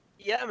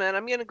 Yeah, man,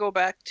 I'm gonna go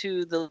back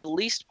to the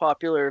least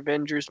popular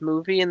Avengers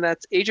movie, and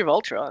that's Age of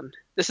Ultron.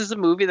 This is a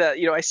movie that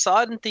I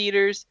saw it in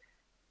theaters,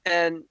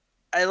 and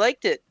I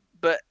liked it,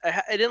 but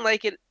I didn't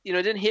like it. It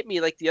didn't hit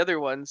me like the other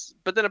ones.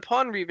 But then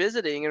upon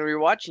revisiting and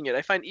rewatching it,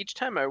 I find each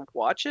time I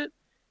watch it,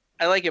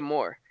 I like it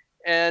more.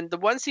 And the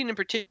one scene in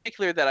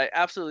particular that I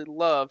absolutely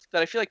love,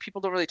 that I feel like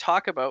people don't really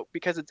talk about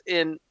because it's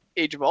in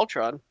Age of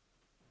Ultron,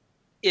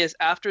 is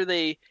after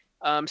they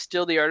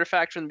steal the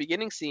artifact from the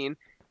beginning scene,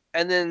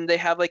 and then they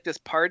have like this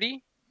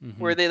party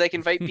where they like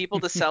invite people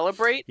to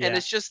celebrate, and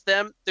it's just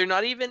them. They're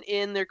not even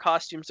in their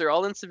costumes; they're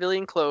all in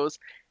civilian clothes,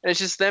 and it's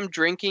just them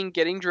drinking,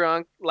 getting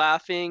drunk,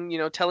 laughing,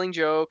 telling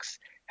jokes,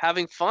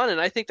 having fun.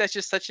 And I think that's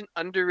just such an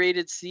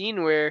underrated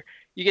scene where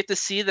you get to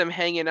see them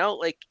hanging out.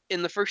 Like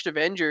in the first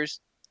Avengers,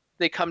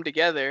 they come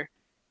together,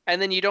 and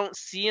then you don't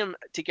see them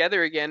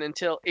together again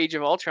until Age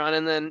of Ultron,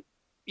 and then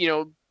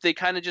they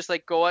kind of just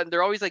like go out, and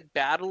they're always like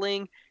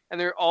battling,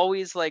 and they're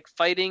always like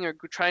fighting or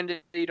trying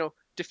to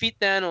defeat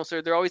Thanos,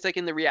 or they're always like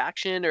in the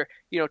reaction, or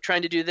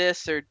trying to do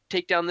this or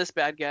take down this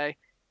bad guy.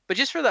 But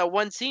just for that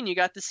one scene, you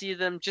got to see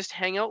them just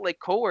hang out like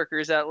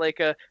coworkers at like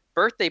a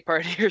birthday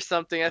party or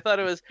something. I thought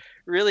it was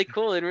really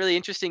cool and really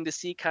interesting to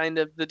see kind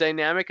of the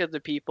dynamic of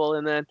the people.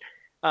 And then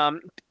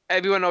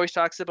everyone always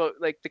talks about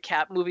like the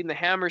Cap moving the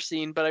hammer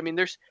scene, but I mean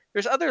there's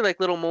other like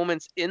little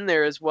moments in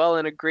there as well,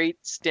 and a great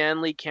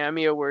Stan Lee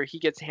cameo where he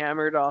gets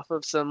hammered off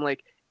of some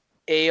like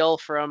ale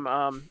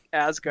from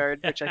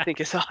Asgard, which I think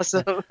is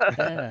awesome.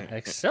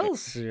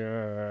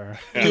 Excelsior.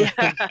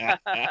 Yeah.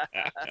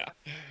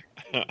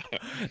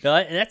 No,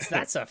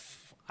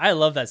 I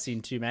love that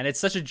scene too, man.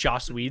 It's such a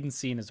Joss Whedon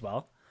scene as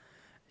well.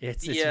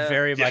 It's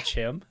very much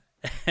him.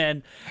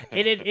 And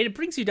it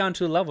brings you down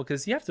to a level,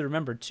 because you have to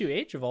remember too,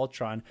 Age of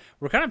Ultron,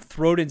 we're kind of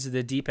thrown into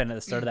the deep end at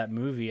the start of that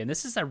movie, and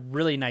this is a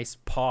really nice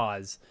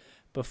pause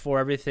before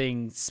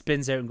everything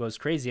spins out and goes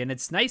crazy. And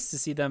it's nice to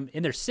see them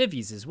in their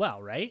civvies as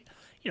well, right?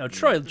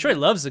 Troy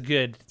loves a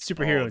good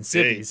superhero in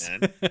civvies.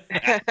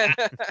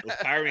 Those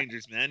Power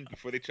Rangers, man,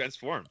 before they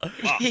transform.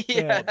 Oh,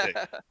 Yeah.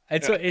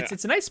 And so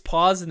it's a nice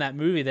pause in that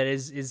movie that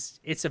is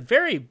it's a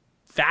very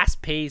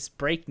fast-paced,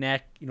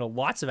 breakneck,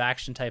 lots of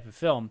action type of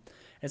film.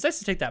 And it's nice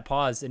to take that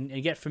pause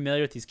and get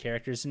familiar with these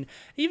characters, and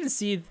even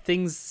see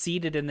things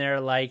seeded in there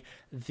like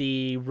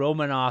the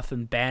Romanoff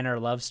and Banner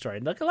love story.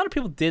 Like, a lot of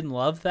people didn't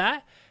love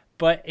that,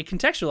 but it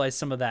contextualized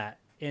some of that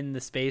in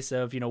the space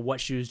of what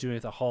she was doing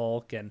with the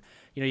Hulk, and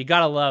you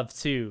gotta love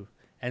too.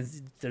 And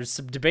there's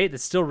some debate that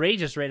still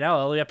rages right now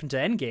all the way up into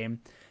Endgame,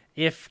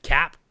 if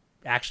Cap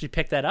actually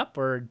picked that up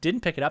or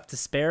didn't pick it up to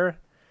spare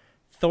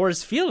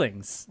Thor's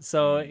feelings.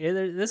 So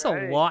there's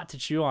a lot to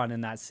chew on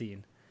in that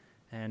scene,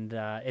 and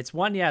it's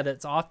one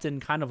that's often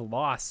kind of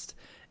lost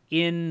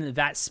in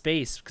that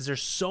space, because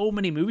there's so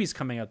many movies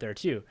coming out there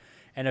too,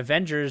 and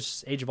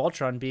Avengers Age of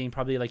Ultron being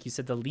probably, like you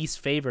said, the least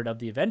favorite of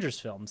the Avengers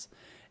films.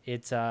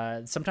 It's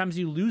sometimes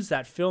you lose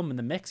that film in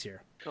the mix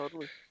here.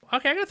 Totally.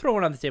 Okay, I'm gonna throw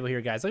one on the table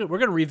here, guys. We're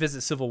gonna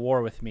revisit Civil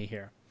War with me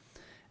here,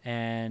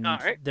 and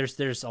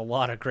there's a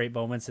lot of great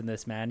moments in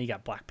this, man. You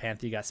got Black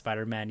Panther, you got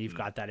Spider-Man, you've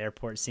got that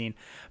airport scene,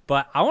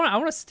 but I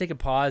want us to take a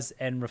pause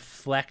and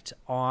reflect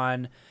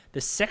on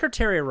the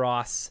Secretary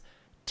Ross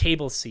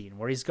table scene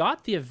where he's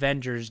got the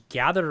Avengers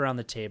gathered around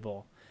the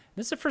table.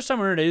 This is the first time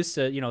we're introduced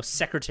to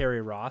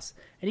Secretary Ross,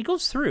 and he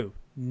goes through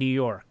New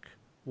York,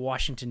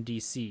 Washington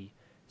D.C.,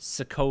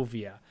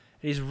 Sokovia,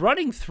 and he's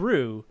running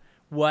through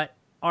what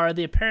are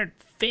the apparent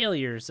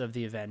failures of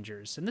the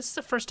Avengers. And this is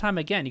the first time,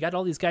 again, you got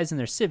all these guys in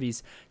their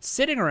civvies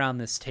sitting around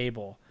this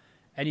table,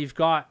 and you've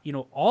got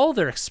all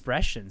their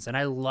expressions. And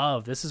I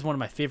love, this is one of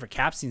my favorite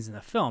Cap scenes in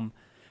the film,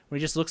 where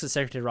he just looks at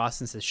Secretary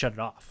Ross and says, "Shut it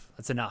off,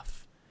 that's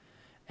enough."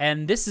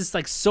 And this is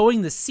like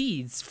sowing the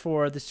seeds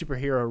for the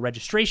Superhero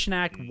Registration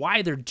Act,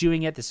 why they're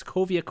doing it, the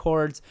Sokovia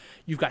Accords.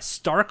 You've got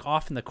Stark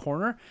off in the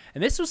corner.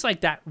 And this was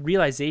like that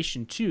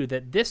realization, too,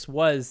 that this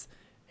was,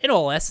 in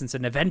all essence,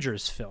 an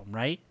Avengers film,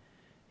 right?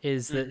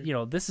 Is that,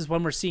 this is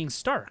when we're seeing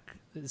Stark.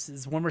 This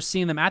is when we're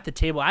seeing them at the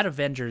table at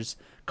Avengers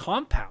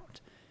compound.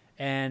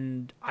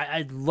 And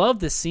I love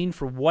this scene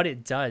for what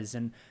it does,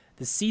 and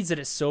the seeds that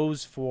it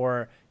sows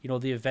for,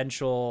 the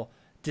eventual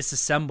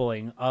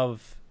disassembling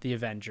of the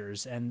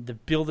Avengers and the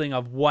building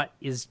of what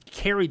is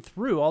carried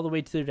through all the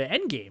way to the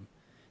Endgame.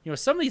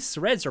 Some of these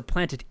threads are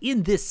planted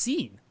in this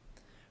scene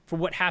for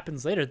what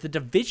happens later. The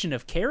division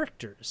of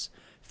characters,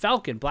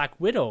 Falcon, Black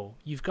Widow.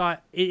 You've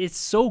got it's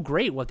so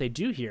great what they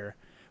do here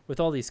with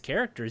all these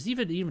characters.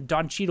 Even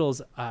Don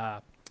Cheadle's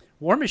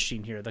War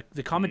Machine here,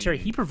 the commentary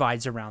he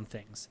provides around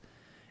things.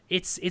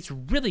 It's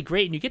really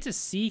great, and you get to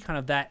see kind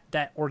of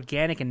that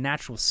organic and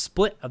natural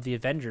split of the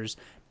Avengers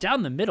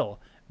down the middle,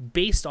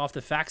 based off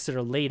the facts that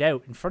are laid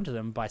out in front of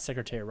them by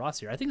Secretary Ross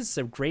here. I think this is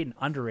a great and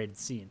underrated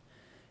scene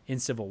in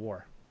Civil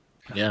War.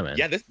 Yeah, man.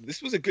 Yeah,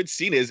 this was a good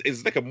scene.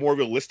 Is like a more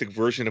realistic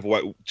version of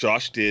what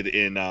Josh did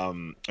in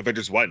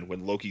Avengers 1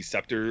 when Loki's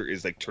scepter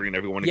is like turning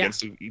everyone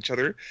against each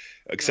other,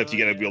 except you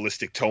get a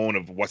realistic tone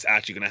of what's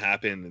actually going to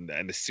happen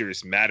and the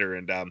serious matter.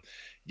 And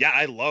yeah,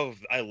 I love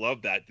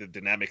that the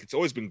dynamic. It's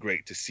always been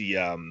great to see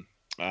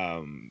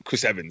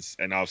Chris Evans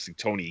and obviously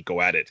Tony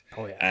go at it.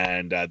 Oh yeah.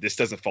 And this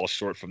doesn't fall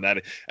short from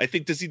that. I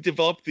think, does he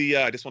develop the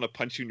I just want to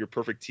punch you in your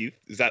perfect teeth?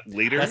 Is that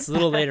later? That's a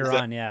little later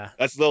on, yeah.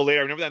 That's a little later.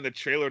 I remember that in the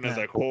trailer, and I was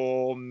like,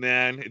 "Oh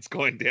man, it's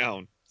going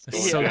down."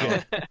 It's so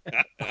down. good.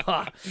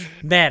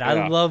 Man,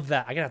 I love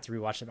that. I'm gonna have to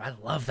rewatch it. I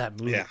love that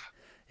movie.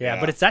 Yeah,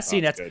 but it's that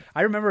scene. That's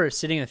I remember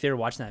sitting in the theater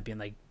watching that, being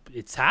like,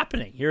 "It's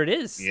happening. Here it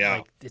is."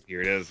 Yeah, like,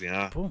 here it is.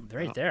 Yeah, boom,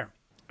 right there.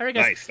 All right,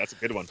 guys. Nice. That's a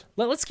good one.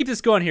 Let's keep this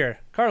going here.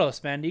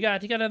 Carlos, man, you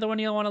got another one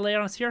you want to lay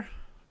on us here?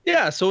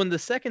 Yeah. So in the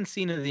second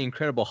scene of The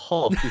Incredible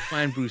Hulk, we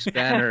find Bruce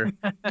Banner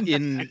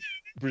in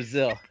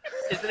Brazil.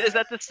 Is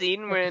that the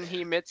scene when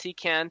he admits he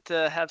can't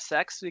have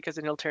sex because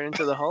then he'll turn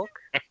into the Hulk?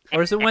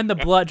 Or is it when the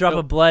drop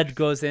of blood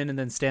goes in and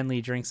then Stan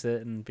Lee drinks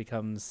it and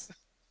becomes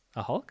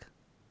a Hulk?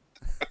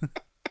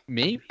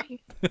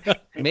 Maybe.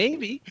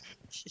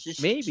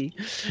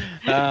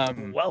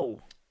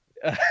 Whoa.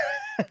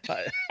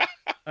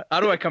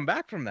 How do I come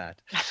back from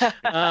that?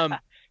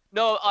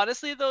 No,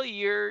 honestly though,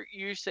 you're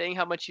saying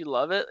how much you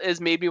love it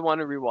is made me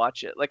want to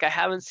rewatch it. Like I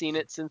haven't seen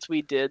it since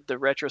we did the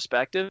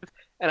retrospective,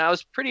 and I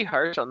was pretty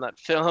harsh on that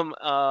film.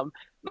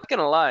 Not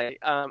gonna lie.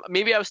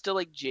 Maybe I was still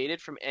like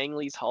jaded from Ang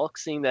Lee's Hulk,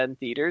 seeing that in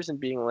theaters and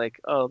being like,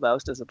 "Oh, that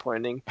was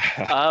disappointing."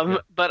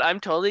 But I'm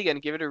totally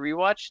gonna give it a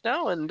rewatch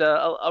now, and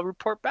I'll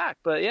report back.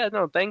 But yeah,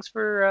 no, thanks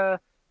for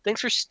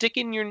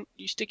sticking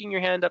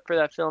your hand up for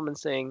that film and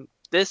saying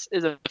this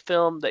is a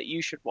film that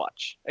you should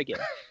watch again.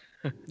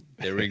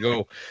 There we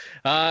go.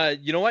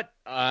 You know what?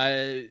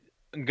 I'm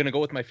going to go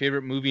with my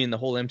favorite movie in the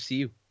whole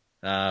MCU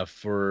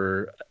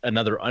for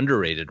another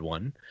underrated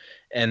one.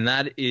 And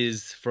that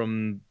is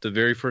from the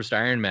very first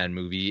Iron Man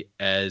movie,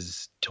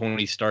 as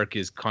Tony Stark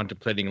is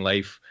contemplating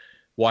life,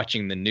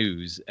 watching the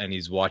news, and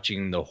he's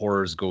watching the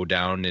horrors go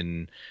down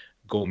in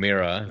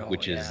Gomera,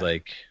 which is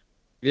like,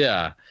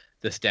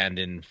 the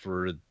stand-in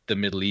for the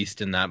Middle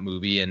East in that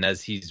movie. And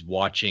as he's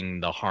watching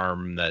the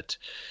harm that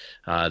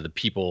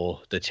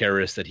the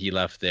terrorists that he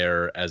left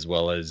there, as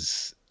well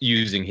as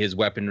using his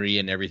weaponry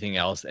and everything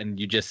else, and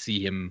you just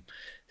see him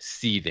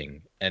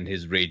seething and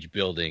his rage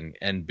building,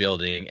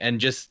 and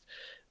just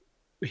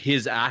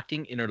his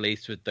acting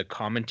interlaced with the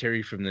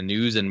commentary from the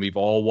news. And we've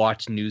all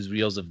watched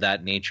newsreels of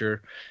that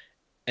nature.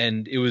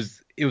 And it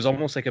was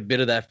almost like a bit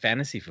of that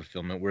fantasy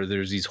fulfillment where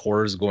there's these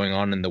horrors going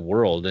on in the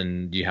world,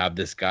 and you have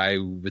this guy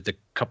who, with a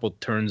couple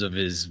turns of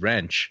his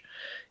wrench,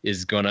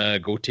 is gonna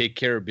go take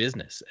care of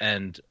business.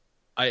 And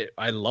I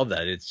love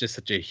that. It's just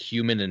such a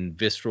human and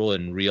visceral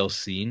and real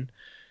scene.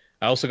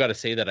 I also got to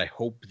say that I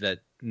hope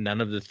that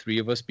none of the three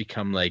of us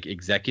become like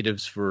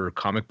executives for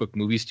comic book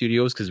movie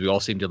studios, because we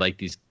all seem to like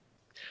these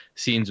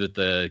scenes with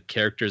the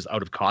characters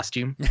out of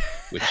costume,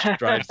 which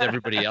drives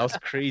everybody else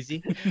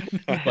crazy.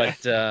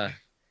 But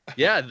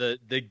yeah,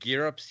 the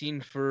gear up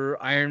scene for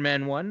Iron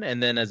Man 1,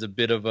 and then as a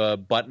bit of a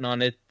button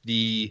on it,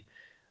 the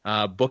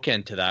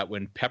bookend to that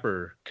when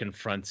Pepper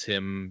confronts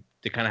him.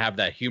 They kind of have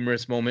that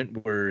humorous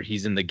moment where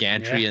he's in the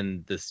gantry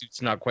and the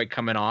suit's not quite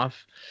coming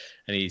off,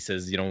 and he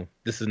says,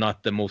 this is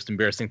not the most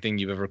embarrassing thing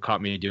you've ever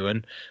caught me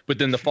doing. But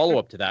then the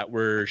follow-up to that,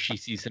 where she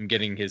sees him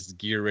getting his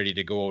gear ready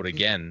to go out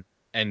again,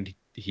 and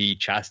he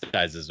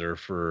chastises her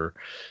for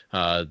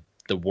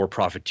the war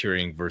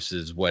profiteering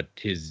versus what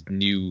his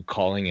new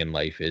calling in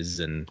life is,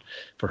 and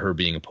for her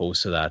being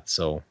opposed to that.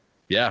 So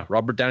yeah,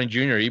 Robert Downey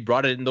Jr., he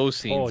brought it in those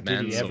scenes,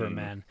 man. Did he ever,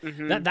 man.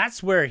 Mm-hmm.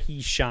 That's where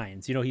he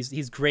shines.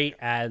 He's great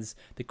as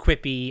the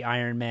quippy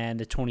Iron Man,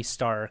 the Tony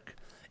Stark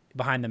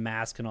behind the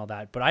mask and all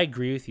that. But I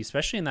agree with you,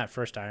 especially in that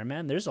first Iron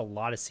Man, there's a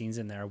lot of scenes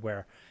in there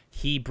where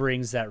he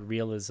brings that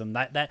realism,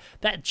 that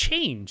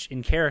change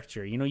in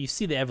character. You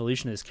see the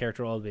evolution of this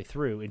character all the way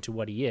through into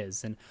what he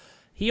is. And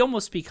he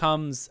almost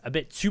becomes a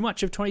bit too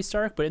much of Tony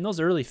Stark, but in those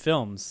early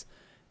films,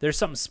 there's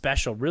something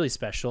special, really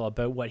special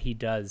about what he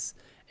does,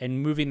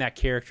 and moving that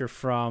character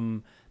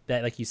from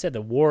that, like you said,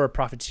 the war of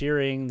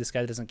profiteering, this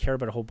guy that doesn't care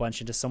about a whole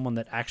bunch, into someone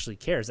that actually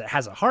cares, that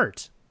has a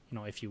heart,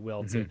 if you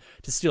will, to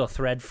steal a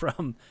thread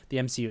from the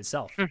MCU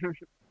itself.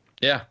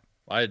 Yeah,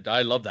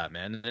 I love that,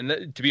 man.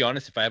 And to be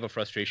honest, if I have a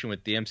frustration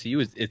with the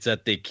MCU, it's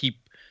that they keep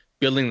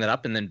building that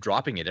up and then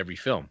dropping it every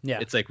film. Yeah.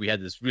 It's like we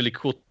had this really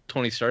cool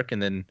Tony Stark,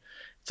 and then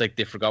it's like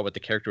they forgot what the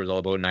character was all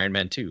about in Iron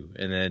Man 2.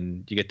 And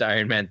then you get to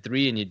Iron Man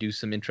 3 and you do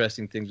some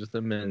interesting things with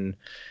him, and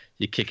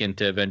you kick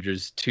into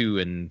Avengers 2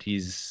 and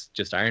he's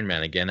just Iron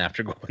Man again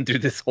after going through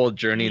this whole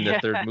journey in the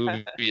third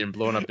movie and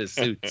blowing up his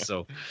suit.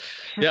 So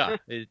yeah,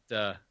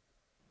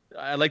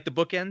 I like the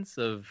bookends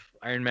of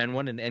Iron Man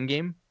 1 and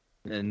Endgame.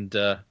 And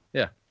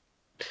yeah,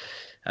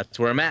 that's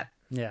where I'm at.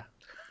 Yeah.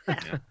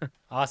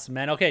 Awesome,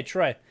 man. Okay,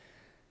 Troy.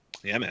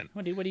 Yeah, man.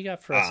 What do you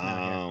got for us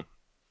now?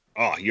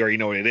 Oh, you already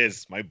know what it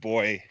is. My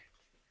boy,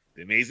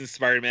 The Amazing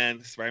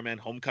Spider-Man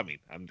Homecoming.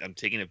 I'm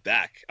taking it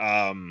back.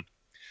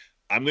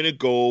 I'm gonna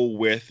go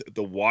with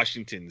the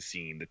Washington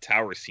scene, the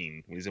tower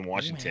scene when he's in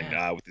Washington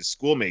with his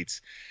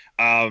schoolmates.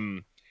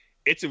 Um,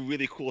 it's a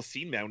really cool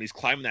scene, man. When he's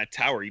climbing that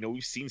tower, you know,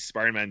 we've seen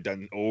Spider-Man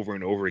done over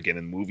and over again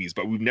in movies,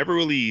 but we've never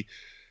really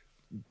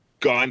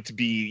gone to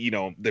be, you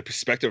know, the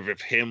perspective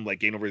of him like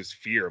getting over his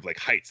fear of like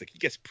heights. Like he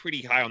gets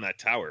pretty high on that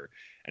tower,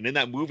 and in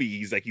that movie,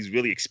 he's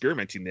really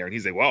experimenting there, and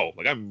he's like, "Whoa,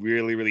 like I'm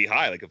really, really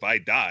high. Like if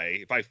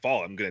I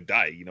fall, I'm gonna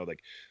die." You know,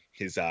 like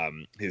his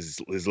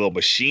little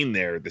machine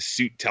there, the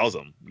suit tells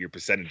him your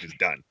percentage is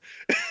done,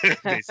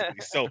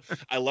 basically. So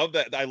I love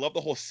that. I love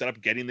the whole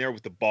setup getting there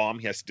with the bomb.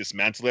 He has to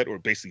dismantle it or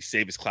basically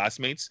save his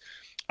classmates.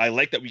 I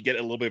like that we get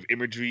a little bit of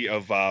imagery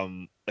of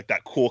like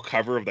that cool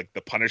cover of like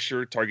the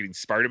Punisher targeting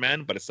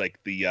Spider-Man, but it's like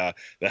the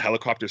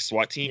helicopter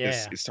SWAT team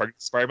is targeting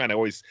Spider-Man. I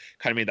always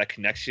kind of made that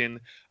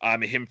connection.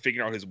 Him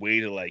figuring out his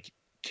way to like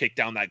kick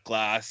down that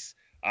glass,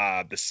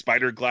 the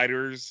spider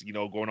gliders, you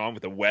know, going on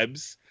with the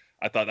webs.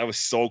 I thought that was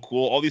so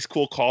cool. All these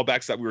cool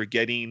callbacks that we were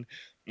getting.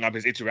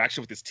 His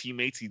interaction with his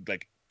teammates, he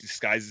like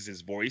disguises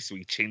his voice, so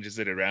he changes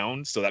it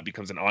around, so that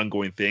becomes an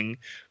ongoing thing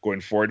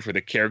going forward for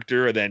the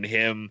character. And then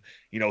him,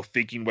 you know,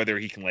 thinking whether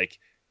he can like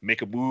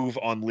make a move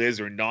on Liz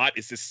or not.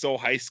 It's just so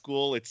high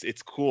school. It's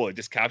cool. It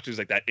just captures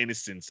like that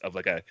innocence of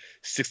like a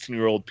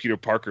 16-year-old Peter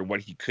Parker and what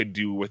he could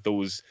do with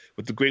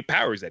the great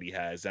powers that he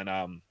has.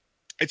 And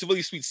it's a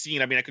really sweet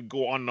scene. I mean, I could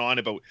go on and on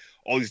about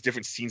all these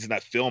different scenes in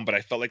that film, but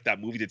I felt like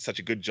that movie did such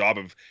a good job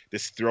of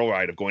this thrill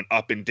ride of going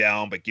up and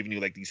down, but giving you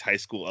like these high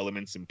school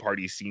elements and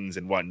party scenes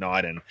and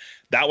whatnot. And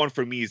that one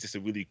for me is just a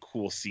really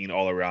cool scene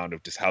all around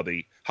of just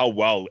how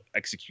well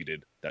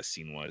executed that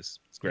scene was.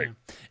 It's great.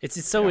 Yeah.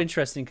 It's so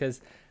interesting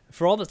because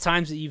for all the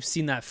times that you've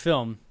seen that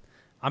film,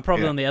 I'm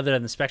probably on the other end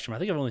of the spectrum. I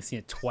think I've only seen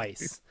it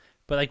twice.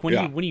 But like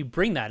when you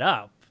bring that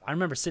up, I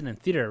remember sitting in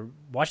theater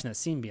watching that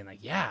scene being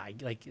like, yeah,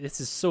 like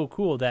this is so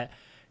cool that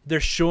they're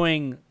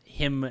showing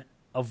him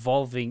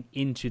evolving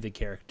into the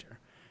character,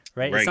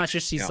 right? It's not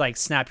just he's like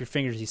snap your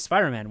fingers, he's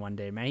Spider-Man one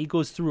day, man. He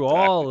goes through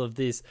all of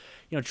these,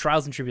 you know,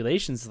 trials and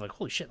tribulations. Like,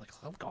 holy shit, like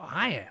look how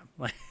I am.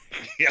 Like,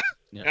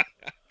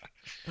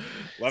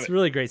 it's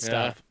really great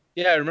stuff.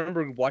 Yeah, I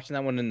remember watching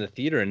that one in the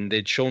theater, and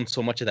they'd shown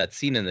so much of that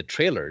scene in the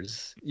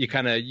trailers. You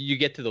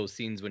get to those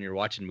scenes when you're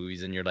watching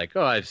movies, and you're like,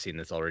 "Oh, I've seen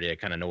this already. I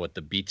kind of know what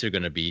the beats are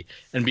going to be,"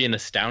 and being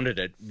astounded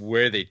at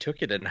where they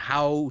took it and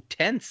how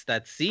tense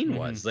that scene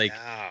was. Like,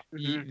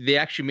 they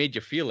actually made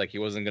you feel like he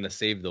wasn't going to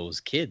save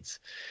those kids,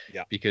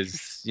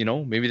 because you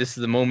know maybe this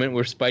is the moment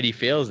where Spidey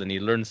fails and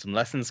he learns some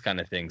lessons, kind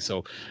of thing.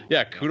 So,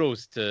 yeah,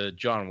 kudos to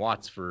John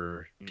Watts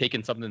for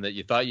taking something that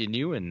you thought you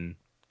knew and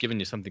giving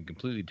you something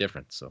completely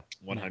different. So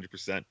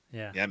 100%.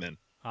 Yeah, man.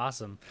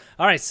 Awesome.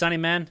 All right, Sonny,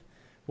 man.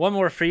 One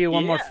more for you,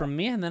 one more from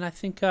me, and then I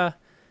think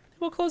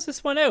we'll close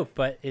this one out.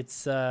 But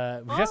it's we've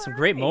got some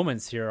great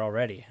moments here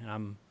already.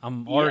 I'm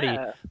already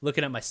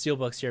looking at my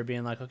steelbooks here,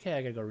 being like, okay,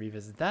 I gotta go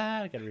revisit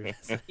that. I gotta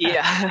revisit.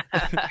 Yeah.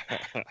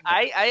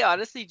 I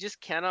honestly just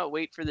cannot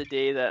wait for the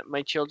day that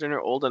my children are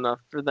old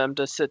enough for them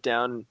to sit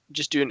down and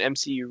just do an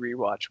MCU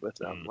rewatch with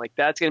them. Like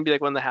that's gonna be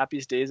like one of the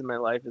happiest days of my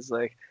life. Is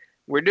like,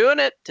 we're doing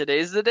it.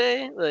 Today's the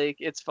day. Like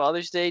it's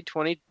Father's Day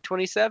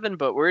 2027,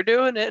 but we're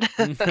doing it.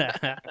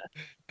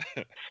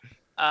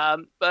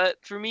 But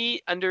for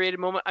me, underrated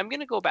moment, I'm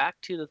going to go back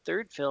to the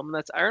third film, and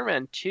that's Iron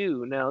Man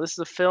 2. Now, this is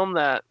a film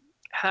that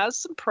has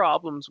some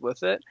problems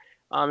with it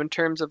in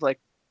terms of like,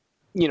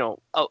 you know,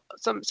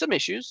 some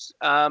issues.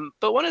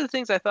 But one of the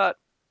things I thought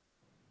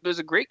was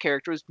a great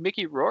character was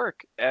Mickey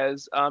Rourke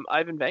as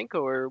Ivan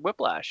Vanko or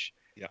Whiplash.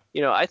 Yeah.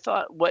 You know, I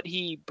thought what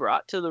he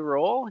brought to the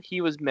role, he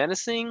was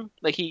menacing.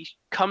 Like he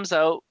comes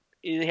out,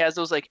 he has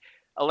those like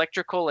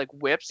electrical like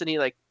whips, and he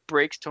like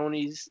breaks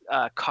Tony's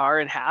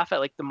car in half at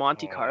like the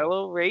Monte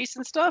Carlo race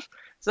and stuff.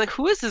 It's like,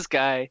 who is this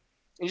guy?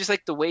 And just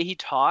like the way he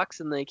talks,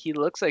 and like he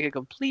looks like a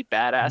complete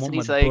badass. And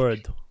he's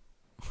like,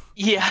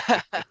 yeah.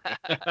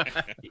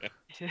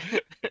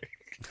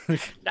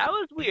 That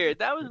was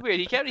weird.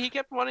 He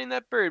kept wanting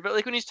that bird. But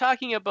like when he's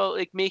talking about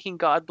like making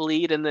God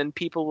bleed and then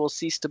people will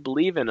cease to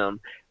believe in him,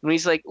 when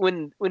he's like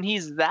when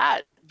he's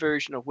that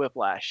version of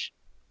Whiplash,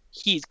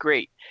 he's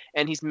great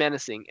and he's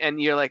menacing,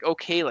 and you're like,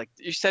 okay, like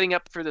you're setting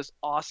up for this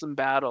awesome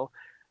battle.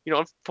 You know,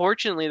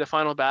 unfortunately the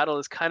final battle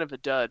is kind of a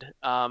dud.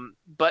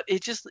 But he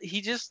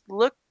just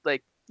looked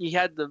like he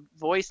had the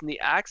voice and the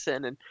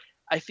accent, and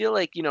I feel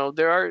like, you know,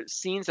 there are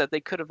scenes that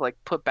they could have like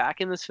put back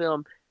in this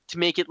film to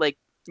make it like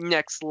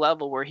next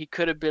level, where he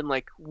could have been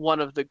like one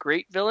of the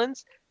great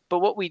villains. But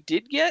what we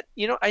did get,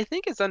 you know, I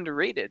think is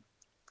underrated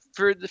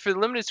for the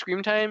limited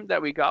screen time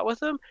that we got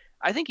with him.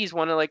 I think he's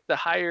one of like the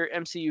higher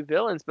MCU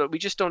villains, but we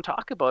just don't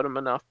talk about him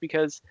enough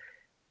because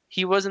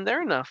he wasn't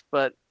there enough.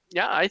 But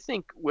yeah, I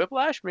think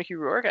Whiplash, Mickey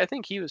Rourke, I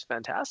think he was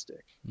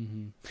fantastic.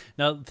 Mm-hmm.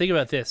 Now think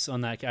about this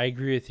on that. I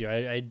agree with you.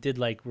 I did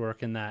like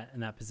Rourke in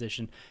that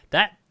position.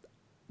 That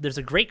there's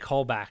a great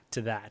callback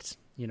to that.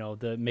 You know,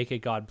 the make a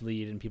God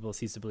bleed and people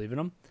cease to believe in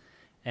him.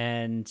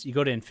 And you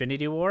go to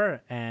Infinity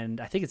War,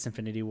 and I think it's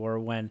Infinity War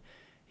when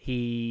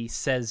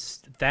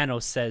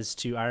Thanos says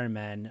to Iron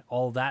Man,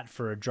 all that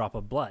for a drop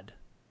of blood.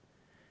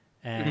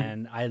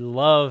 And I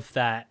love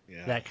that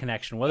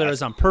connection, whether it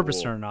was on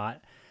purpose cool. or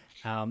not.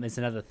 Is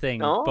another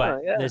thing, Oh,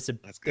 but yeah. there's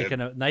That's like good.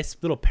 a nice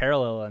little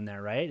parallel in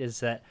there, right? Is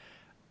that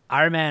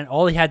Iron Man,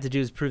 all he had to do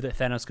is prove that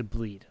Thanos could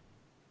bleed,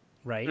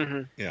 right?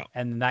 Mhm. Yeah.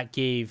 And that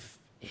gave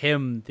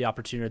him the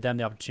opportunity, or them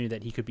the opportunity,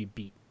 that he could be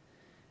beat.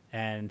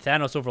 And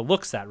Thanos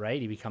overlooks that,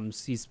 right?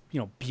 He's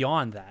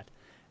beyond that.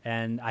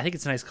 And I think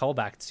it's a nice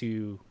callback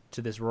to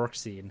this Rourke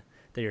scene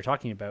that you're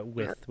talking about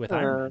with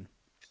Iron Man.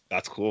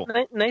 That's cool.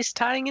 Nice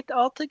tying it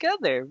all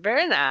together.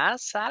 Very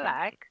nice. I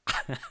like.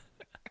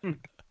 All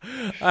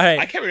right.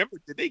 I can't remember.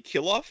 Did they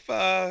kill off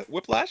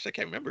Whiplash? I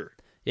can't remember.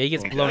 Yeah, he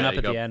gets Okay, blown up you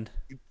at got- the end.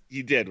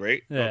 He did,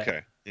 right? Yeah.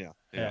 Okay. Yeah.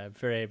 Yeah,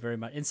 very, very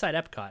much. Inside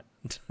Epcot.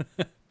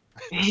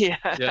 Yeah.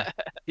 Yeah,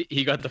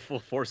 he got the full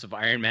force of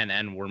Iron Man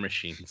and War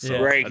Machine. So Yeah.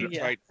 Right. I- He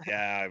tried.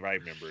 Yeah, I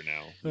remember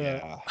now.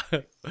 Yeah. All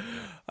right,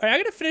 I'm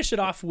going to finish it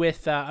off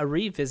with a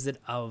revisit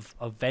of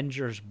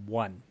Avengers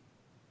 1.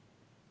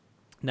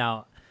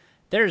 Now,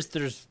 there's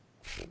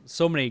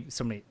so many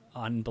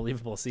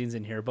unbelievable scenes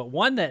in here, but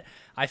one that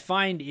I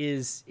find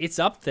it's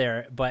up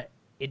there, but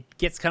it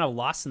gets kind of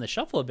lost in the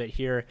shuffle a bit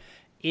here,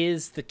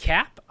 is the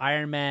Cap,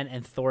 Iron Man,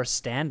 and Thor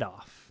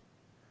standoff.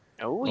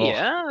 Oh, Oh.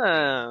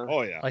 yeah.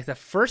 Oh yeah. Like the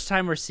first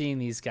time we're seeing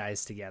these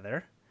guys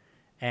together,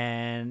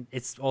 and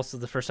it's also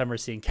the first time we're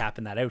seeing Cap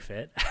in that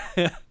outfit.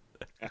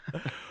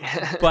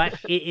 But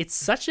it's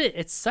such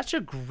a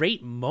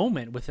great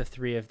moment with the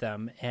three of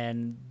them,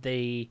 and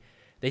they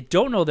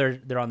don't know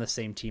they're on the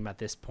same team at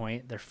this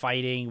point. They're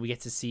fighting. We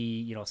get to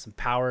see some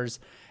powers,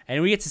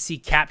 and we get to see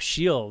Cap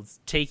Shields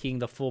taking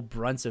the full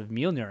brunt of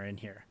Mjolnir in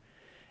here,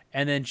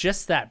 and then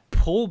just that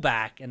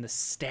pullback and the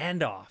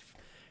standoff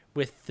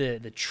with the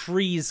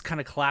trees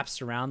kind of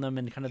collapsed around them,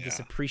 and kind of this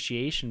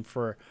appreciation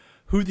for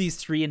who these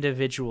three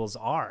individuals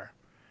are,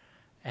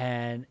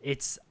 and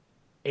it's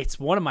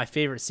one of my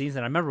favorite scenes,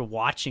 and I remember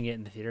watching it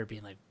in the theater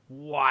being like,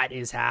 what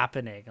is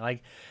happening?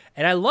 Like,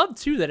 and I love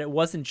too that it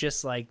wasn't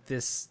just like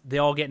this, they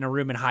all get in a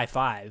room and high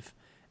five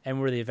and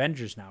we're the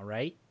Avengers now,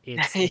 right?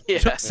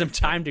 It took some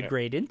time to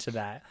grade into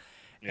that.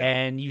 Yeah.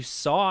 And you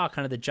saw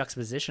kind of the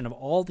juxtaposition of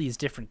all these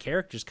different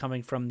characters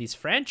coming from these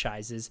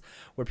franchises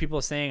where people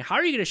are saying, how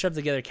are you going to shove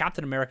together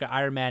Captain America,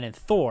 Iron Man, and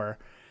Thor,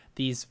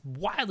 these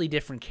wildly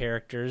different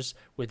characters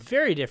with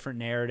very different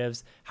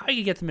narratives? How do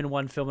you get them in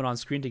one film and on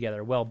screen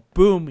together? Well,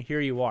 boom,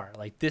 here you are.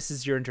 Like, this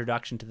is your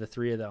introduction to the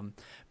three of them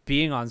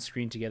being on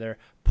screen together,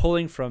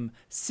 pulling from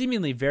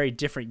seemingly very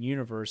different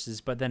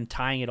universes, but then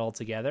tying it all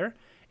together.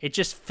 It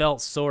just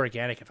felt so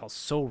organic. It felt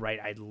so right.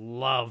 I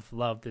love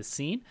this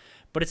scene,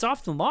 but it's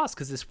often lost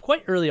because it's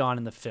quite early on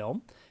in the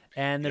film,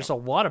 and there's a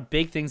lot of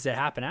big things that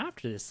happen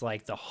after this,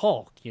 like the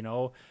Hulk,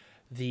 all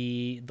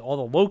the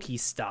Loki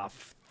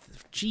stuff.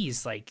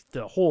 Geez, like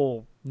the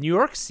whole New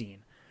York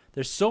scene.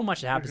 There's so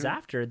much that happens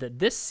after that.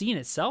 This scene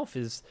itself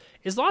is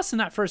lost in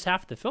that first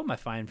half of the film, I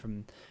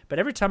find. But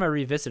every time I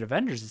revisit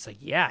Avengers, it's like,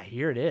 yeah,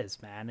 here it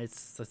is, man.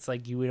 It's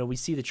like we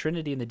see the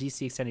Trinity in the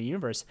DC Extended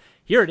Universe.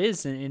 Here it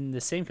is in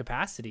the same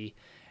capacity,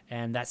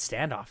 and that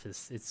standoff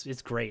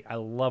it's great. I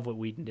love what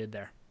Whedon did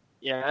there.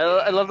 Yeah,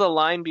 I love the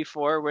line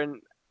before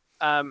when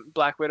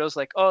Black Widow's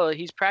like, "Oh,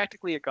 he's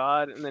practically a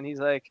god," and then he's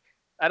like,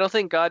 "I don't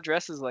think God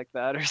dresses like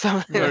that," or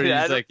something. Or like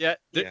that. he's like, yeah,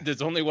 Yeah.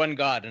 there's only one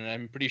God, and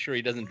I'm pretty sure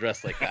he doesn't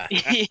dress like that.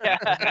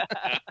 Yeah.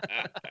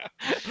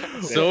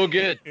 So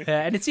good.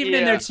 Yeah, and it's even in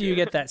Yeah. there too. You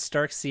get that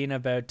Stark scene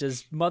about,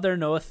 does Mother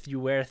knoweth you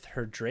weareth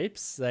her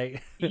drapes?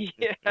 Like,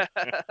 Yeah.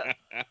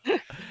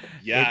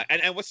 Yeah,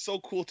 and what's so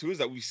cool too is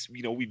that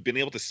we've been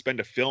able to spend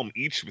a film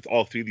each with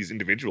all three of these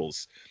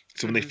individuals.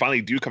 So when they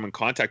finally do come in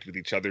contact with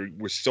each other,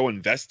 we're so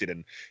invested,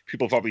 and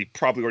people probably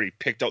already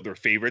picked out their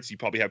favorites. You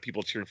probably have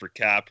people cheering for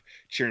Cap,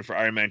 cheering for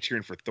Iron Man,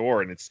 cheering for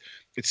Thor, and it's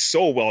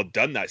so well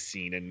done, that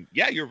scene. And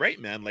yeah, you're right,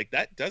 man. Like,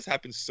 that does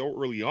happen so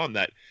early on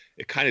that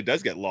it kind of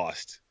does get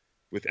lost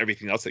with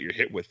everything else that you're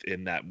hit with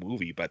in that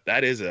movie. But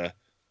that's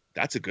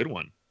a good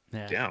one.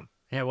 yeah, Damn.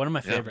 yeah, one of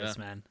my Yeah. favorites,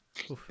 man.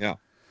 Oof. Yeah.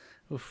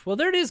 Oof. Well,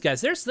 there it is,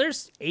 guys.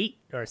 There's 8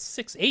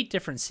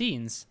 different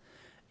scenes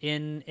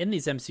in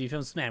these MCU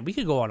films. Man, we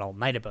could go on all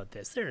night about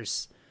this.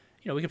 There's,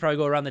 we could probably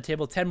go around the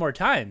table 10 more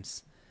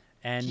times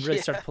and really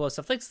start to pull out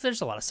stuff. Like,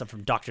 there's a lot of stuff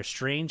from Doctor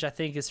Strange, I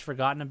think, is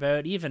forgotten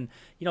about. Even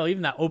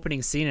that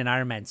opening scene in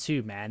Iron Man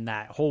 2, man,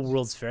 that whole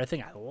World's Fair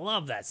thing. I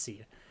love that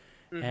scene.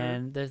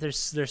 And there's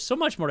so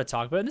much more to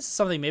talk about. And this is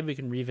something maybe we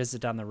can revisit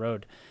down the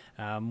road.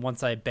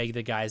 Once I beg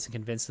the guys and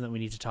convince them that we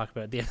need to talk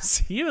about the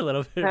MCU a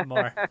little bit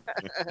more.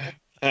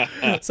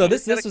 So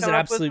this Gotta was come an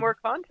up with absolute. more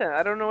content.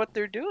 I don't know what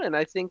they're doing.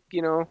 I think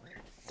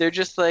they're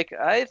just like,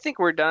 I think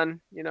we're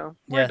done. We're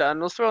Yeah. done.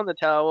 We'll throw in the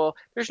towel.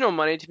 There's no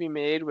money to be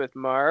made with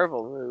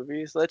Marvel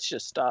movies. Let's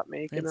just stop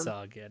making It's them.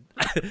 all good.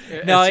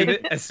 No,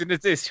 as soon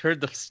as they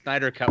heard the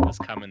Snyder Cut was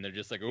coming, they're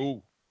just like,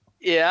 "Ooh,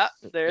 Yeah,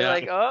 they're Yeah.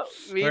 like, oh,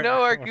 we We're-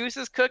 know our goose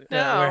is cooked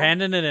Yeah, now. we're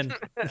handing it in.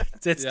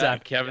 It's yeah." done.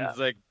 Kevin's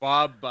like,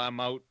 "Bob, I'm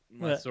out.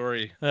 Yeah.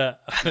 Sorry, Uh,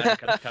 Snyder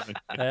Cut's coming."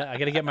 I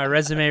got to get my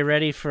resume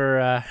ready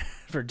for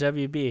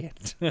WB.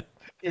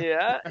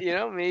 Yeah,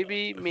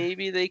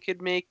 maybe they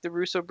could make, the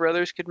Russo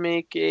brothers could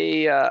make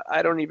a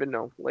I don't even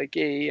know, like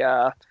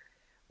a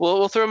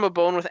We'll throw him a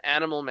bone with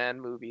Animal Man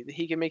movie.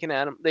 He can make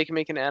They can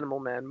make an Animal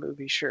Man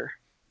movie, sure.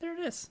 There it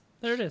is.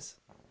 There it is.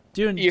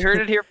 You heard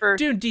it here first.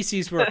 Doing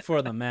DC's work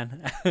for them,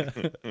 man.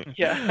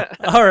 Yeah.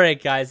 All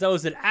right, guys. That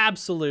was an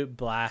absolute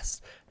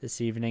blast this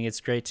evening.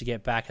 It's great to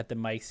get back at the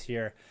mics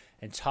here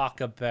and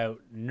talk about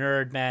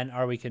Nerd, man.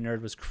 Our Week in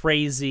Nerd was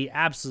crazy,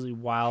 absolutely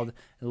wild.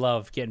 I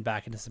love getting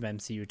back into some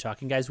MCU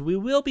talking. Guys, we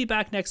will be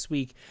back next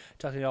week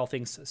talking all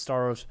things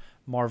Star Wars,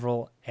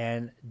 Marvel,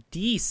 and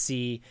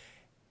DC.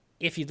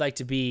 If you'd like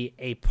to be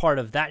a part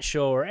of that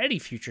show or any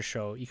future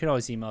show, you can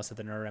always email us at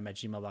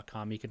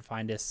thenerdroom@gmail.com. You can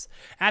find us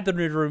at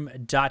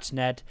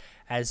thenerdroom.net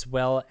as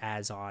well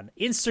as on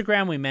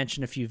Instagram. We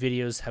mentioned a few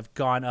videos have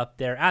gone up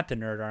there at the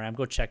NerdRM.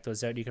 Go check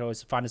those out. You can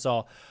always find us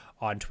all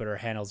on Twitter.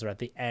 Handles are at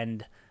the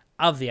end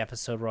of the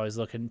episode. We're always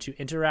looking to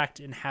interact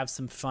and have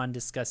some fun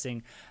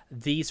discussing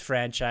these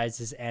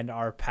franchises and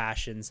our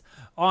passions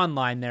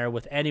online there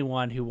with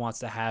anyone who wants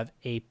to have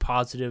a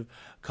positive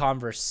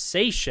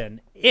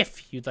conversation.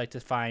 If you'd like to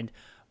find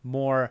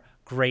more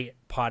great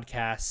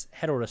podcasts,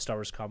 head over to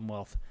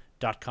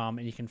StarWarsCommonwealth.com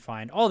and you can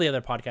find all the other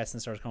podcasts in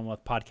the Star Wars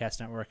Commonwealth Podcast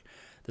Network.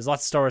 There's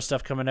lots of Star Wars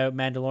stuff coming out.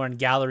 Mandalorian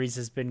Galleries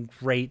has been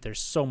great.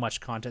 There's so much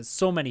content,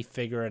 so many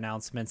figure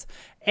announcements.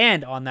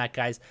 And on that,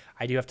 guys,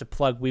 I do have to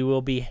plug, we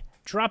will be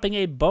dropping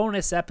a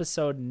bonus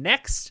episode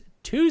next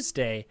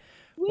Tuesday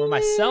where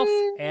myself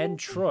and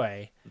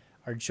Troy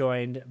are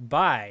joined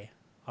by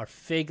our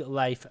Fig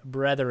Life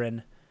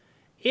brethren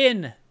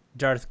in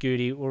Darth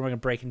Goody, where we're going to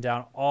be breaking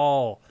down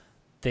all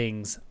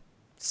things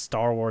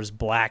Star Wars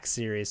Black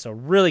Series. So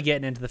really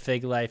getting into the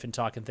Fig Life and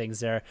talking things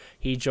there.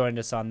 He joined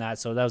us on that,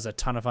 so that was a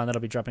ton of fun. That'll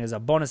be dropping as a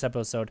bonus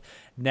episode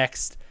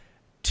next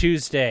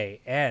Tuesday.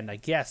 And I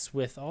guess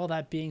with all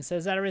that being said,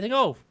 is that everything?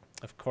 Oh,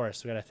 of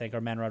course, we got to thank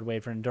our man Rod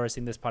Wade for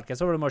endorsing this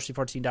podcast over to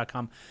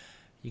Moshi14.com.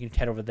 You can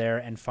head over there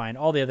and find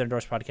all the other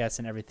endorsed podcasts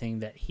and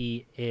everything that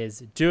he is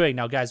doing.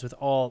 Now, guys, with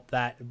all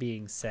that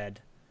being said,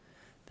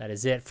 that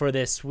is it for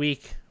this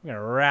week. We're going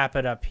to wrap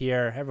it up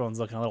here. Everyone's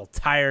looking a little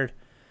tired.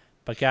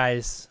 But,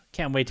 guys,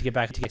 can't wait to get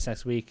back to you guys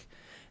next week.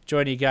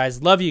 Join you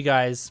guys. Love you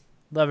guys.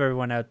 Love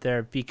everyone out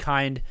there. Be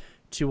kind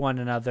to one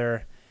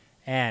another.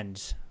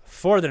 And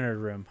for the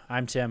Nerd Room,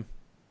 I'm Tim.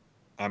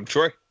 I'm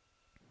Troy.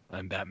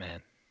 I'm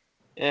Batman.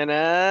 And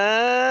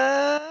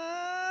I'm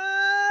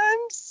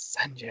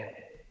Sanjay.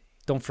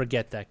 Don't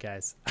forget that,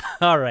 guys.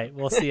 All right,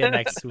 we'll see you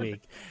next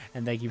week.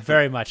 And thank you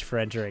very much for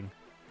entering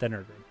the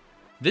Nerd Room.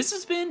 This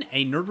has been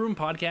a Nerd Room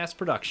podcast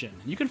production.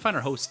 You can find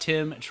our hosts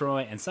Tim,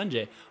 Troy, and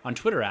Sanjay on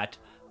Twitter at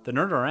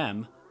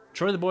TheNerdRM,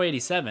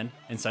 TroyTheBoy87,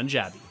 and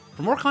Sunjabby.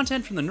 For more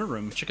content from the Nerd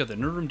Room, check out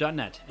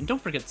thenerdroom.net. And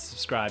don't forget to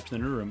subscribe to the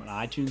Nerd Room on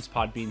iTunes,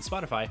 Podbean,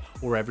 Spotify,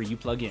 or wherever you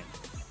plug in.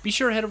 Be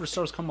sure to head over to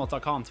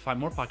StarWarsCommonwealth.com to find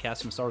more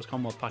podcasts from the Star Wars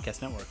Commonwealth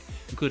Podcast Network,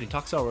 including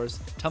Talk Star Wars,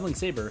 Tumbling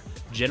Saber,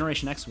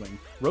 Generation X-Wing,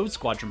 Road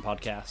Squadron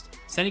Podcast,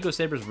 San Diego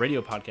Saber's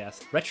Radio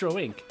Podcast, Retro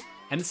Inc.,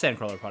 and the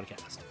Sandcrawler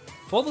Podcast.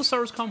 Follow the Star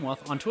Wars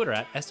Commonwealth on Twitter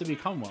at SW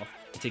Commonwealth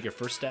and take your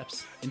first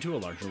steps into a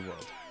larger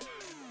world.